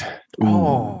next.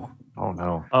 Oh. Oh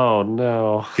no. Oh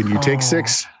no. Can you take Oh.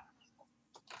 6?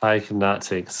 I cannot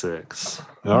take 6.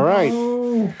 All right.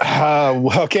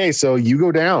 Okay, so you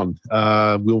go down.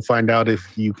 We'll find out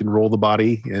if you can roll the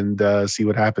body and see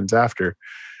what happens after.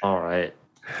 All right.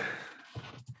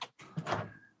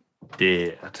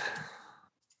 Dead.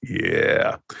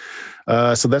 Yeah.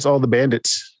 So that's all the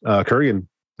bandits. Kurgan,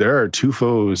 there are 2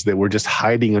 foes that were just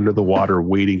hiding under the water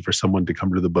waiting for someone to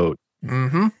come to the boat.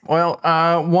 Mm-hmm. Well,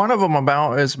 one of them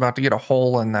is about to get a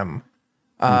hole in them.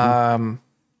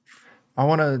 I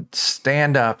want to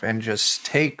stand up and just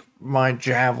take my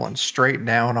javelin straight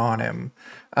down on him,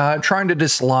 trying to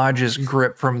dislodge his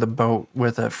grip from the boat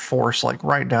with a force like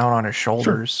right down on his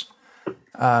shoulders.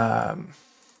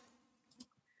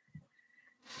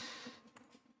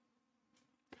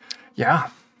 Yeah.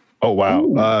 Oh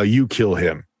wow. You kill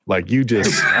him. Like you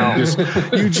just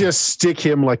you just stick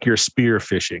him like you're spear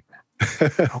fishing.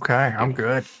 Okay, I'm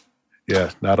good.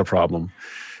 Yeah, not a problem.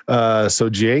 So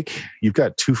Jake, you've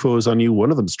got 2 foes on you.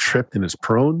 One of them's tripped and is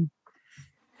prone.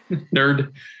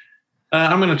 Nerd.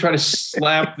 I'm going to try to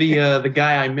slap the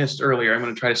guy I missed earlier. I'm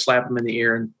going to try to slap him in the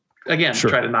ear and again Sure.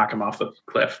 try to knock him off the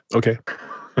cliff. Okay.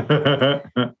 Yeah,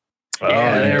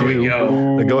 there we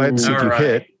go. Then go ahead and see if All you right.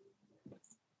 hit.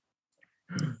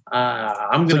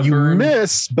 I'm So going to you burn.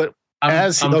 miss, but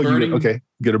I'm burning, you're going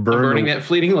to I'm burn. burning that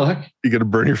fleeting luck. You're going to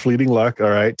burn your fleeting luck. All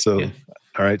right. So, Yeah.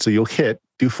 all right. So you'll hit,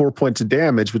 do 4 points of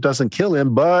damage, which doesn't kill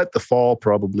him, but the fall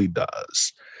probably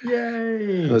does.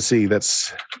 Yay. Let's see.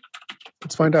 Let's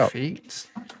find out. Feet.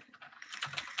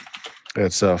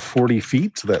 That's 40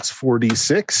 feet. So that's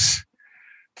 4d6.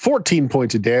 14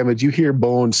 points of damage. You hear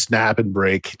bones snap and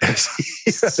break as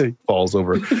he falls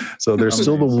over. So there's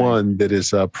still the Amazing. one that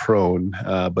is prone,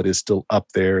 but is still up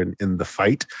there in the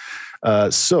fight.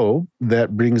 So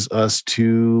that brings us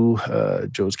to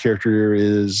Joe's character.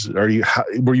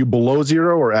 Were you below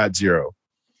 0 or at 0?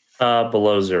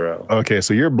 Below 0. Okay,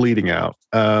 so you're bleeding out.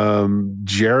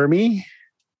 Jeremy,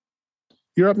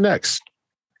 you're up next.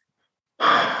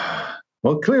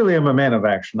 Well, clearly I'm a man of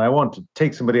action. I want to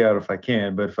take somebody out if I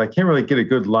can, but if I can't really get a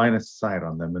good line of sight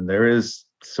on them and there is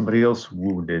somebody else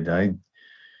wounded, I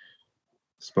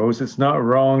suppose it's not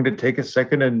wrong to take a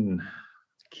second and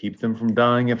keep them from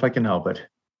dying if I can help it.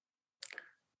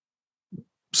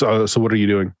 So what are you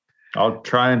doing? I'll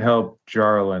try and help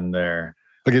Jarlin there.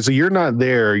 Okay, so you're not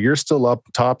there. You're still up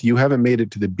top. You haven't made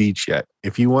it to the beach yet.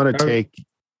 If you want to take,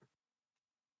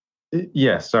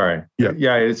 Yeah, sorry. Yeah.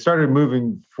 Yeah, it started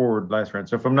moving forward last round.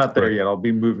 So if I'm not there Right. yet, I'll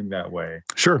be moving that way.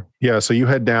 sure, yeah. So you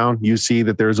head down. You see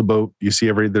that there's a boat. You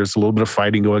see there's a little bit of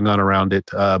fighting going on around it,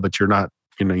 but you're not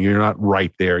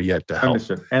right there yet to help.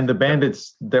 Understood. And the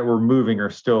bandits that were moving are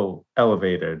still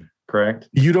elevated, correct?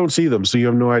 You don't see them, so you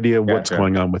have no idea what's Gotcha.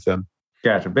 going on with them.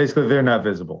 Gotcha. Basically, they're not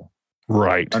visible.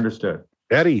 Right. Understood.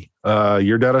 Eddie,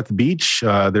 you're down at the beach.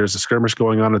 There's a skirmish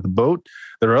going on at the boat.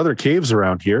 There are other caves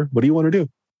around here. What do you want to do?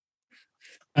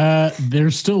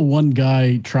 There's still one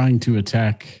guy trying to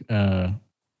attack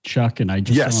Chuck, and I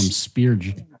just Yes. saw him spear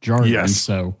Jarlin. Yes.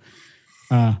 So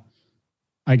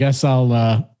I guess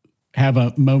I'll have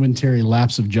a momentary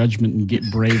lapse of judgment and get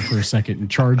brave for a second and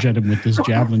charge at him with this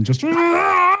javelin. Just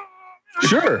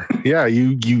Sure. Yeah,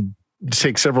 you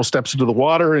take several steps into the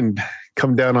water and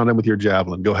come down on him with your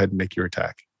javelin. Go ahead and make your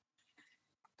attack.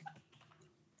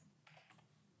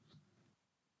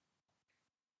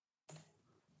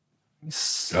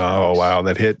 Oh, wow.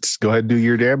 That hits. Go ahead and do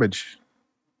your damage.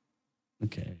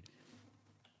 okay.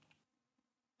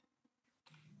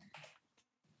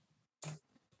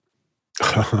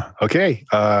 Okay.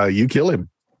 You kill him.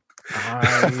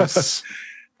 Nice.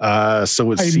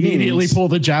 So it I seems immediately pull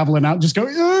the javelin out, just go,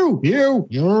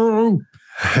 you.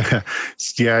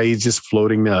 yeah, he's just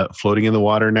floating in the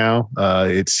water now.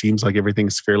 It seems like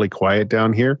everything's fairly quiet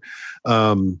down here.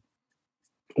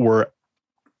 We're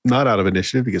not out of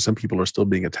initiative because some people are still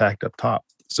being attacked up top.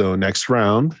 So next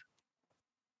round.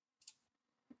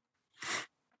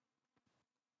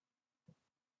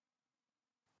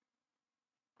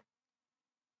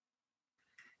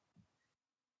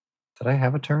 Did I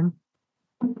have a turn?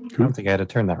 I don't think I had a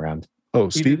turn that round. Oh,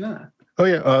 You Steve. did not. Oh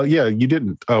yeah, yeah, you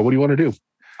didn't. What do you want to do?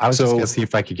 I was just So- going to see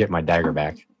if I could get my dagger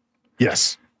back.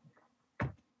 Yes. All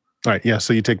right. Yeah.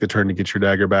 So you take the turn to get your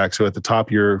dagger back. So at the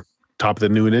top, you're top of the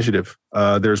new initiative.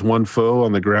 There's one foe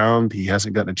on the ground. He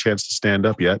hasn't gotten a chance to stand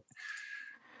up yet.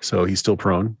 So he's still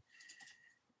prone.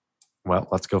 Well,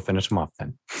 let's go finish him off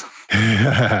then.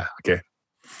 Okay.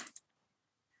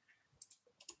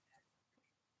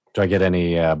 Do I get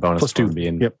any bonus Plus for 2.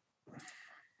 being? Yep.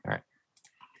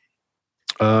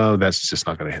 All right. That's just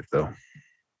not going to hit though.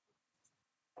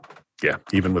 Yeah.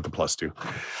 Even with the plus 2.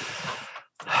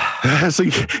 So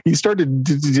you start to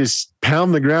just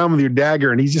pound the ground with your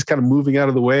dagger and he's just kind of moving out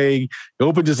of the way. He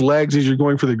opens his legs as you're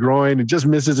going for the groin and just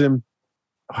misses him.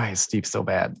 Why is Steve so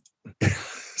bad?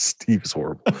 Steve is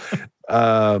horrible.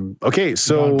 Okay.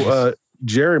 So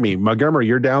Jeremy, Montgomery,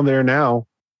 you're down there now.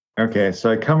 Okay,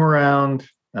 so I come around.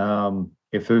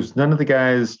 If there's none of the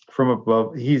guys from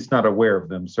above, he's not aware of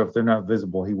them. So if they're not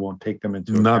visible, he won't take them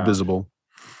into Not account. visible.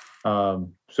 So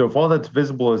if all that's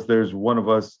visible is there's one of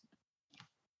us,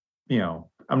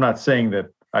 I'm not saying that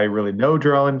I really know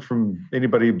Jarlin from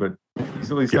anybody, but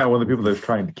he's at least not one of the people that's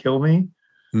trying to kill me.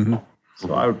 Mhm.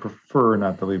 So I would prefer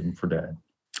not to leave him for dead.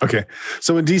 Okay.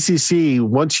 So in DCC,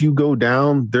 once you go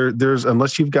down, there's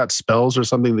unless you've got spells or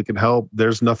something that can help,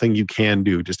 there's nothing you can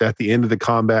do. Just at the end of the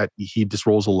combat, he just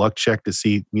rolls a luck check to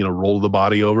see, roll the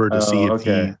body over to see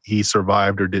if he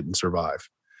survived or didn't survive.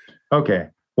 Okay.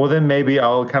 Well, then maybe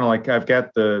I'll kind of I've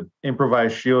got the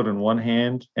improvised shield in one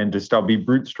hand and I'll be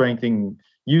brute strengthening,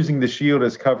 using the shield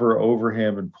as cover over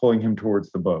him and pulling him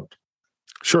towards the boat.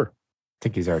 Sure. I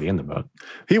think he's already in the boat.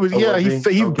 He was, he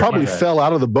Okay. probably fell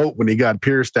out of the boat when he got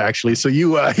pierced, actually. So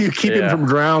you keep him from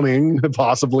drowning,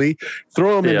 possibly.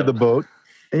 Throw him into the boat.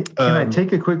 Can I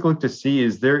take a quick look to see,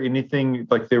 is there anything,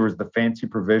 there was the fancy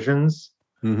provisions?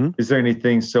 Mm-hmm. Is there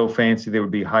anything so fancy that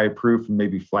would be high proof and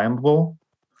maybe flammable?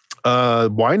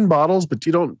 Wine bottles, but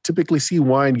you don't typically see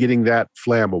wine getting that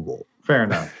flammable. Fair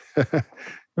enough. It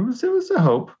was a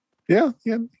hope. Yeah.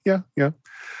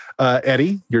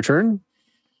 Eddie, your turn.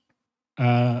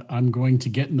 I'm going to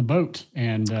get in the boat,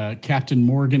 and Captain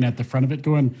Morgan at the front of it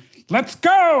going, "Let's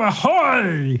go,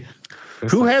 ahoy!"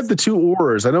 Who had the 2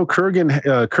 oars? I know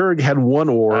Kurg had 1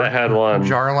 oar. I had one.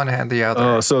 Jarlin had the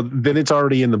other. So then it's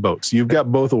already in the boat. So you've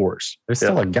got both oars. There's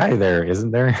still a guy there,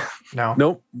 isn't there? No.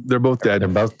 Nope, they're both dead. They're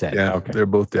both dead. Yeah, Okay. they're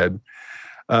both dead.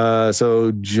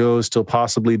 So Joe's still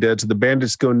possibly dead. So the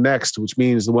bandits go next, which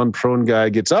means the one prone guy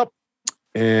gets up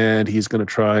and he's going to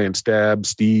try and stab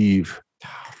Steve. Oh,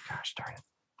 gosh darn it.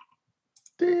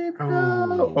 Steve,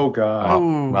 no. Oh, God.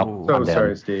 Well, So I'm dead.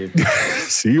 sorry, Steve.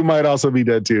 So you might also be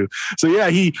dead too. So yeah,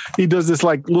 he does this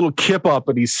little kip up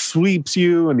and he sweeps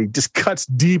you and he just cuts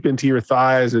deep into your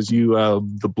thighs as you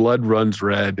the blood runs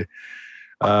red.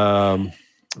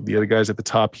 The other guys at the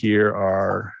top here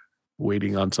are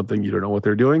waiting on something. You don't know what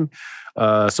they're doing.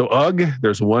 So Ugg,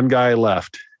 there's one guy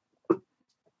left.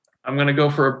 I'm going to go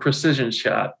for a precision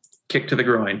shot. Kick to the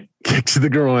groin. Kick to the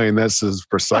groin. That's as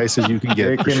precise as you can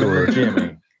get for Kick him sure. with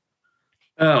Jimmy.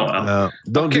 Oh, well.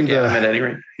 Don't do Kick at him at the. any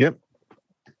rate. Yep.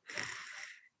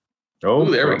 Oh,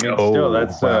 Ooh, there we go. Still,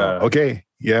 that's wow. Okay.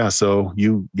 Yeah. So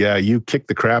you kick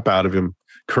the crap out of him,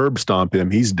 curb stomp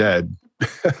him. He's dead.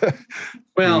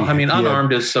 Well, I mean, Yeah.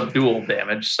 unarmed is subdual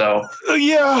damage, so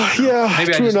Yeah.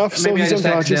 maybe True I enough. just, So maybe I he's just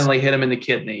unconscious. accidentally hit him in the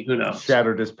kidney. Who knows?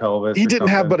 shattered his pelvis. He or didn't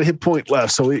have something. but a hit point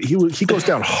left, so he goes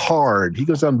down hard. He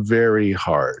goes down very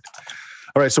hard.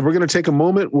 All right, so we're going to take a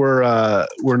moment where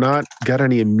we're not got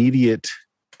any immediate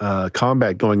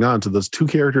combat going on. So those 2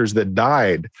 characters that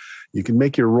died, you can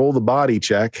make your roll the body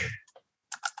check.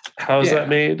 How's Yeah. that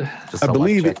made? Just I a luck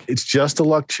believe check. it's just a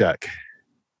luck check.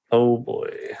 Oh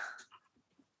boy.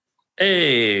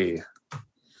 Hey.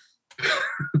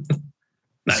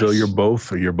 Nice. So you're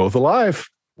both alive.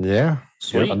 Yeah.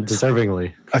 Sweet.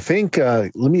 Undeservingly. I think.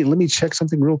 Let me check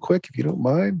something real quick if you don't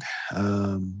mind.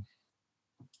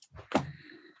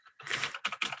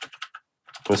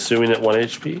 Assuming at 1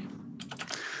 HP.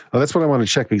 Well, that's what I want to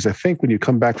check because I think when you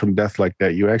come back from death like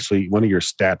that, you actually one of your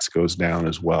stats goes down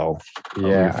as well.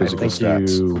 Yeah, I physical think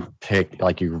stats. you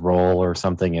pick you roll or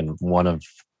something, and one of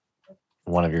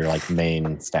your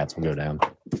main stats will go down.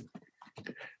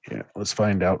 Yeah, let's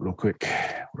find out real quick.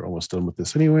 We're almost done with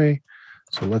this anyway.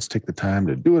 So let's take the time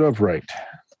to do it upright.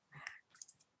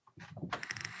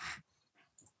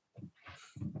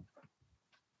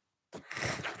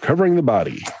 Covering the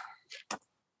body.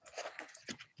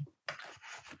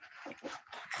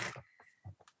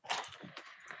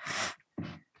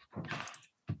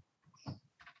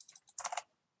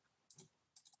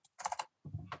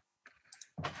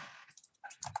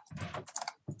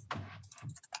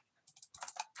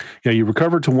 Yeah, you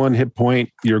recover to 1 hit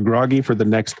point. You're groggy for the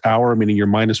next hour, meaning you're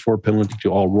 -4 penalty to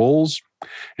all rolls,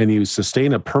 and you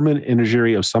sustain a permanent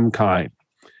injury of some kind.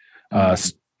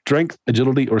 Strength,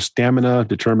 agility, or stamina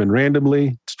determined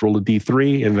randomly. Just roll a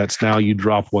d3, and that's now you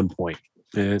drop 1 point.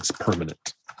 It's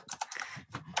permanent.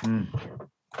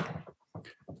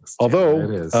 Although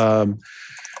It is.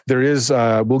 there is,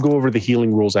 we'll go over the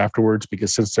healing rules afterwards,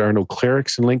 because since there are no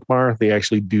clerics in Linkmar, they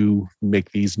actually do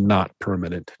make these not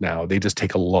permanent now. They just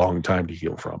take a long time to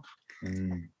heal from.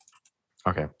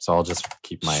 Okay, so I'll just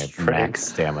keep my max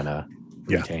stamina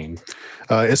retained.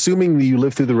 Assuming that you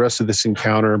live through the rest of this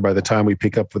encounter, by the time we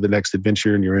pick up for the next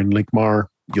adventure and you're in Linkmar,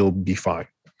 you'll be fine.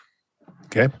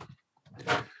 Okay.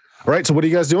 All right. So what are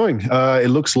you guys doing?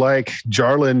 It looks like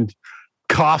Jarlin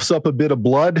coughs up a bit of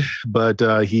blood, but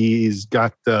he's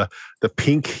got the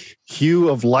pink hue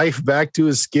of life back to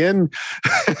his skin.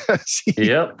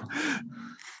 Yep.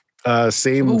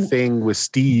 Same thing with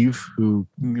Steve, who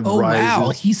rises. Wow,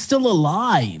 he's still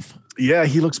alive. Yeah,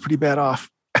 he looks pretty bad off.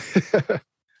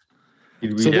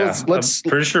 Let's I'm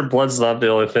pretty sure blood's not the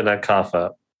only thing I cough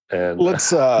up. And let's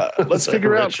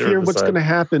figure out here what's going to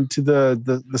happen to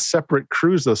the separate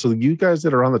crews, though. So you guys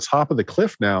that are on the top of the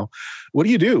cliff now, what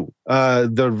do?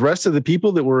 The rest of the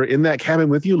people that were in that cabin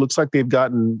with you, looks like they're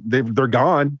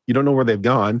gone. You don't know where they've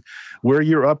gone. Where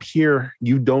you're up here,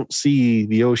 you don't see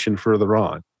the ocean further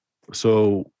on.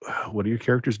 So what do your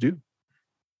characters do?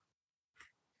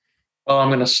 Well, I'm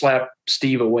going to slap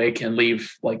Steve awake and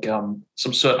leave like some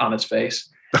soot on his face.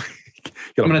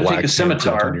 I'm going to take a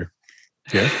scimitar.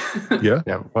 Yeah.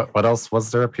 Yeah. What else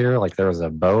was there up here? Like there was a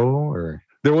bow, or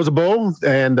there was a bow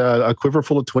and a quiver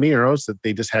full of 20 arrows that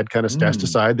they just had kind of stashed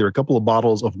aside. There were a couple of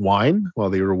bottles of wine while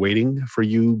they were waiting for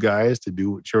you guys to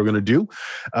do what you're going to do.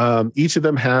 Each of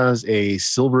them has a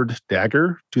silvered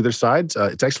dagger to their sides.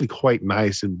 It's actually quite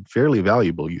nice and fairly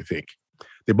valuable, you think.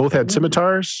 They both had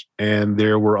scimitars, and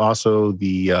there were also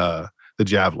the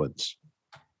javelins.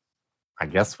 I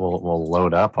guess we'll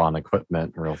load up on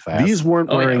equipment real fast. These weren't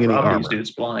wearing any armor. These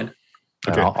dudes blind.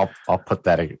 And Okay. I'll put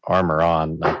that armor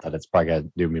on. Not that it's probably going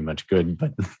to do me much good,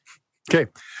 but Okay.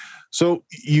 So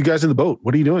you guys in the boat,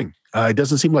 what are you doing? It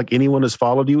doesn't seem like anyone has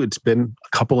followed you. It's been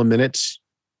a couple of minutes.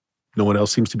 No one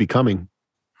else seems to be coming.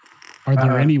 Are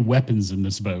there any weapons in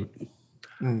this boat?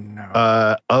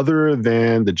 No. Other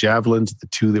than the javelins, the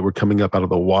two that were coming up out of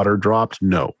the water dropped,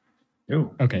 no.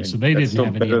 Ooh, Okay, so they that's didn't still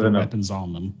have any better other than weapons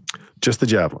on them. Just the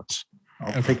javelins.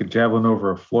 I'll take a javelin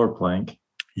over a floor plank.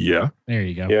 Yeah. There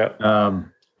you go. Yeah.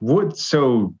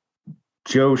 So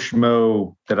Joe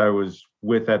Schmo that I was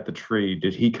with at the tree,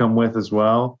 did he come with as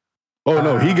well? Oh,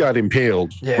 no, he got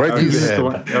impaled yeah, right through he's the the head.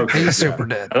 one- okay. He's super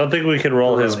dead. I don't think we can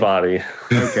roll his Really? body.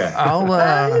 Okay. I'll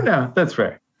That's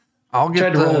fair. I'll Tried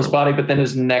get to roll his the body, but then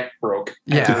his neck broke.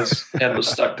 Yeah. His head was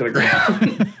stuck to the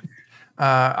ground.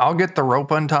 I'll get the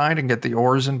rope untied and get the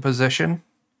oars in position.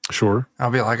 Sure. I'll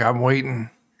be like, I'm waiting.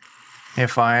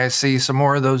 If I see some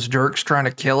more of those jerks trying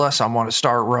to kill us, I'm going to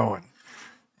start rowing.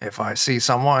 If I see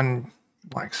someone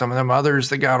like some of them others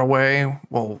that got away,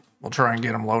 we'll try and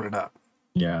get them loaded up.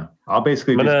 Yeah. I'll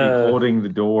basically I'm just gonna- be holding the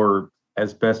door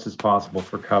as best as possible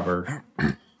for cover.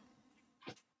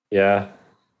 Yeah.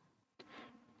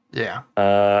 Yeah.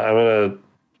 I'm gonna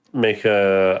make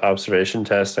a observation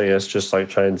test, I guess, just like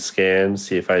try and scan,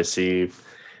 see if I see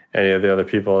any of the other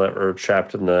people that were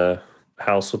trapped in the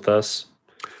house with us.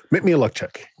 Make me a luck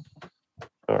check.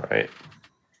 All right.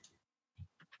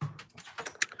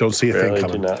 Don't see a thing Really do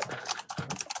coming. not.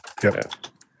 Yep.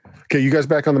 Okay, you guys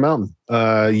back on the mountain.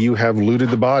 You have looted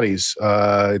the bodies.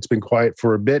 It's been quiet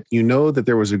for a bit. You know that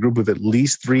there was a group of at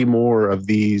least 3 more of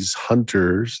these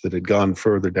hunters that had gone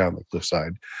further down the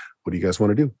cliffside. What do you guys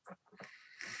want to do?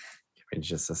 give me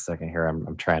just a second here.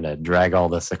 I'm trying to drag all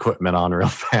this equipment on real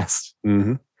fast.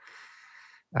 Mm-hmm.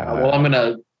 Well, I'm going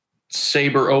to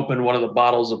saber open one of the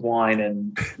bottles of wine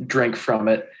and drink from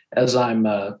it as I'm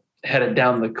headed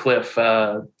down the cliff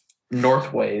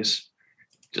northways,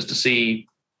 just to see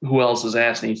who else's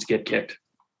ass needs to get kicked.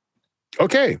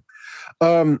 Okay.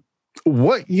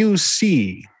 What you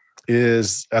see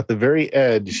is at the very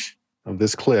edge of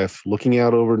this cliff, looking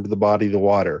out over into the body of the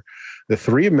water, the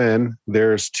 3 men,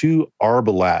 there's 2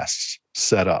 arbalasts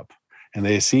set up. and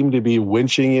they seem to be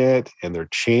winching it, and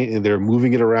they're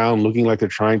moving it around, looking like they're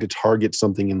trying to target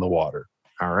something in the water.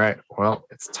 All right. Well,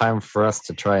 it's time for us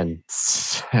to try and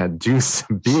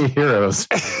be heroes.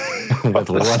 With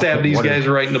Let's stab these guys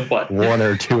right in the butt. 1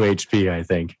 or 2 HP, I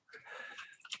think.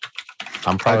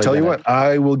 I'm probably. I'll tell you what.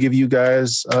 I will give you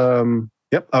guys.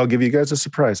 I'll give you guys a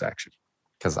surprise action.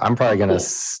 Because I'm probably going to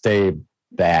stay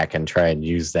back and try and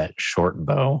use that short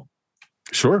bow.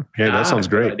 Sure. Yeah, that sounds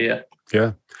great. Idea.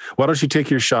 Yeah. Why don't you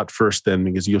take your shot first then?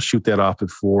 Because you'll shoot that off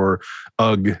before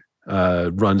Ugg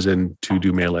runs in to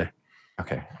do melee.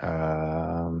 Okay.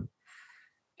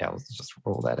 Let's just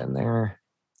roll that in there.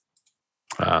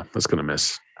 That's going to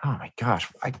miss. Oh my gosh.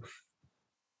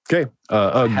 Okay.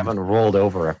 I haven't rolled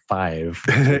over a 5.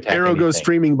 Arrow goes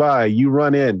streaming by. You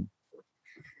run in.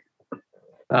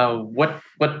 What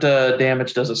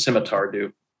damage does a scimitar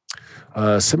do?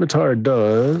 Scimitar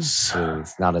does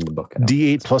It's not in the book.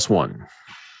 D8 plus 1.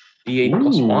 D8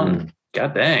 plus 1.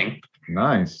 God dang.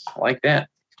 Nice. I like that.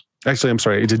 Actually, I'm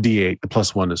sorry. It's a D8. The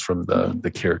plus 1 is from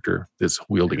the character that's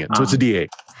wielding it. So it's a D8.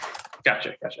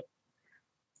 Gotcha.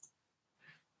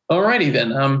 Alrighty then.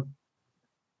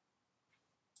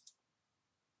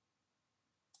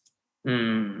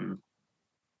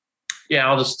 Yeah,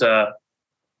 I'll just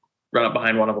run up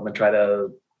behind one of them and try to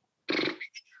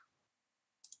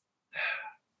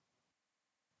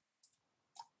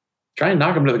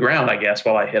knock him to the ground, I guess,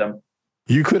 while I hit him.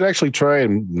 You could actually try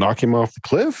and knock him off the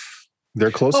cliff.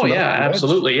 They're close enough. Oh, yeah,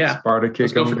 absolutely, yeah. Sparta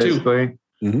kick him, basically.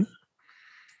 Mm-hmm.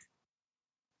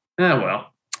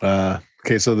 Well.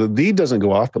 Okay, so the lead doesn't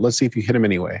go off, but let's see if you hit him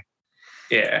anyway.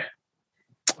 Yeah.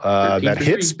 That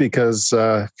hits because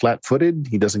flat-footed.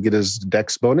 He doesn't get his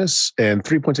dex bonus, and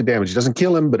 3 points of damage. It doesn't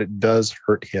kill him, but it does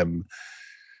hurt him.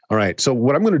 All right. So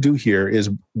what I'm going to do here is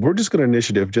we're just going to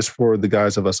initiative just for the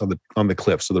guys of us on the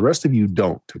cliff. So the rest of you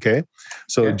don't. Okay.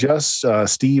 So just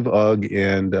Steve, Ugg,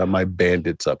 and my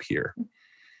bandits up here.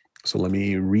 So let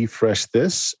me refresh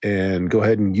this and go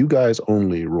ahead and you guys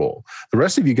only roll. The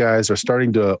rest of you guys are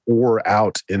starting to oar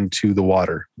out into the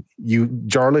water.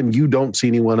 Jarlin, you don't see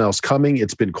anyone else coming.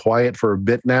 It's been quiet for a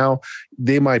bit now.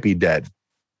 They might be dead.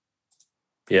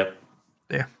 Yep.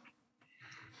 Yeah.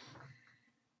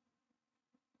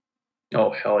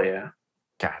 Oh, hell yeah.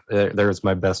 God, there's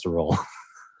my best roll.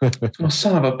 Oh,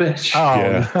 son of a bitch.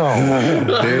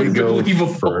 No. They go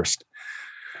Unbelievable. first.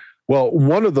 Well,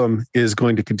 one of them is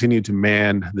going to continue to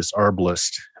man this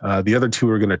arbalist. The other two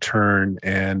are going to turn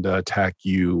and attack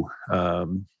you,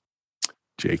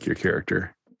 Jake, your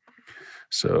character.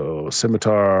 So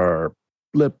scimitar,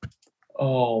 lip.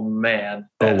 Oh, man.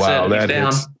 Oh, wow. He's That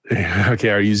down. hits. Okay.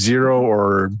 Are you 0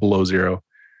 or below 0?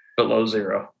 Below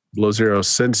 0. Below 0.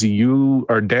 Since you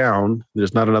are down,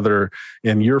 there's not another,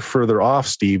 and you're further off,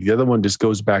 Steve. The other one just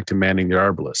goes back to manning the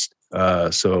arbalist.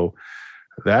 So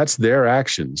that's their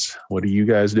actions. What are you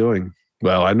guys doing?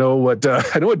 Well, I know what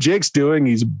Jake's doing.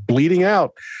 He's bleeding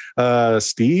out.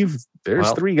 Steve,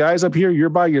 there's 3 guys up here. You're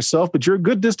by yourself, but you're a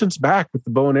good distance back with the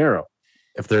bow and arrow.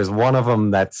 If there's one of them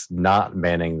that's not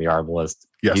manning the arbalist,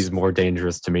 Yes. he's more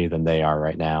dangerous to me than they are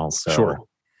right now. So Sure.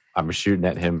 I'm shooting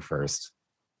at him first.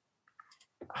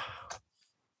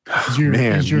 Is your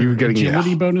you're getting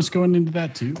agility bonus going into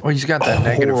that too? Well, he's got that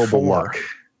negative horrible 4. luck.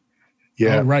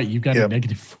 Yeah. Oh, right. You've got Yep. a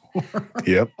 -4.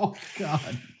 Yep. Oh,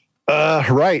 God.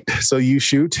 Right. So you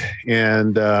shoot,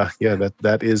 and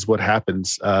that is what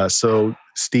happens. So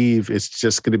Steve, it's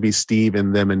just going to be Steve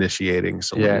and them initiating.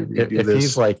 So Yeah, when you do if this-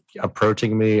 he's like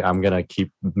approaching me, I'm gonna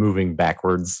keep moving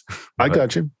backwards. I But-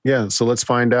 got you. Yeah. So let's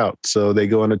find out. So they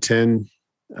go on a 10.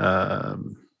 They Well,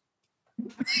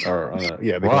 go I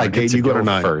on a get 8, to you go to go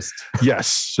 9. first. Yes.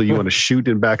 So you want to shoot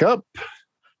and back up?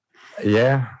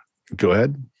 Yeah. Go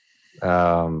ahead.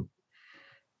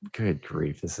 Good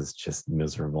grief, this is just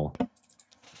miserable.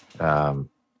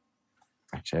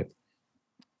 Actually,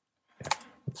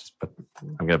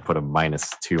 I'm gonna put a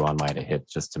 -2 on my to hit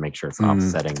just to make sure it's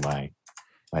offsetting my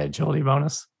agility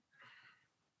bonus.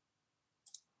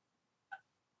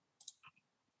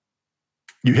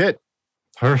 You hit.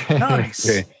 Hooray. Nice.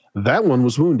 Okay. That one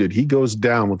was wounded. He goes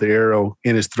down with the arrow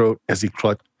in his throat as he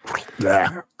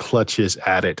clutches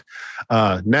at it.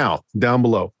 Now, down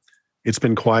below, it's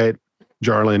been quiet.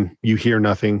 Jarlin, you hear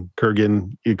nothing.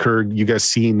 Kurgan, you guys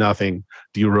see nothing.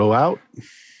 Do you row out?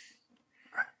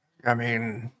 I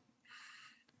mean,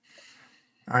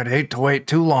 I'd hate to wait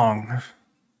too long.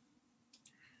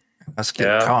 Let's get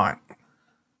Yeah. caught.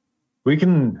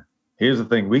 Here's the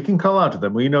thing. We can call out to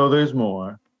them. We know there's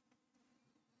more.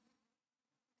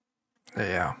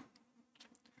 Yeah.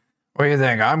 What do you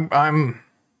think? I'm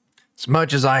as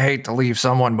much as I hate to leave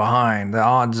someone behind, the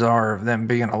odds are of them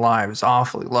being alive is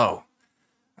awfully low.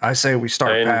 I say we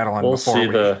start And paddling we'll before see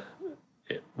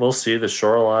we. we'll see the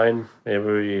shoreline.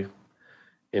 Maybe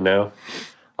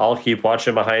I'll keep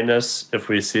watching behind us. If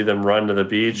we see them run to the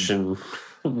beach and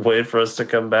wait for us to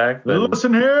come back, then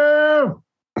Listen here.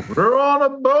 We're on a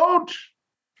boat.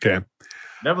 Okay.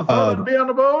 Never thought I'd be on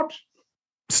a boat.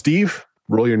 Steve,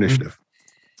 roll your initiative.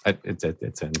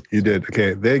 It's in. You did.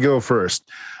 Okay. They go first.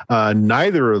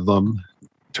 Neither of them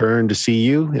turn to see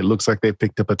you. It looks like they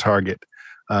picked up a target.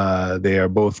 They are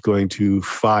both going to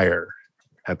fire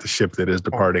at the ship that is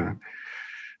departing.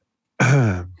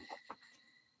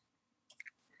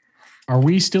 Are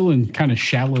we still in kind of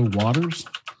shallow waters?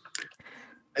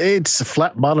 It's a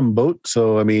flat bottom boat,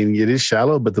 so I mean it is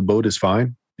shallow, but the boat is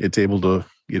fine. It's able to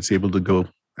go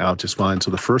out just fine.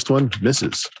 So the first one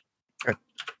misses. Okay.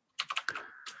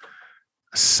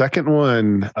 Second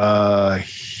one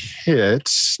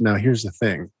hits. Now here's the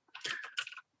thing.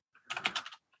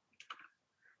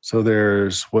 So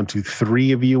there's 1, 2,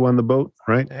 3 of you on the boat,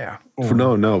 right? Yeah.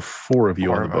 No, 4 of you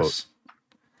Four on the of boat. us.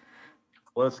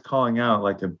 Well, it's calling out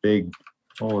like a big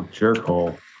old jerk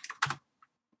hole.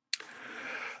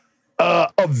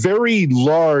 A very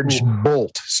large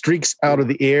bolt streaks out of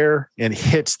the air and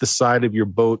hits the side of your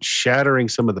boat, shattering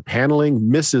some of the paneling,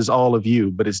 misses all of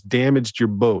you, but it's damaged your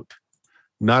boat.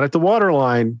 Not at the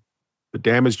waterline, but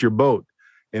damaged your boat.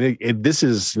 And this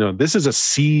is a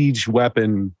siege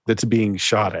weapon that's being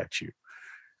shot at you.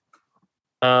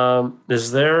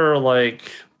 is there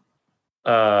like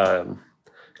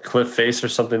cliff face or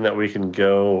something that we can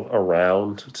go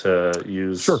around to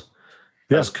use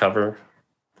as cover?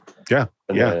 Yeah.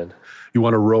 And yeah. then- You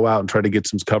want to row out and try to get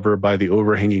some cover by the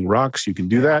overhanging rocks, you can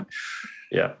do that.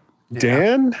 yeah.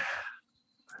 Dan,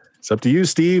 it's up to you,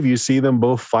 Steve. You see them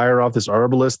both fire off this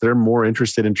arbalest. They're more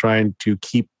interested in trying to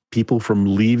keep people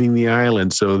from leaving the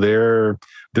island. So they're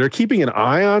keeping an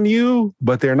eye on you,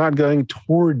 but they're not going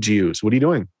towards you. So what are you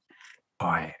doing?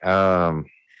 Boy, I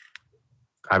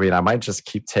mean, I might just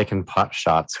keep taking pot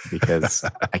shots because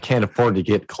I can't afford to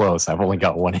get close. I've only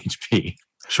got 1 HP.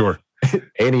 Sure.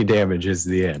 Any damage is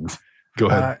the end. Go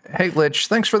ahead. Hey, Lich,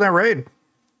 thanks for that raid.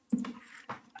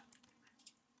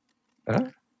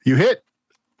 You hit.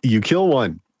 You kill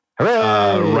one.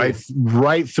 Right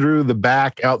through the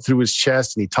back, out through his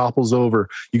chest, and he topples over.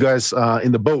 You guys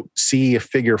in the boat see a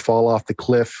figure fall off the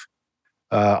cliff,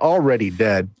 already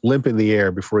dead, limp in the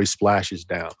air before he splashes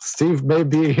down. Steve may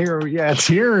be a hero yet.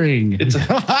 Cheering. It's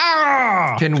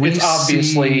Can we it's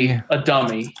obviously see a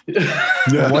dummy.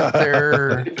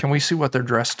 Can we see what they're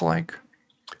dressed like?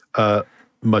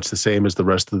 Much the same as the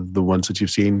rest of the ones that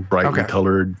you've seen, brightly Okay.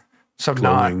 colored. So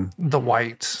Clothing. not the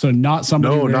white. So not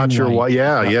somebody. No, wearing not your white.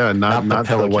 white. Yeah, not not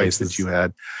the the whites pillowcases. that you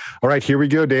had. All right, here we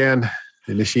go, Dan.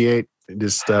 Initiate.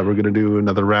 Just we're gonna do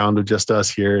another round of just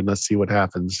us here, and let's see what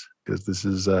happens because this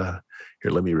is here.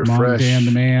 Let me Come on, refresh. Dan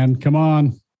the man. Come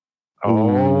on.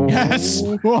 Oh, Yes.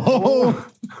 Whoa.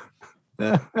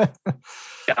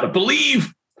 Gotta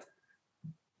believe.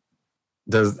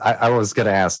 I was going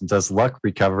to ask, does luck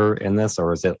recover in this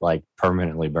or is it like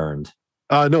permanently burned?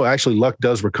 No, actually, luck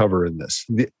does recover in this.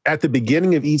 At the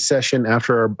beginning of each session,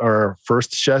 after our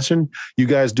first session, you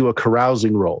guys do a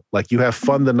carousing roll. Like you have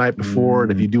fun the night before,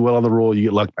 and if you do well on the roll, you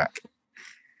get luck back.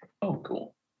 Oh,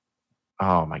 cool.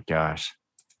 Oh my gosh.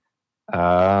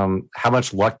 How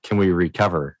much luck can we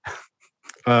recover?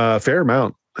 Fair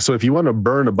amount. So if you want to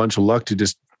burn a bunch of luck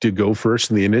to go first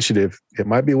in the initiative, it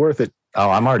might be worth it. Oh,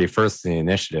 I'm already first in the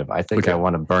initiative. I think Okay. I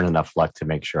want to burn enough luck to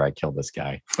make sure I kill this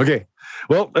guy. Okay.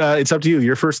 Well, it's up to you.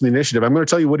 You're first in the initiative. I'm going to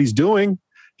tell you what he's doing.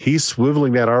 He's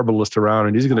swiveling that arbalist around,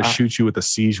 and he's going to shoot you with a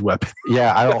siege weapon.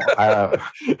 Yeah,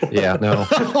 yeah, no.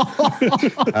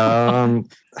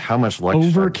 How much luck? should I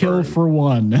Overkill burn? for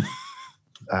one.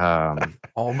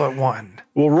 All but one.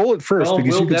 We'll roll it first Well,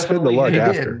 because we'll you can spend the definitely luck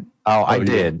hit after. I you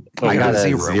did. Oh, I you got got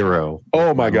a a zero.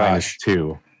 Oh my Minus gosh.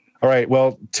 2. All right.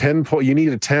 Well, 10 point. You need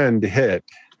a 10 to hit.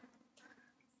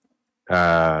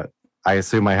 I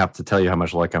assume I have to tell you how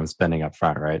much luck I'm spending up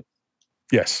front, right?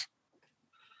 Yes.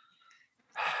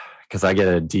 Because I get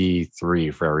a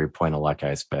D3 for every point of luck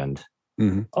I spend.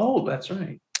 Oh, that's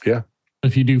right.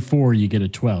 If you do 4, you get a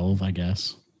 12, I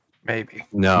guess. Maybe.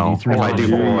 No, D3 if I do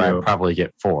for 4, I you. probably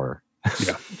get 4.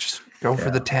 Just go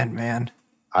for the 10, man.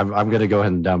 I'm going to go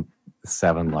ahead and dump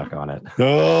 7 luck on it.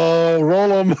 Oh, roll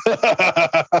them.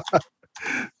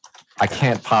 I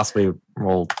can't possibly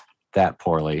roll that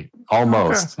poorly.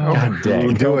 Almost. Okay. God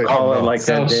dang. Do it. Call it like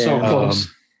That that, was so Dan.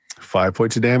 close. 5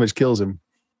 points of damage kills him.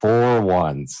 4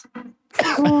 ones.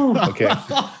 Okay.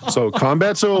 So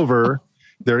combat's over.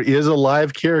 There is a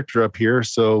live character up here,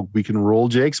 so we can roll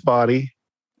Jake's body.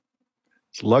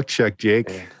 It's a luck check,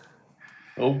 Jake.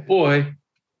 Oh boy.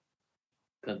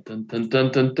 Dun, dun, dun,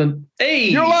 dun, dun, dun. Hey!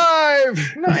 You're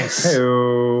live. Nice.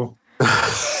 Hey-o.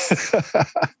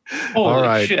 Holy All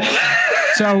right. shit.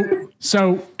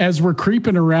 So as we're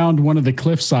creeping around one of the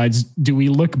cliff sides, do we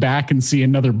look back and see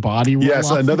another body? Roll Yes,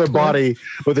 off the another cliff? body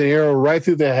with an arrow right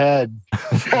through the head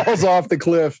falls off the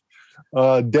cliff,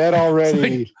 dead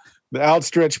already. The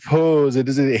outstretched pose, it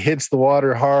hits the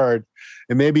water hard.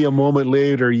 And maybe a moment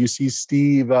later, you see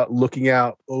Steve looking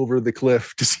out over the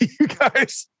cliff to see you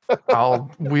guys. I'll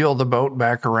wheel the boat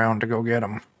back around to go get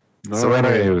him. So All right.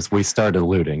 anyways, we started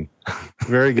looting.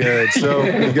 Very good. So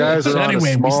you guys are So on anyway,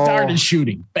 a small, we started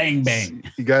shooting. Bang, bang.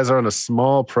 You guys are on a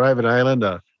small private island,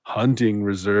 a hunting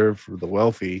reserve for the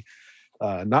wealthy,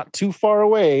 not too far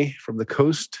away from the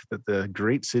coast that the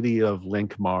great city of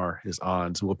Linkmar is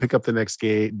on. So we'll pick up the next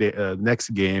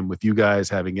game with you guys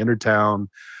having entered town,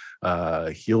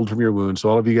 healed from your wounds. So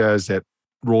all of you guys that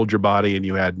rolled your body and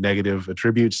you had negative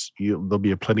attributes, there'll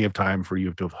be plenty of time for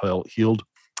you to have healed.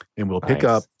 And we'll pick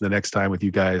Nice. up the next time with you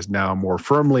guys now more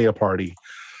firmly a party.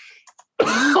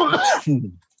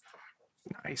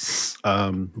 Nice.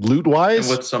 Loot wise,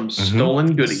 And with some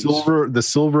stolen goodies. the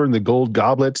silver and the gold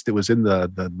goblets that was in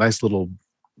the nice little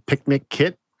picnic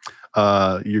kit.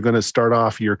 You're going to start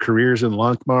off your careers in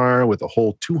Lankmar with a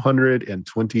whole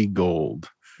 220 gold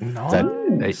Nice.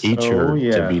 That each Oh, are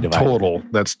yeah. to be divided. total.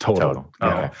 That's total. Total.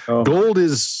 Yeah. Okay. Oh, Gold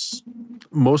is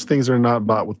most things are not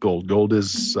bought with gold. Gold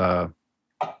is gold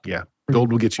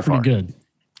will get you Pretty far. good.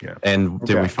 And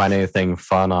did we Okay. find anything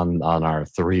fun on our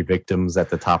 3 victims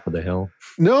at the top of the hill?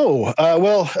 No,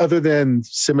 well, other than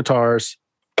scimitars,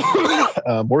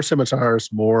 more scimitars,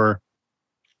 more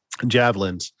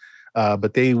javelins.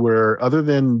 But they were, other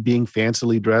than being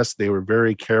fancily dressed, they were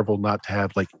very careful not to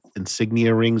have like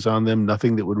insignia rings on them,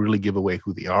 nothing that would really give away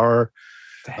who they are,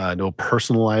 no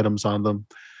personal items on them.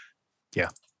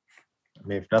 I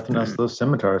mean, if nothing else, those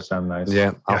scimitars sound nice.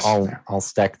 Yeah, Yes. I'll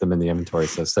stack them in the inventory.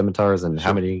 So scimitars and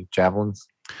how many javelins?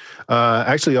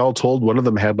 Actually, all told, one of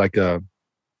them had like a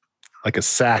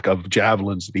sack of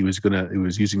javelins that he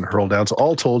was using to hurl down. So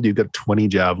all told, you've got 20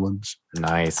 javelins.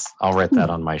 Nice. I'll write that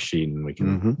on my sheet and we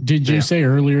can. Mhm. Did you Yeah. say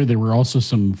earlier there were also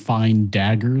some fine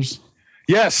daggers?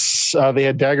 Yes, they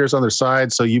had daggers on their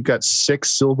side. So you've got 6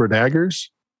 silver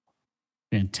daggers.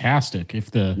 Fantastic.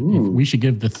 If Ooh. we should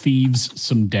give the thieves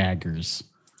some daggers.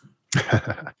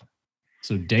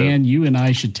 So Dan, you and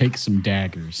I should take some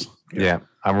daggers. Yeah,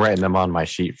 I'm writing them on my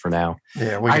sheet for now.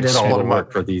 Yeah, we I can did all split the them work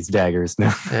up. for these daggers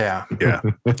now. Yeah. Yeah.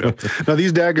 Now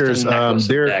these daggers, Just a necklace of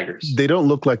they're daggers. they don't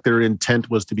look like their intent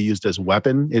was to be used as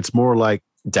weapon. It's more like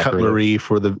Decorative. cutlery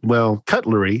for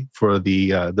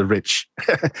the rich.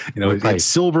 Right. It's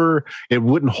silver. It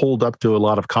wouldn't hold up to a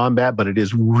lot of combat, but it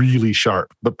is really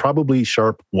sharp. But probably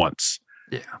sharp once.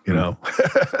 Yeah. You know.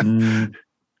 Mm, It's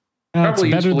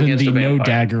Probably better useful than against the a no vampire.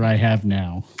 dagger I have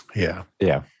now. Yeah.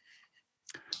 Yeah.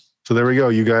 So there we go.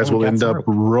 You guys Oh, we will got end some up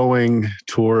rowing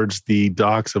towards the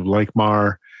docks of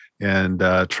Lankmar and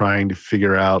trying to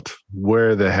figure out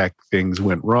where the heck things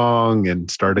went wrong and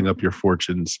starting up your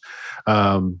fortunes.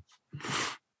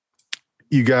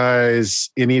 You guys,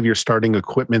 any of your starting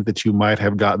equipment that you might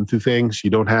have gotten through things you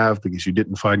don't have because you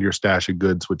didn't find your stash of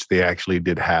goods, which they actually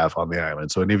did have on the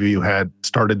island. So any of you had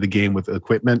started the game with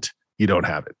equipment, you don't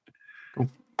have it.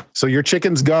 So your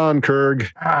chicken's gone, Kurg.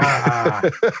 Ah,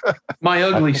 My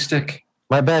ugly stick.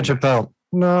 My badger belt.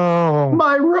 No.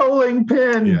 my rolling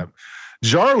pin. Yeah.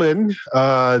 Jarlin,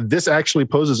 this actually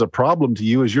poses a problem to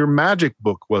you as your magic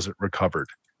book wasn't recovered.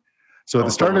 So at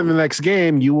the start of the next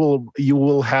game, you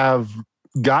will have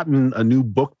gotten a new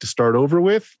book to start over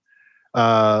with.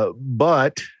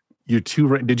 But did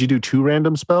you do 2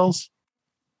 random spells?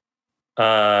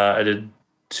 I did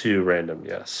 2 random,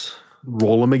 yes.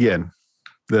 Roll them again.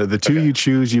 The 2 Okay. you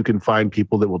choose, you can find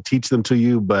people that will teach them to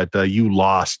you, but you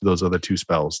lost those other 2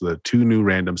 spells, the 2 new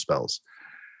random spells.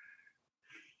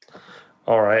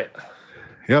 All right.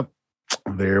 Yep.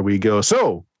 There we go.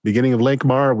 So, beginning of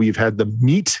Lankmar, we've had the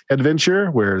meat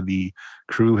adventure where the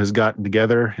crew has gotten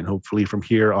together, and hopefully from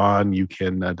here on, you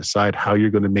can decide how you're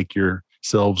going to make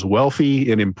yourselves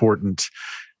wealthy and important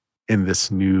in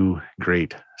this new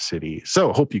great city.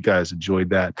 So, hope you guys enjoyed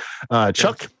that.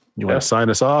 Chuck, you want Yeah. to sign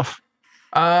us off?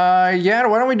 yeah.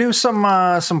 Why don't we do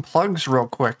some plugs real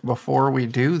quick before we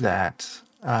do that?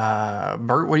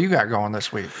 Bert, what do you got going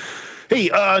this week? Hey,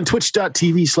 on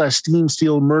twitch.tv/Steam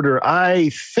Steel Murder, I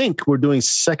think we're doing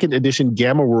 2nd edition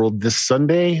Gamma World this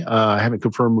Sunday. I haven't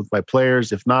confirmed with my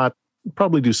players. If not,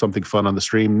 probably do something fun on the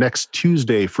stream. Next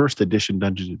Tuesday, first edition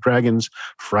Dungeons and Dragons.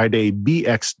 Friday,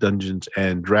 BX Dungeons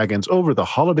and Dragons. Over the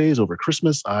holidays, over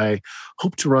Christmas, I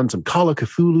hope to run some Call of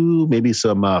Cthulhu, maybe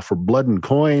some For Blood and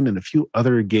Coin, and a few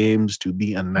other games to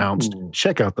be announced.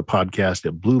 Check out the podcast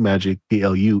at Blue Magic,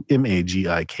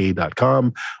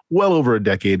 BLUMAGIK.com. Well over a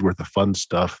decade worth of fun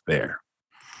stuff there.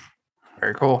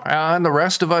 Very cool. And the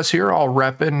rest of us here all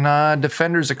repping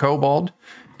Defenders of Kobold.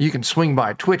 You can swing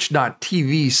by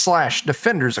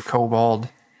twitch.tv/Defenders of Kobold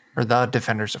or the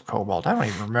Defenders of Kobold. I don't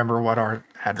even remember what our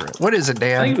address. What is it,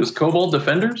 Dan? I think it was Kobold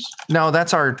Defenders. No,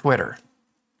 that's our Twitter.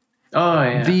 Oh,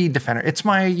 yeah. The Defender. It's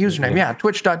my username. Yeah,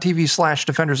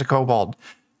 twitch.tv/Defenders of Kobold.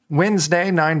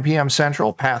 Wednesday, 9 p.m.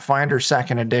 Central, Pathfinder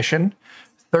 2nd Edition.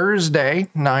 Thursday,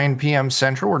 9 p.m.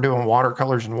 Central, we're doing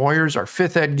Watercolors and Warriors, our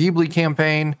 5th Ed Ghibli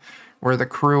campaign, where the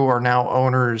crew are now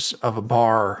owners of a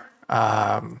bar.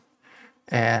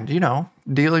 And, you know,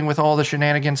 dealing with all the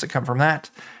shenanigans that come from that.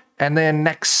 And then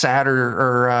next Saturday,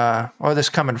 or this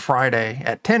coming Friday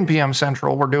at 10 p.m.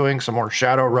 Central, we're doing some more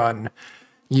Shadowrun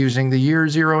using the Year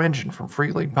Zero engine from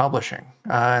Free League Publishing.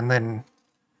 And then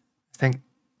I think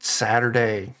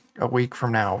Saturday, a week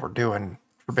from now, we're doing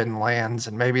Forbidden Lands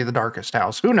and maybe The Darkest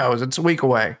House. Who knows? It's a week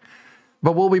away.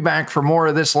 But we'll be back for more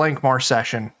of this Lankmar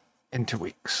session in 2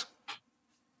 weeks.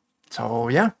 So,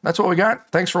 yeah, that's what we got.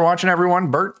 Thanks for watching,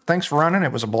 everyone. Bert, thanks for running.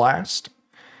 It was a blast.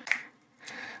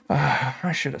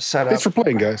 I should have set up. Thanks for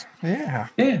playing, guys. Yeah.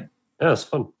 Yeah. Yeah, it's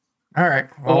fun. All right.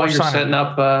 Well, while we're you're signing- setting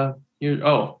up, oh,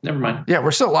 never mind. Yeah,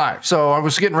 we're still live. So I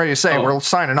was getting ready to say Oh. we're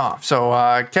signing off. So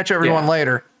catch everyone Yeah.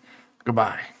 later.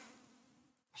 Goodbye.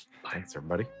 Thanks,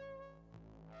 everybody.